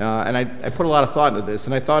 And I put a lot of thought into this,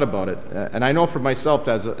 and I thought about it. And I know for myself,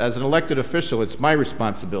 as an elected official, it's my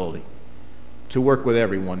responsibility to work with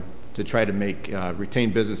everyone to try to make,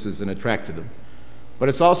 retain businesses and attract to them. But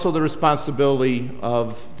it's also the responsibility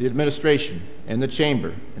of the administration and the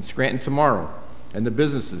chamber and Scranton Tomorrow and the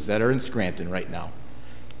businesses that are in Scranton right now.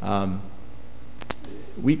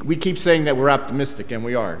 We keep saying that we're optimistic, and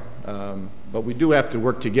we are. But we do have to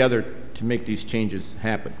work together to make these changes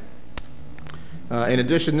happen. In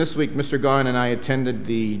addition, this week, Mr. Gahan and I attended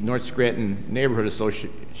the North Scranton Neighborhood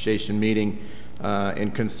Association meeting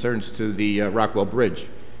in concerns to the Rockwell Bridge.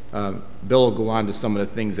 Bill will go on to some of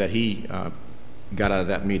the things that he got out of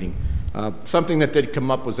that meeting. Something that did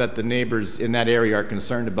come up was that the neighbors in that area are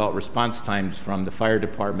concerned about response times from the fire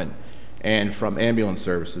department and from ambulance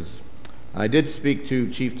services. I did speak to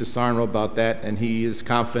Chief DeSarno about that, and he is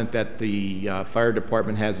confident that the fire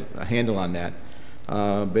department has a handle on that.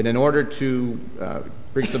 But in order to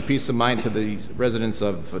bring some peace of mind to the residents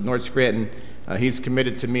of North Scranton, he's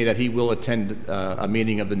committed to me that he will attend a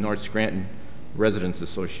meeting of the North Scranton Residents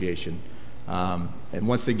Association. And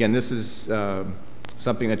once again, this is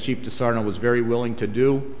something that Chief DeSarno was very willing to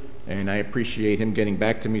do, and I appreciate him getting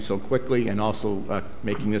back to me so quickly and also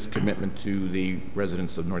making this commitment to the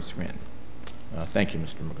residents of North Scranton. Thank you,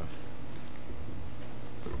 Mr. McGough.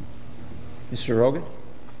 Mr. Rogan?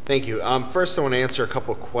 Thank you. First, I want to answer a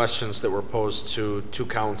couple of questions that were posed to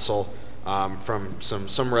council from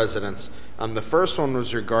some residents. The first one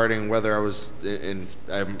was regarding whether I was, and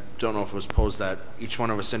I don't know if it was posed that each one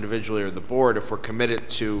of us individually or the board, if we're committed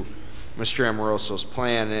to Mr. Amoroso's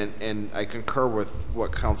plan, and I concur with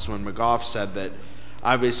what Councilman McGough said, that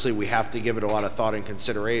obviously we have to give it a lot of thought and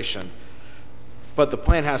consideration. But the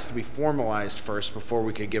plan has to be formalized first before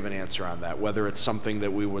we could give an answer on that, whether it's something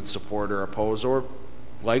that we would support or oppose, or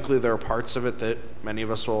likely there are parts of it that many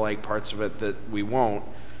of us will like, parts of it that we won't.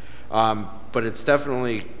 But it's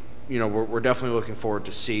definitely, you know, we're definitely looking forward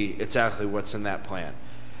to see exactly what's in that plan.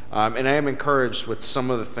 And I am encouraged with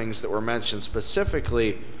some of the things that were mentioned,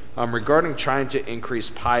 specifically regarding trying to increase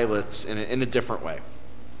pilots in a different way.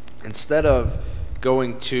 Instead of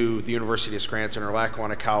going to the University of Scranton or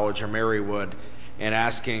Lackawanna College or Marywood and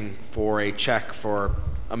asking for a check for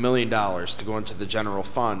 $1 million to go into the general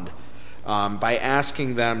fund, by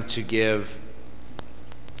asking them to give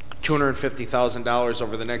 $250,000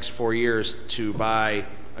 over the next 4 years to buy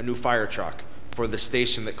a new fire truck for the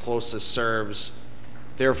station that closest serves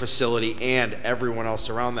their facility and everyone else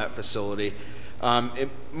around that facility, it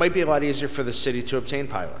might be a lot easier for the city to obtain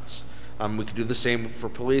pilots. We could do the same for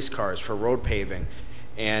police cars, for road paving,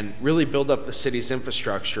 and really build up the city's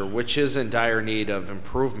infrastructure, which is in dire need of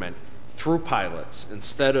improvement, through pilots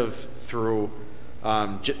instead of through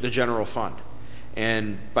the general fund.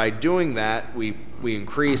 And by doing that, we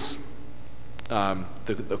increase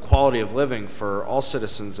the quality of living for all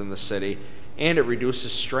citizens in the city, and it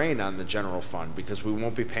reduces strain on the general fund because we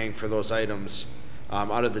won't be paying for those items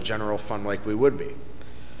out of the general fund like we would be.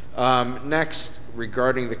 Next,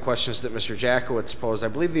 regarding the questions that Mr. Jackowitz posed, I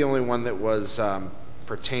believe the only one that was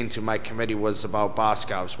pertained to my committee was about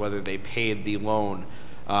Boscov's, whether they paid the loan.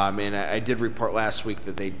 And I did report last week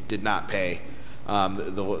that they did not pay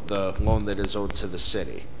the loan that is owed to the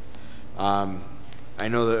city. I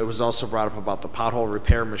know that it was also brought up about the pothole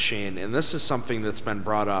repair machine, and this is something that's been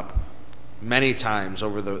brought up many times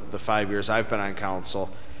over the 5 years I've been on council.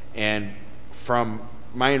 And from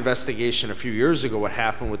my investigation a few years ago, what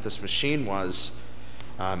happened with this machine was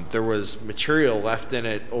there was material left in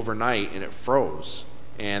it overnight and it froze,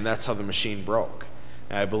 and that's how the machine broke.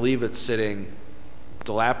 And I believe it's sitting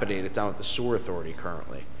dilapidated down at the sewer authority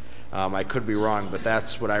currently. I could be wrong, but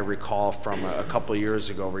that's what I recall from a couple of years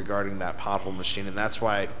ago regarding that pothole machine, and that's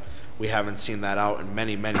why we haven't seen that out in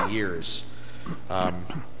many, many years.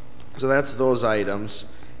 So that's those items.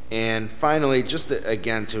 And finally, just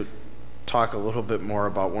again to talk a little bit more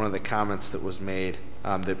about one of the comments that was made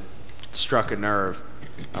that struck a nerve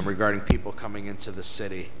regarding people coming into the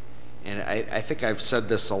city. And I think I've said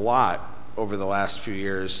this a lot over the last few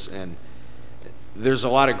years, and there's a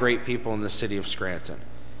lot of great people in the city of Scranton.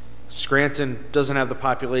 Scranton doesn't have the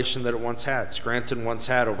population that it once had. Scranton once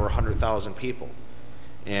had over 100,000 people.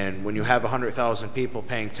 And when you have 100,000 people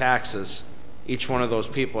paying taxes, each one of those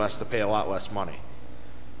people has to pay a lot less money.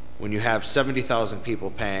 When you have 70,000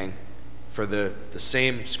 people paying for the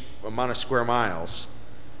same amount of square miles,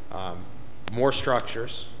 more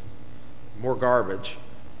structures, more garbage,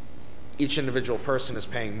 each individual person is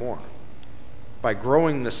paying more. By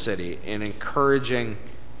growing the city and encouraging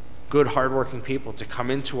good, hardworking people to come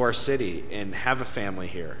into our city and have a family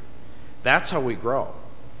here, that's how we grow.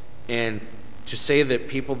 And to say that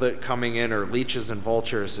people that coming in are leeches and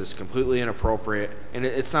vultures is completely inappropriate, and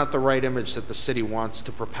it's not the right image that the city wants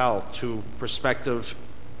to propel to prospective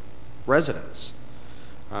residents.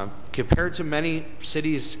 Compared to many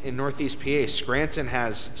cities in Northeast PA, Scranton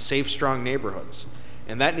has safe, strong neighborhoods,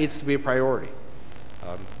 and that needs to be a priority.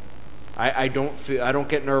 I don't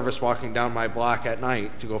get nervous walking down my block at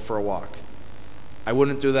night to go for a walk. I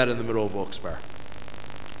wouldn't do that in the middle of Wilkes-Barre.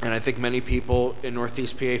 And I think many people in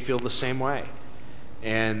Northeast PA feel the same way.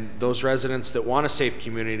 And those residents that want a safe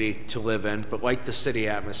community to live in, but like the city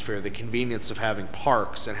atmosphere, the convenience of having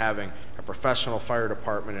parks and having a professional fire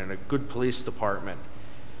department and a good police department,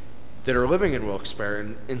 that are living in Wilkes-Barre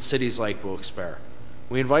and in cities like Wilkes-Barre,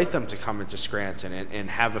 we invite them to come into Scranton and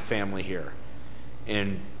have a family here.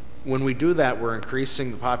 And when we do that, we're increasing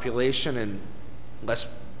the population, and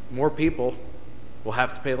more people will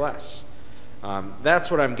have to pay less. That's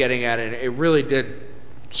what I'm getting at, and it really did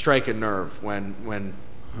strike a nerve when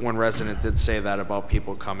one resident did say that about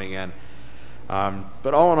people coming in.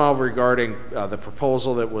 But all in all, regarding the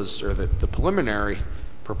proposal that was, or the preliminary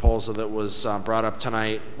proposal that was brought up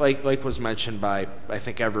tonight, like was mentioned by, I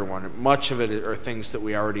think, everyone, much of it are things that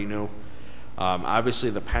we already knew.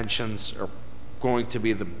 Obviously, the pensions are going to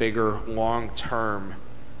be the bigger long-term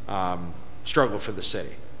struggle for the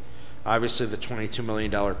city. Obviously, the $22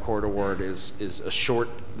 million court award is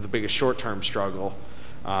the biggest short-term struggle,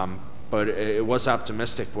 but it was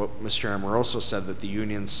optimistic what Mr. Amoroso said, that the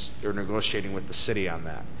unions are negotiating with the city on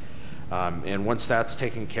that. And once that's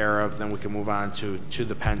taken care of, then we can move on to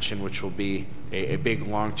the pension, which will be a big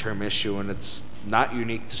long-term issue, and it's not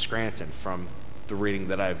unique to Scranton from the reading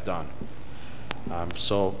that I've done.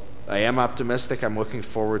 So I am optimistic. I'm looking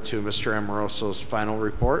forward to Mr. Amoroso's final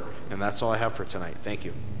report, and that's all I have for tonight. Thank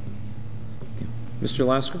you. Mr.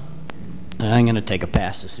 Lasker? I'm going to take a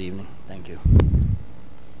pass this evening. Thank you.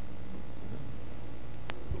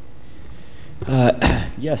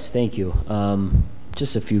 Yes, thank you.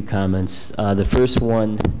 Just a few comments. The first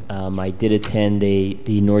one, I did attend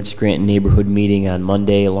the North Scranton neighborhood meeting on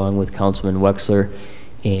Monday along with Councilman Wexler,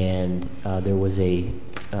 and there was the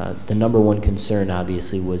number one concern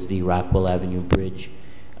obviously was the Rockwell Avenue Bridge.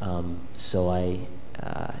 So I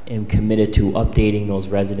am committed to updating those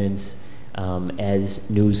residents as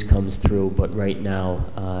news comes through, but right now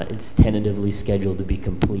it's tentatively scheduled to be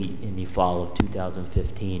complete in the fall of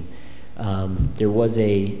 2015. There was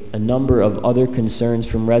a number of other concerns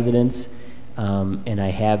from residents, and I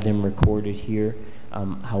have them recorded here.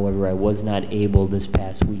 However, I was not able this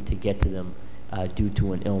past week to get to them due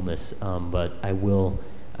to an illness, but I will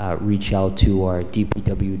reach out to our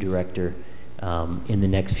DPW director in the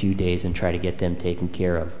next few days and try to get them taken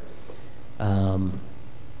care of.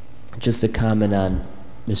 Just a comment on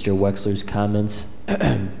Mr. Wexler's comments.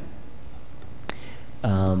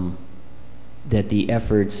 That the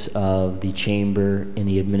efforts of the chamber and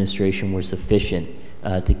the administration were sufficient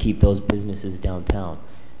to keep those businesses downtown.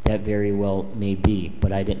 That very well may be,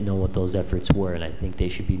 but I didn't know what those efforts were, and I think they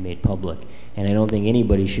should be made public. And I don't think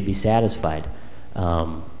anybody should be satisfied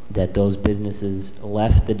that those businesses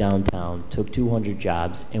left the downtown, took 200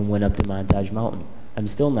 jobs, and went up to Montage Mountain. I'm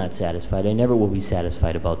still not satisfied. I never will be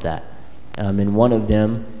satisfied about that. And one of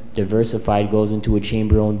them, Diversified, goes into a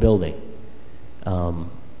chamber-owned building.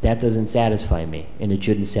 That doesn't satisfy me, and it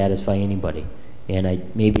shouldn't satisfy anybody. And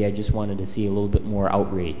maybe I just wanted to see a little bit more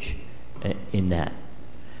outrage in that.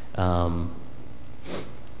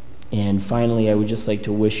 And finally, I would just like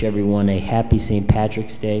to wish everyone a happy St.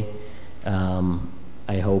 Patrick's Day.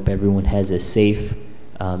 I hope everyone has a safe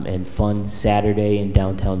and fun Saturday in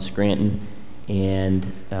downtown Scranton.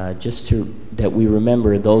 And that we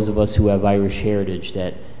remember those of us who have Irish heritage,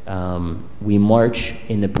 that we march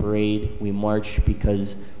in the parade. We march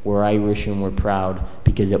because we're Irish and we're proud,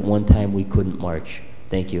 because at one time we couldn't march.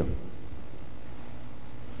 Thank you.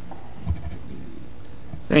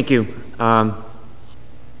 Thank you. A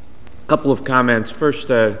couple of comments. First,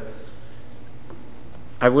 I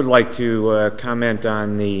would like to comment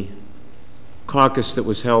on the caucus that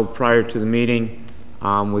was held prior to the meeting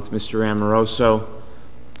with Mr. Amoroso.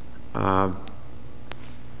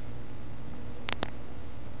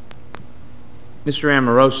 Mr.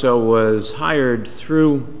 Amoroso was hired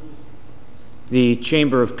through the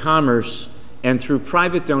Chamber of Commerce and through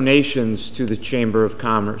private donations to the Chamber of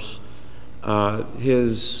Commerce.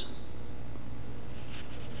 His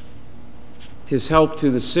help to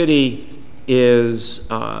the city is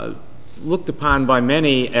looked upon by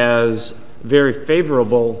many as very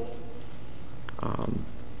favorable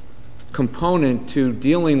component to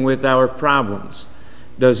dealing with our problems.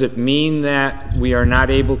 Does it mean that we are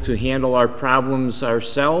not able to handle our problems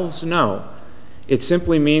ourselves? No. It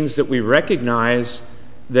simply means that we recognize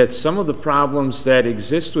that some of the problems that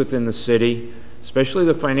exist within the city, especially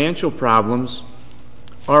the financial problems,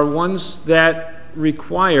 are ones that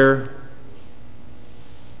require,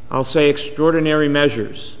 I'll say, extraordinary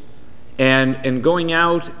measures. And going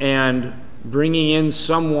out and bringing in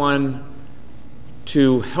someone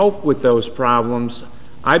to help with those problems,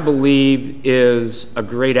 I believe, is a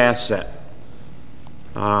great asset.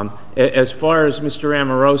 As far as Mr.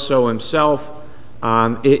 Amoroso himself,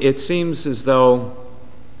 it seems as though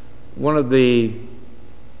one of the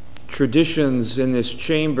traditions in this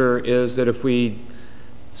chamber is that if we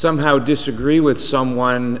somehow disagree with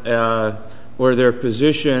someone or their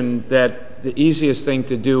position, that the easiest thing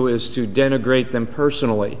to do is to denigrate them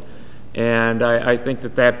personally. And I think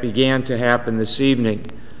that that began to happen this evening.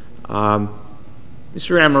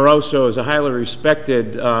 Mr. Amoroso is a highly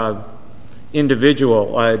respected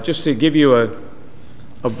individual. Just to give you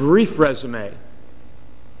a brief resume,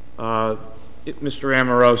 Mr.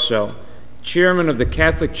 Amoroso, chairman of the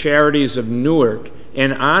Catholic Charities of Newark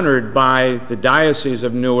and honored by the Diocese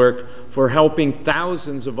of Newark for helping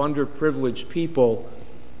thousands of underprivileged people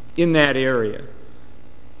in that area.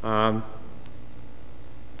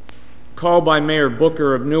 Called by Mayor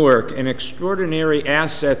Booker of Newark an extraordinary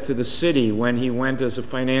asset to the city when he went as a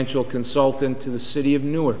financial consultant to the city of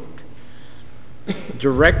Newark.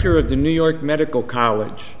 Director of the New York Medical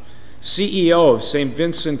College, CEO of St.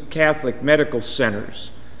 Vincent Catholic Medical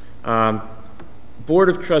Centers, Board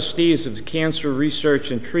of Trustees of Cancer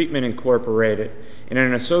Research and Treatment Incorporated, and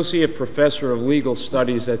an associate professor of legal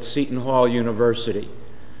studies at Seton Hall University.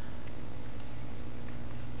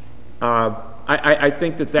 I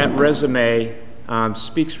think that resume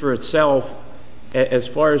speaks for itself as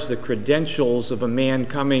far as the credentials of a man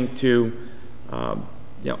coming to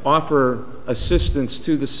offer assistance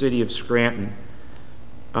to the city of Scranton.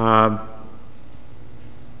 The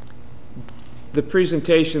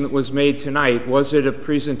presentation that was made tonight, was it a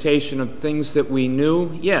presentation of things that we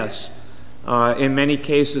knew? Yes. In many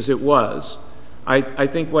cases it was. I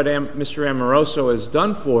think what Mr. Amoroso has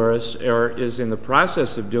done for us, or is in the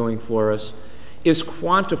process of doing for us, is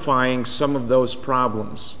quantifying some of those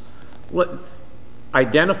problems.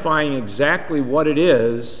 Identifying exactly what it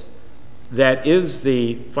is that is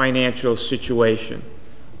the financial situation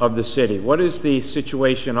of the city. What is the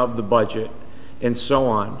situation of the budget, and so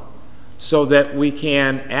on, so that we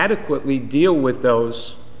can adequately deal with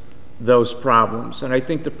those problems. And I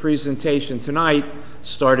think the presentation tonight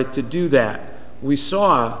started to do that. We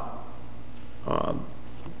saw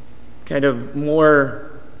kind of more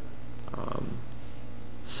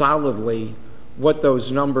solidly what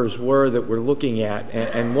those numbers were that we're looking at,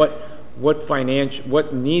 and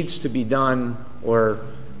what needs to be done, or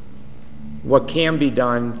what can be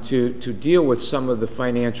done to deal with some of the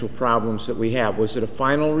financial problems that we have. Was it a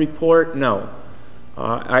final report? No.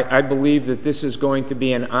 I believe that this is going to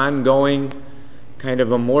be an ongoing kind of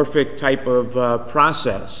amorphic type of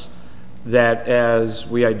process, that as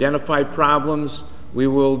we identify problems, we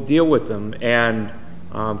will deal with them and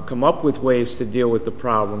come up with ways to deal with the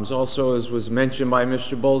problems. Also, as was mentioned by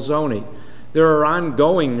Mr. Bolzoni, there are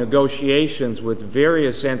ongoing negotiations with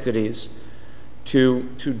various entities to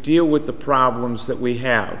deal with the problems that we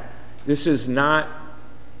have. This is not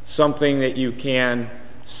something that you can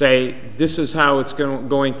say, this is how it's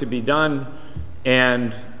going to be done,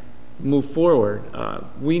 and move forward.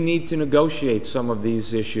 We need to negotiate some of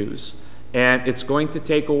these issues, and it's going to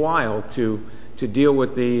take a while to deal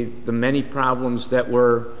with the many problems that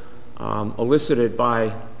were elicited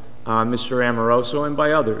by Mr. Amoroso and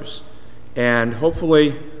by others. And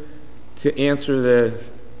hopefully, to answer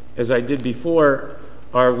as I did before,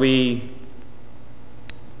 are we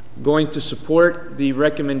going to support the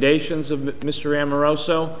recommendations of Mr.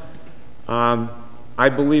 Amoroso? I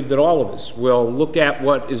believe that all of us will look at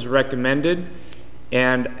what is recommended,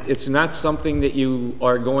 and it's not something that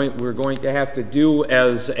we're going to have to do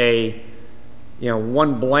as a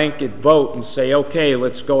one blanket vote and say, okay,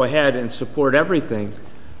 let's go ahead and support everything.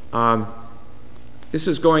 This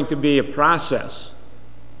is going to be a process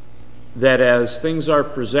that, as things are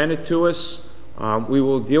presented to us, we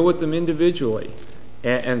will deal with them individually.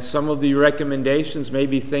 And some of the recommendations may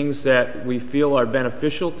be things that we feel are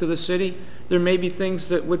beneficial to the city. There may be things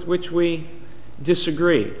with which we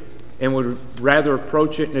disagree and would rather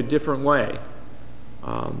approach it in a different way.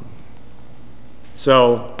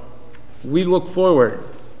 So we look forward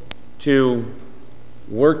to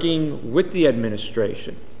working with the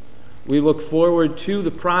administration. We look forward to the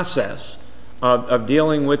process of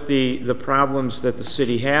dealing with the problems that the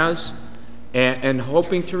city has, and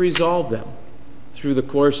hoping to resolve them through the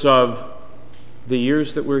course of the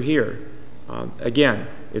years that we're here. Again,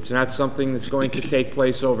 it's not something that's going to take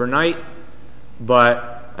place overnight,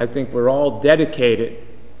 but I think we're all dedicated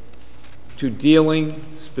to dealing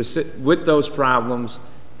with those problems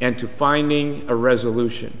and to finding a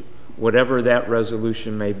resolution, whatever that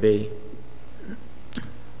resolution may be.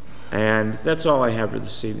 And that's all I have for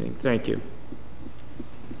this evening. Thank you.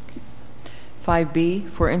 5B,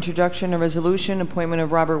 for introduction, a resolution, appointment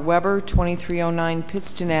of Robert Weber, 2309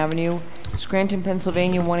 Pittston Avenue, Scranton,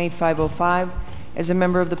 Pennsylvania, 18505, as a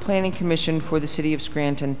member of the Planning Commission for the City of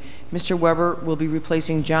Scranton. Mr. Weber will be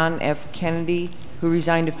replacing John F. Kennedy, who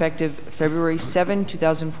resigned effective February 7,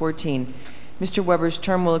 2014. Mr. Weber's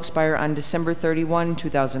term will expire on December 31,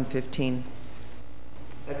 2015.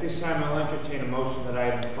 At this time, I'll entertain a motion that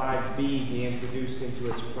item 5B be introduced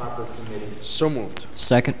into its proper committee. So moved.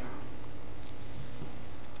 Second.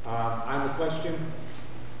 On the question,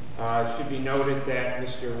 it should be noted that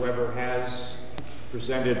Mr. Weber has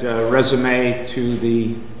presented a resume to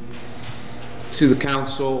the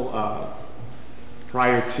council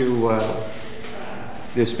prior to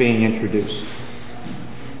this being introduced.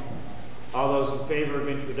 All those in favor of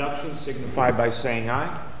introduction signify by saying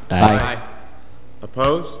aye. Aye. Aye.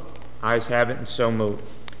 Opposed? Ayes have it, and so moved.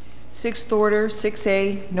 Sixth order,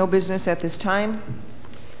 6A, no business at this time.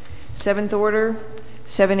 Seventh order,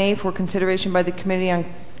 7A, for consideration by the Committee on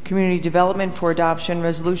Community Development for adoption,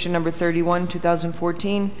 resolution number 31,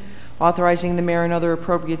 2014, authorizing the mayor and other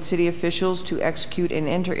appropriate city officials to execute and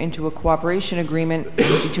enter into a cooperation agreement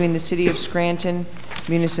between the City of Scranton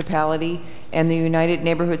municipality and the United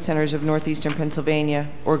Neighborhood Centers of Northeastern Pennsylvania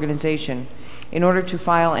organization, in order to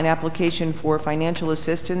file an application for financial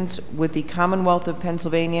assistance with the Commonwealth of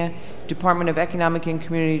Pennsylvania Department of Economic and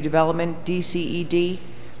Community Development, DCED,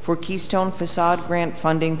 for Keystone Facade Grant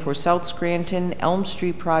Funding for South Scranton Elm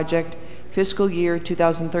Street Project, fiscal year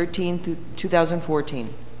 2013 through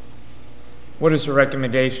 2014. What is the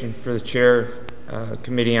recommendation for the Chair of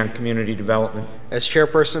Committee on Community Development? As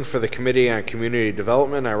chairperson for the Committee on Community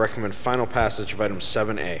Development, I recommend final passage of item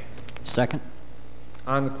 7A. Second.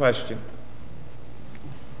 On the question.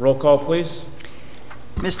 Roll call, please.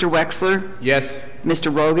 Mr. Wexler? Yes.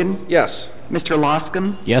 Mr. Rogan? Yes. Mr.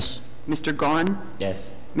 Loscom? Yes. Mr. Gahn?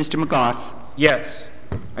 Yes. Mr. McGough? Yes.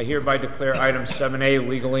 I hereby declare item 7A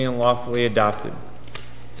legally and lawfully adopted.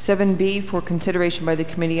 7B for consideration by the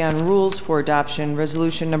Committee on Rules for adoption,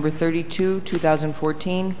 Resolution Number 32,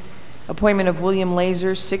 2014, appointment of William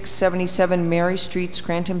Laser, 677 Mary Street,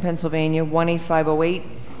 Scranton, Pennsylvania, 18508,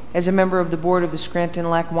 as a member of the Board of the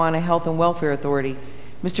Scranton-Lackawanna Health and Welfare Authority.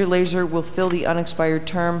 Mr. Laser will fill the unexpired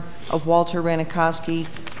term of Walter Ranikoski,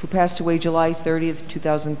 who passed away July 30th,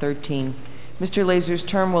 2013. Mr. Laser's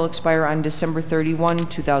term will expire on December 31,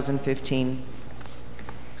 2015.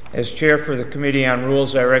 As Chair for the Committee on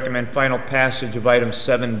Rules, I recommend final passage of item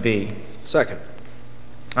 7B. Second.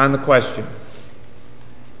 On the question.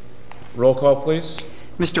 Roll call, please.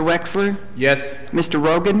 Mr. Wexler? Yes. Mr.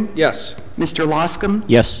 Rogan? Yes. Mr. Loscom?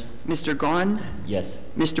 Yes. Mr. Gahn? Yes.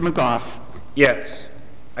 Mr. McGough? Yes.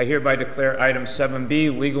 I hereby declare item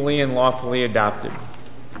 7B legally and lawfully adopted.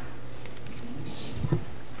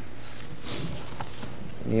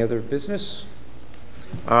 Any other business?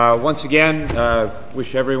 Once again,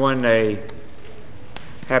 wish everyone a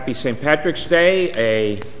happy St. Patrick's Day,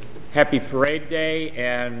 a happy Parade Day,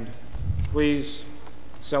 and please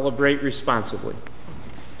celebrate responsibly.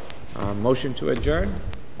 Motion to adjourn?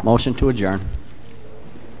 Motion to adjourn.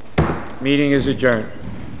 Meeting is adjourned.